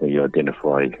helps me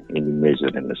identify any measure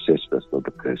and assess risk of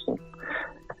the person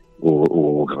or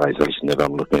organisation that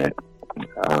I'm looking at.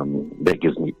 That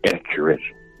gives me accurate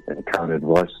and current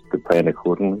advice to plan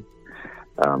accordingly.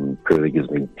 Clearly gives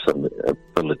me some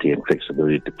ability and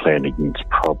flexibility to plan against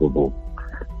probable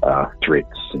threats,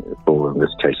 or in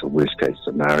this case, a worst case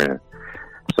scenario.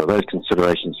 So those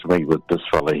considerations for me with this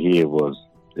fella here was,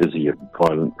 is he a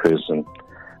violent person,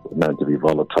 known to be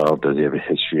volatile? Does he have a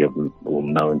history of or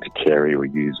known to carry or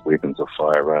use weapons or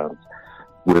firearms?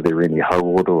 Were there any high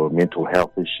water or mental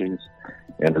health issues?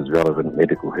 And his relevant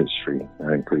medical history,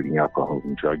 including alcohol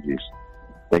and drug use.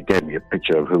 They gave me a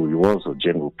picture of who he was, a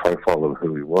general profile of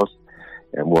who he was,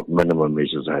 and what minimum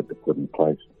measures I had to put in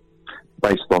place.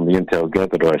 Based on the intel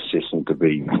gathered, I assessed him to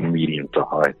be medium to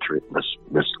high threat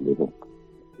risk level.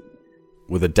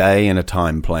 With a day and a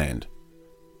time planned,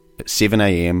 at 7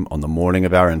 a.m. on the morning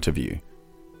of our interview,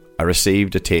 I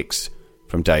received a text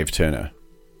from Dave Turner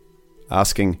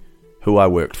asking who I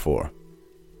worked for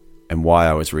and why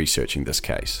I was researching this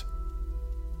case.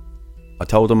 I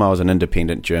told him I was an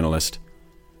independent journalist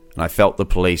and I felt the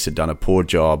police had done a poor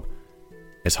job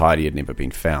as Heidi had never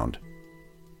been found.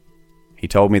 He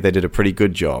told me they did a pretty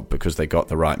good job because they got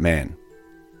the right man.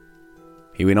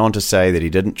 He went on to say that he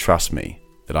didn't trust me,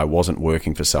 that I wasn't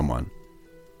working for someone,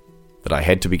 that I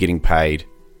had to be getting paid,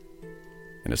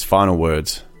 and his final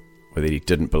words were that he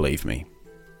didn't believe me.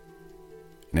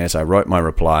 And as I wrote my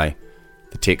reply,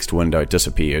 the text window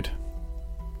disappeared.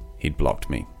 He'd blocked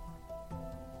me.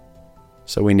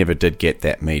 So we never did get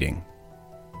that meeting.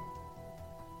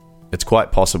 It's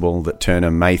quite possible that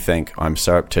Turner may think I'm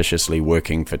surreptitiously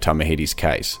working for Tamihiri's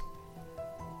case,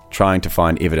 trying to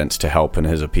find evidence to help in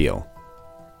his appeal.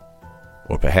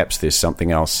 Or perhaps there's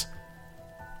something else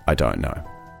I don't know.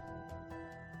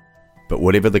 But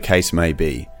whatever the case may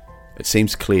be, it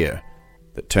seems clear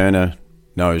that Turner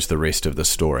knows the rest of the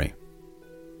story,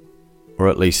 or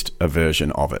at least a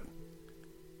version of it.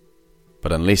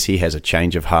 But unless he has a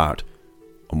change of heart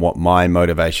on what my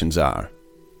motivations are,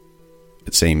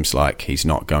 it seems like he's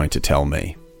not going to tell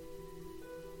me.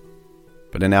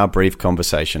 But in our brief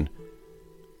conversation,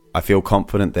 I feel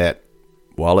confident that,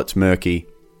 while it's murky,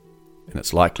 and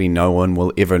it's likely no one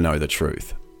will ever know the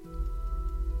truth,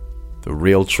 the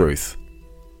real truth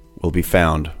will be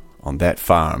found on that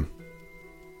farm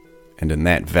and in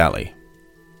that valley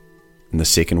in the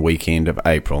second weekend of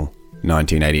April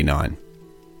 1989,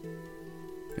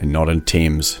 and not in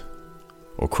Thames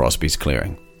or Crosby's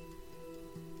Clearing.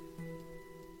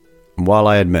 And while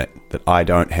I admit that I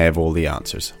don't have all the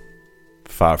answers,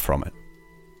 far from it,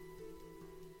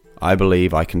 I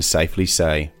believe I can safely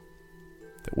say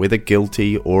that whether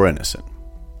guilty or innocent,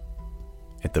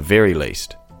 at the very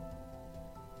least,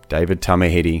 David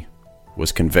Tamihere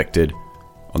was convicted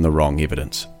on the wrong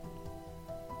evidence.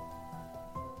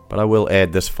 But I will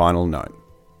add this final note,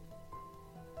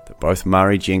 that both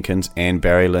Murray Jenkins and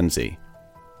Barry Lindsay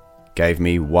gave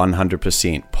me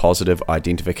 100% positive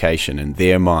identification in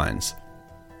their minds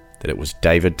that it was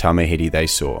David Tamihere they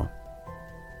saw,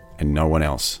 and no one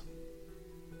else.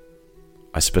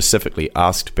 I specifically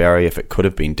asked Barry if it could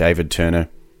have been David Turner,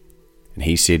 and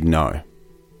he said no,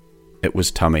 it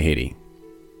was Tamihere.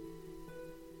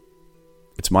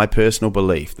 It's my personal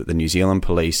belief that the New Zealand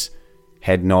police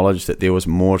had knowledge that there was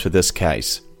more to this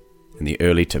case in the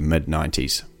early to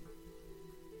mid-90s.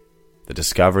 The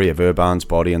discovery of Urban's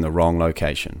body in the wrong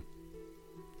location,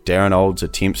 Darren Old's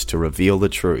attempts to reveal the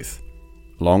truth,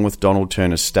 along with Donald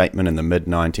Turner's statement in the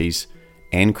mid-90s,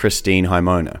 and Christine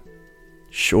Haimona,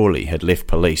 surely had left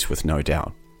police with no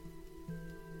doubt.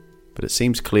 But it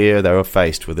seems clear they were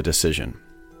faced with a decision.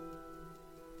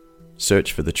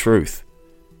 Search for the truth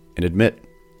and admit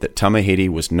that Tamihere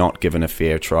was not given a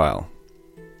fair trial,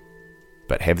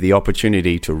 but have the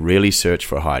opportunity to really search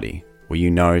for Heidi where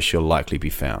you know she'll likely be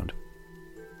found.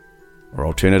 Or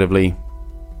alternatively,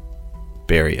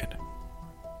 bury it,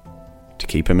 to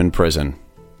keep him in prison,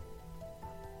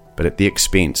 but at the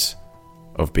expense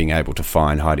of being able to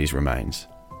find Heidi's remains.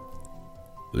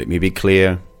 Let me be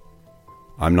clear,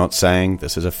 I'm not saying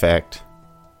this is a fact,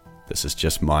 this is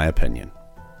just my opinion.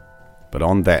 But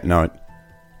on that note,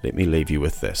 let me leave you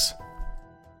with this.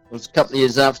 It was a couple of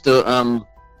years after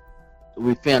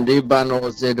we found Urban. I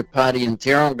was at a party in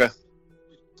Tauranga.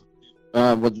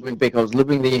 Went back, I was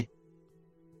living there,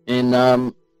 and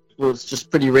it was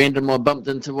just pretty random. I bumped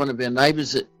into one of our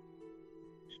neighbours.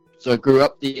 So I grew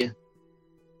up there,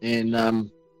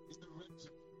 and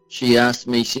she asked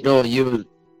me, she said, "Oh, you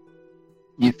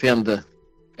found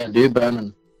Urban,"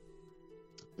 and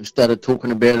we started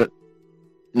talking about it,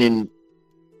 and then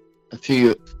a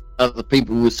few other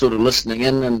people were sort of listening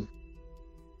in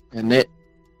and that,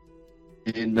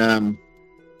 and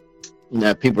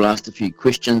people asked a few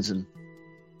questions and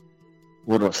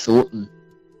what I thought, and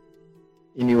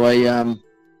anyway, a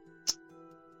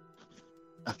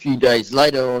few days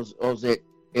later, I was at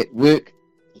work.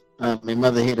 My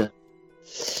mother had a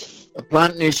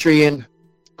plant nursery and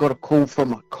got a call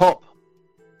from a cop,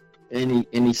 and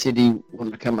he said he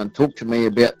wanted to come and talk to me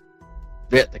about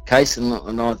the case, and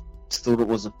I thought it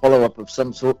was a follow-up of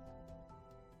some sort.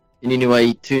 And anyway,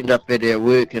 he turned up at our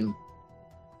work and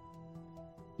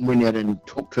went out and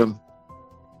talked to him,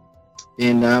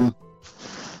 and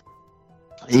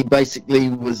he basically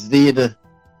was there to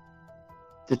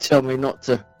tell me not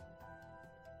to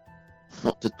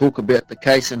talk about the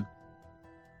case. And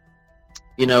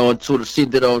I'd sort of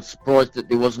said that I was surprised that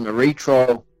there wasn't a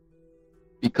retrial,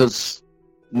 because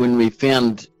when we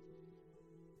found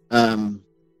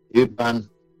Urban,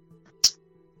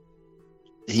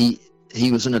 he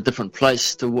was in a different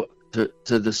place to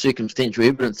the circumstantial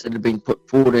evidence that had been put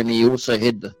forward, and he also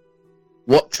had the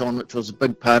watch on, which was a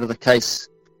big part of the case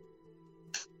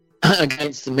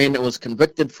against the man that was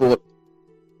convicted for it.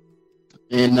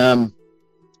 And I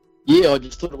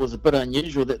just thought it was a bit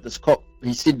unusual that this cop,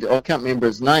 he said, I can't remember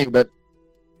his name, but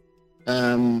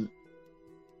as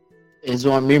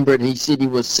I remember it, he said he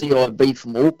was CIB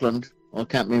from Auckland. I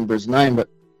can't remember his name, but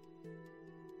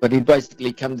he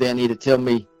basically come down here to tell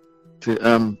me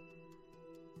to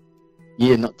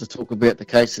not to talk about the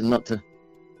case and not to.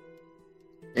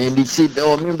 And he said,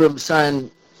 I remember him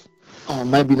saying,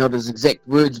 maybe not his exact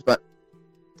words, but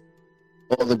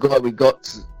the guy we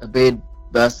got's a bad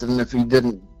bastard, and if he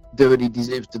didn't do it, he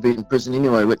deserves to be in prison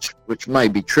anyway, which may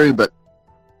be true, but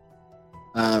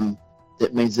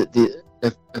that means that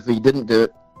if he didn't do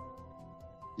it,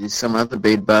 there's some other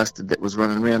bad bastard that was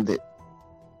running around that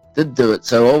did do it.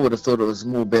 So I would have thought it was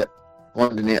more about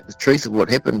finding out the truth of what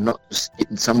happened, not just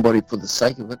getting somebody for the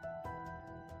sake of it.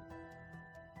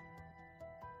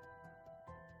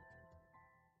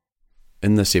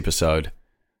 In this episode,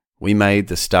 we made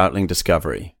the startling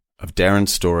discovery of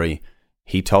Darren's story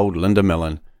he told Linda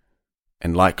Millen,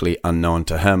 and likely unknown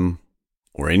to him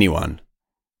or anyone,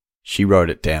 she wrote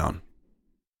it down.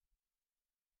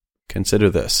 Consider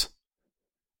this.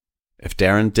 If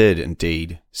Darren did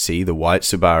indeed see the white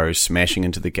Subaru smashing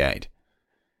into the gate,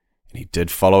 and he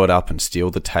did follow it up and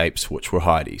steal the tapes which were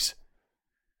Heidi's,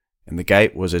 and the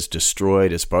gate was as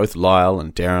destroyed as both Lyle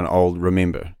and Darren Auld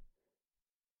remember,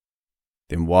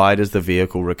 then why does the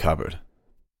vehicle recovered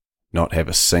not have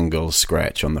a single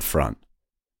scratch on the front?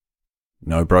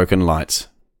 No broken lights,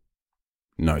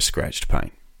 no scratched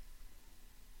paint.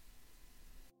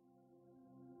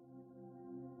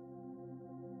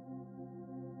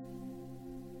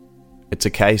 It's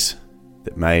a case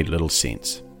that made little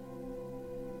sense,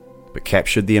 but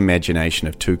captured the imagination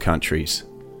of two countries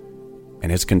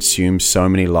and has consumed so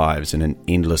many lives in an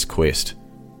endless quest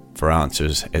for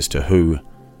answers as to who,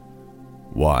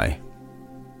 why,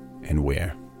 and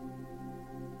where.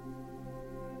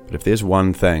 But if there's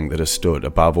one thing that has stood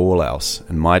above all else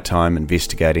in my time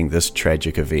investigating this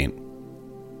tragic event,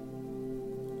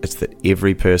 it's that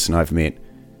every person I've met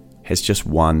has just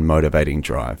one motivating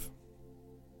drive.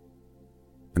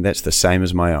 And that's the same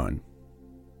as my own.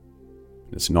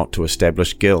 It's not to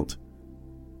establish guilt,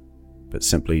 but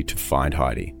simply to find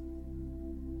Heidi,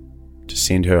 to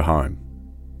send her home,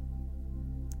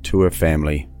 to her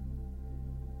family,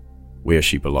 where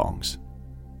she belongs.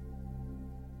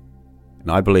 And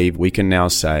I believe we can now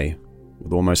say,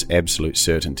 with almost absolute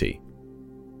certainty,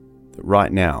 that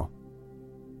right now,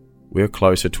 we're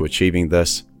closer to achieving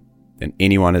this than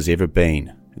anyone has ever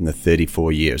been in the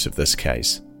 34 years of this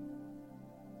case.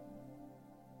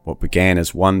 What began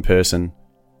as one person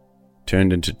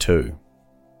turned into two,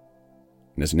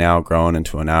 and has now grown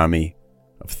into an army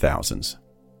of thousands.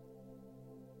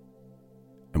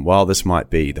 And while this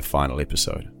might be the final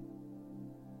episode,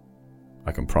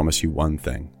 I can promise you one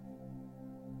thing.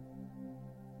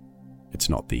 It's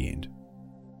not the end.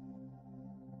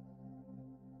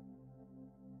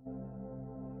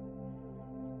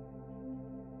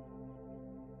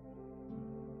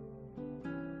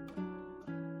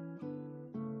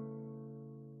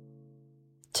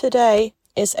 Today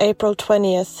is April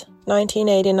 20th,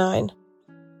 1989.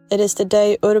 It is the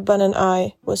day Urban and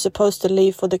I were supposed to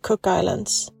leave for the Cook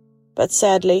Islands, but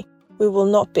sadly, we will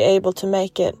not be able to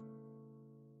make it.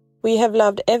 We have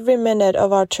loved every minute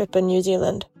of our trip in New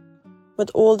Zealand, with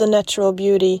all the natural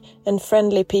beauty and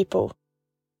friendly people,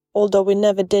 although we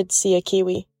never did see a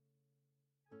Kiwi.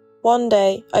 One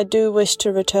day I do wish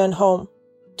to return home,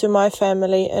 to my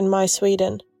family and my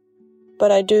Sweden,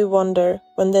 but I do wonder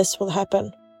when this will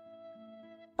happen.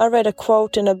 I read a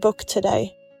quote in a book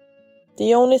today.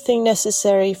 The only thing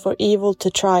necessary for evil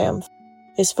to triumph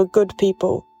is for good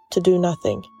people to do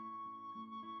nothing.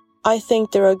 I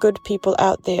think there are good people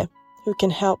out there who can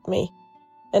help me,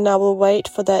 and I will wait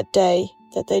for that day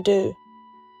that they do.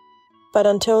 But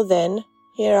until then,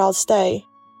 here I'll stay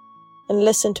and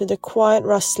listen to the quiet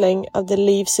rustling of the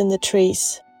leaves in the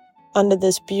trees under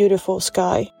this beautiful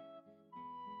sky.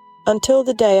 Until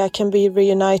the day I can be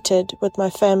reunited with my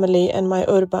family and my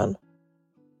Urban.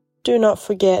 Do not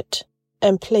forget,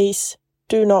 and please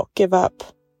do not give up.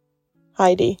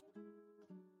 Heidi.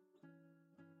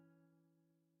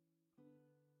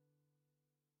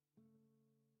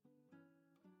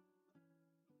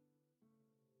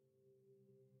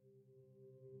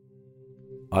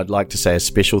 I'd like to say a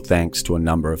special thanks to a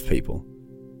number of people.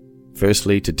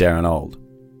 Firstly, to Darren Auld,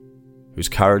 whose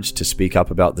courage to speak up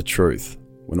about the truth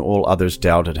when all others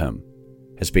doubted him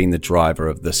has been the driver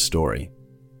of this story.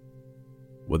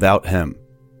 Without him,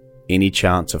 any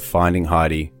chance of finding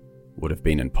Heidi would have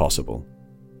been impossible.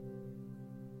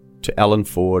 To Alan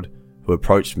Ford, who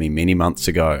approached me many months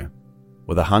ago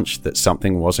with a hunch that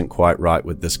something wasn't quite right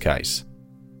with this case.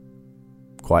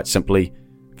 Quite simply,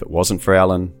 if it wasn't for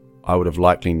Alan, I would have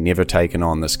likely never taken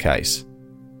on this case,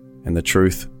 and the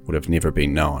truth would have never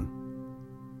been known.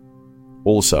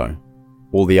 Also,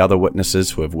 all the other witnesses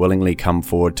who have willingly come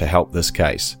forward to help this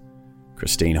case: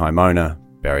 Christine Haimona,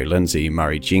 Barry Lindsay,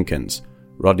 Murray Jenkins,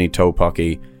 Rodney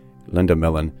Taupoki, Linda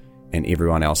Millen, and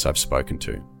everyone else I've spoken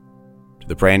to. To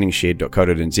the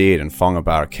brandingshed.co.nz and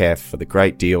Whangabar Caf for the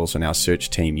great deals on our search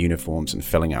team uniforms and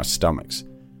filling our stomachs.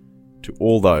 To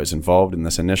all those involved in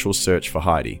this initial search for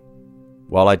Heidi.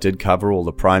 While I did cover all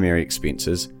the primary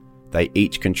expenses, they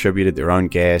each contributed their own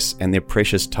gas and their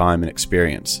precious time and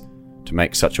experience to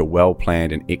make such a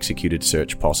well-planned and executed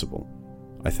search possible.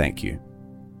 I thank you.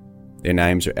 Their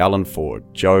names are Alan Ford,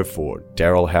 Joe Ford,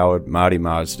 Daryl Howard, Marty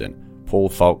Marsden, Paul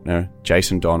Faulkner,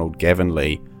 Jason Donald, Gavin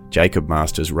Lee, Jacob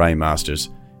Masters, Ray Masters,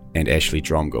 and Ashley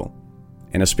Dromgoole.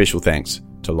 And a special thanks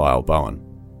to Lyle Bowen.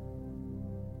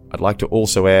 I'd like to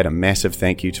also add a massive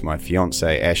thank you to my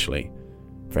fiancée Ashley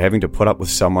for having to put up with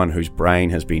someone whose brain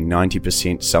has been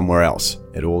 90% somewhere else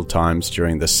at all times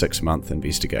during this 6-month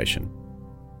investigation.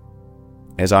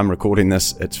 As I'm recording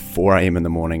this, it's 4 a.m. in the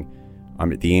morning.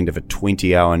 I'm at the end of a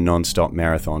 20-hour non-stop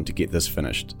marathon to get this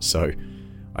finished, so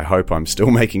I hope I'm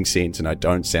still making sense and I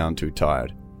don't sound too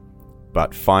tired.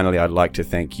 But finally, I'd like to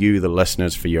thank you, the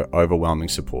listeners, for your overwhelming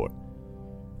support.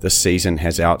 This season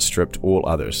has outstripped all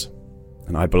others,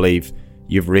 and I believe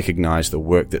you've recognized the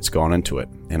work that's gone into it,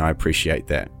 and I appreciate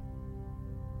that.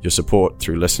 Your support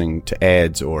through listening to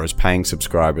ads or as paying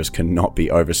subscribers cannot be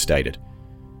overstated.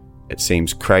 It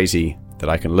seems crazy that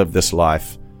I can live this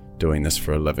life doing this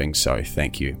for a living, so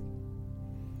thank you.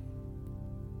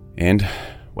 And,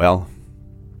 well,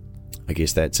 I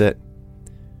guess that's it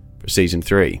for Season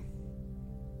 3.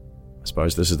 I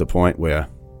suppose this is the point where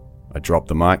I drop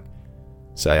the mic,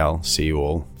 say I'll see you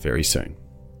all very soon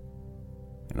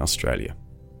in Australia.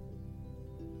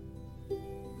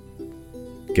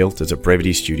 Guilt is a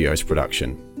Brevity Studios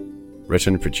production.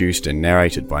 Written, produced and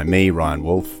narrated by me, Ryan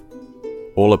Wolfe.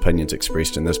 All opinions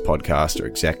expressed in this podcast are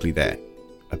exactly that,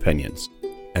 opinions,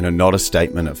 and are not a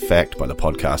statement of fact by the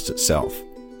podcast itself.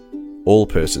 All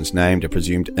persons named are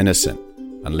presumed innocent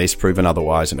unless proven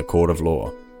otherwise in a court of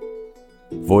law.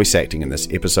 Voice acting in this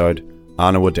episode,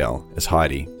 Anna Waddell as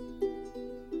Heidi.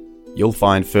 You'll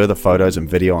find further photos and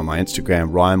video on my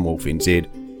Instagram,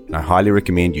 RyanWolfeNZ, and I highly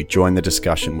recommend you join the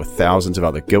discussion with thousands of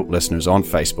other Guilt listeners on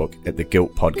Facebook at the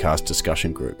Guilt Podcast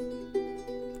Discussion Group.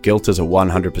 Guilt is a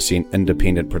 100%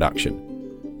 independent production.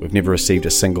 We've never received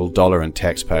a single dollar in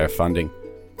taxpayer funding.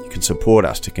 You can support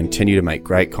us to continue to make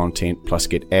great content, plus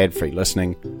get ad-free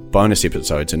listening, bonus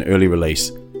episodes and early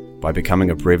release by becoming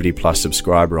a Brevity Plus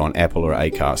subscriber on Apple or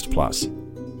Acast Plus.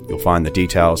 You'll find the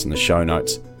details in the show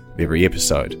notes of every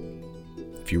episode.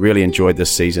 If you really enjoyed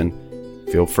this season,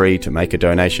 feel free to make a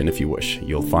donation if you wish.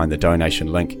 You'll find the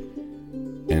donation link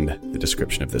in the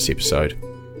description of this episode.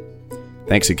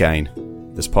 Thanks again.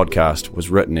 This podcast was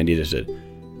written and edited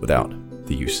without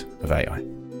the use of AI.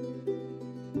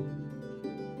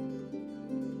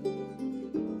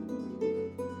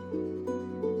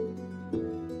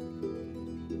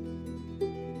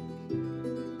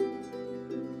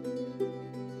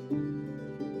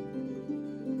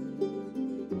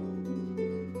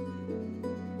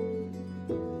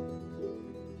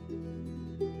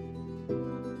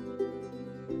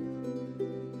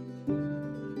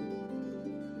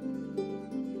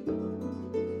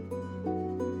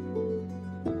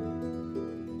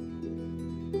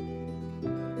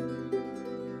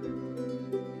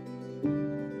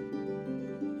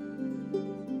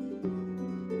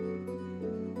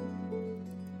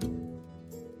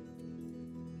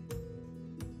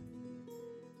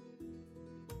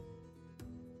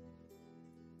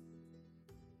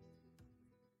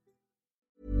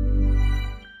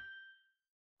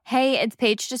 Hey, it's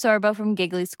Paige DeSorbo from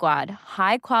Giggly Squad.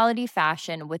 High quality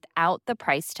fashion without the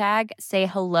price tag. Say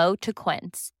hello to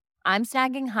Quince. I'm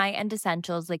snagging high-end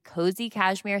essentials like cozy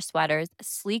cashmere sweaters,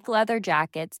 sleek leather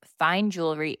jackets, fine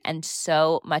jewelry, and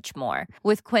so much more.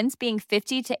 With Quince being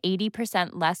 50 to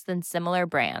 80% less than similar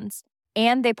brands.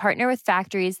 And they partner with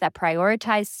factories that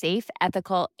prioritize safe,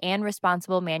 ethical, and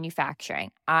responsible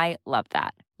manufacturing. I love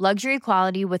that. Luxury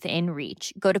quality within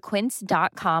reach. Go to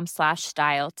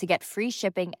quince.com/style to get free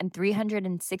shipping and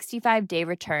 365-day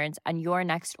returns on your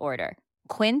next order.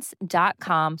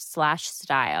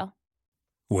 Quince.com/style.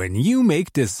 When you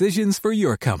make decisions for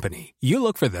your company, you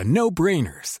look for the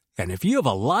no-brainers. And if you have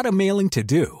a lot of mailing to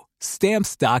do,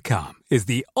 Stamps.com is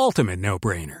the ultimate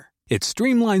no-brainer. It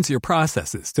streamlines your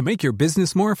processes to make your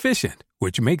business more efficient,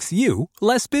 which makes you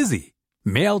less busy.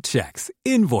 Mail checks,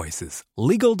 invoices,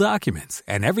 legal documents,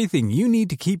 and everything you need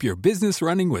to keep your business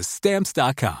running with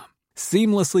Stamps.com.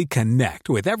 Seamlessly connect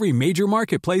with every major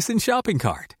marketplace and shopping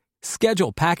cart.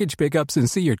 Schedule package pickups and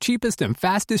see your cheapest and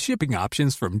fastest shipping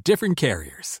options from different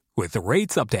carriers, with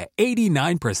rates up to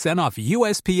 89% off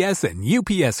USPS and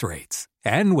UPS rates.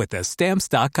 And with the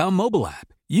Stamps.com mobile app,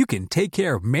 you can take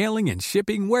care of mailing and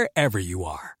shipping wherever you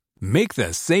are. Make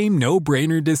the same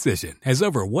no-brainer decision as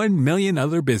over 1 million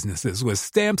other businesses with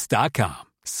Stamps.com.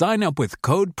 Sign up with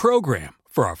code PROGRAM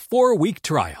for a 4-week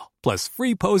trial, plus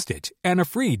free postage and a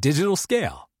free digital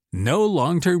scale. No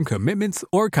long-term commitments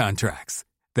or contracts.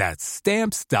 That's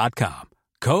Stamps.com.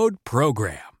 Code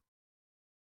PROGRAM.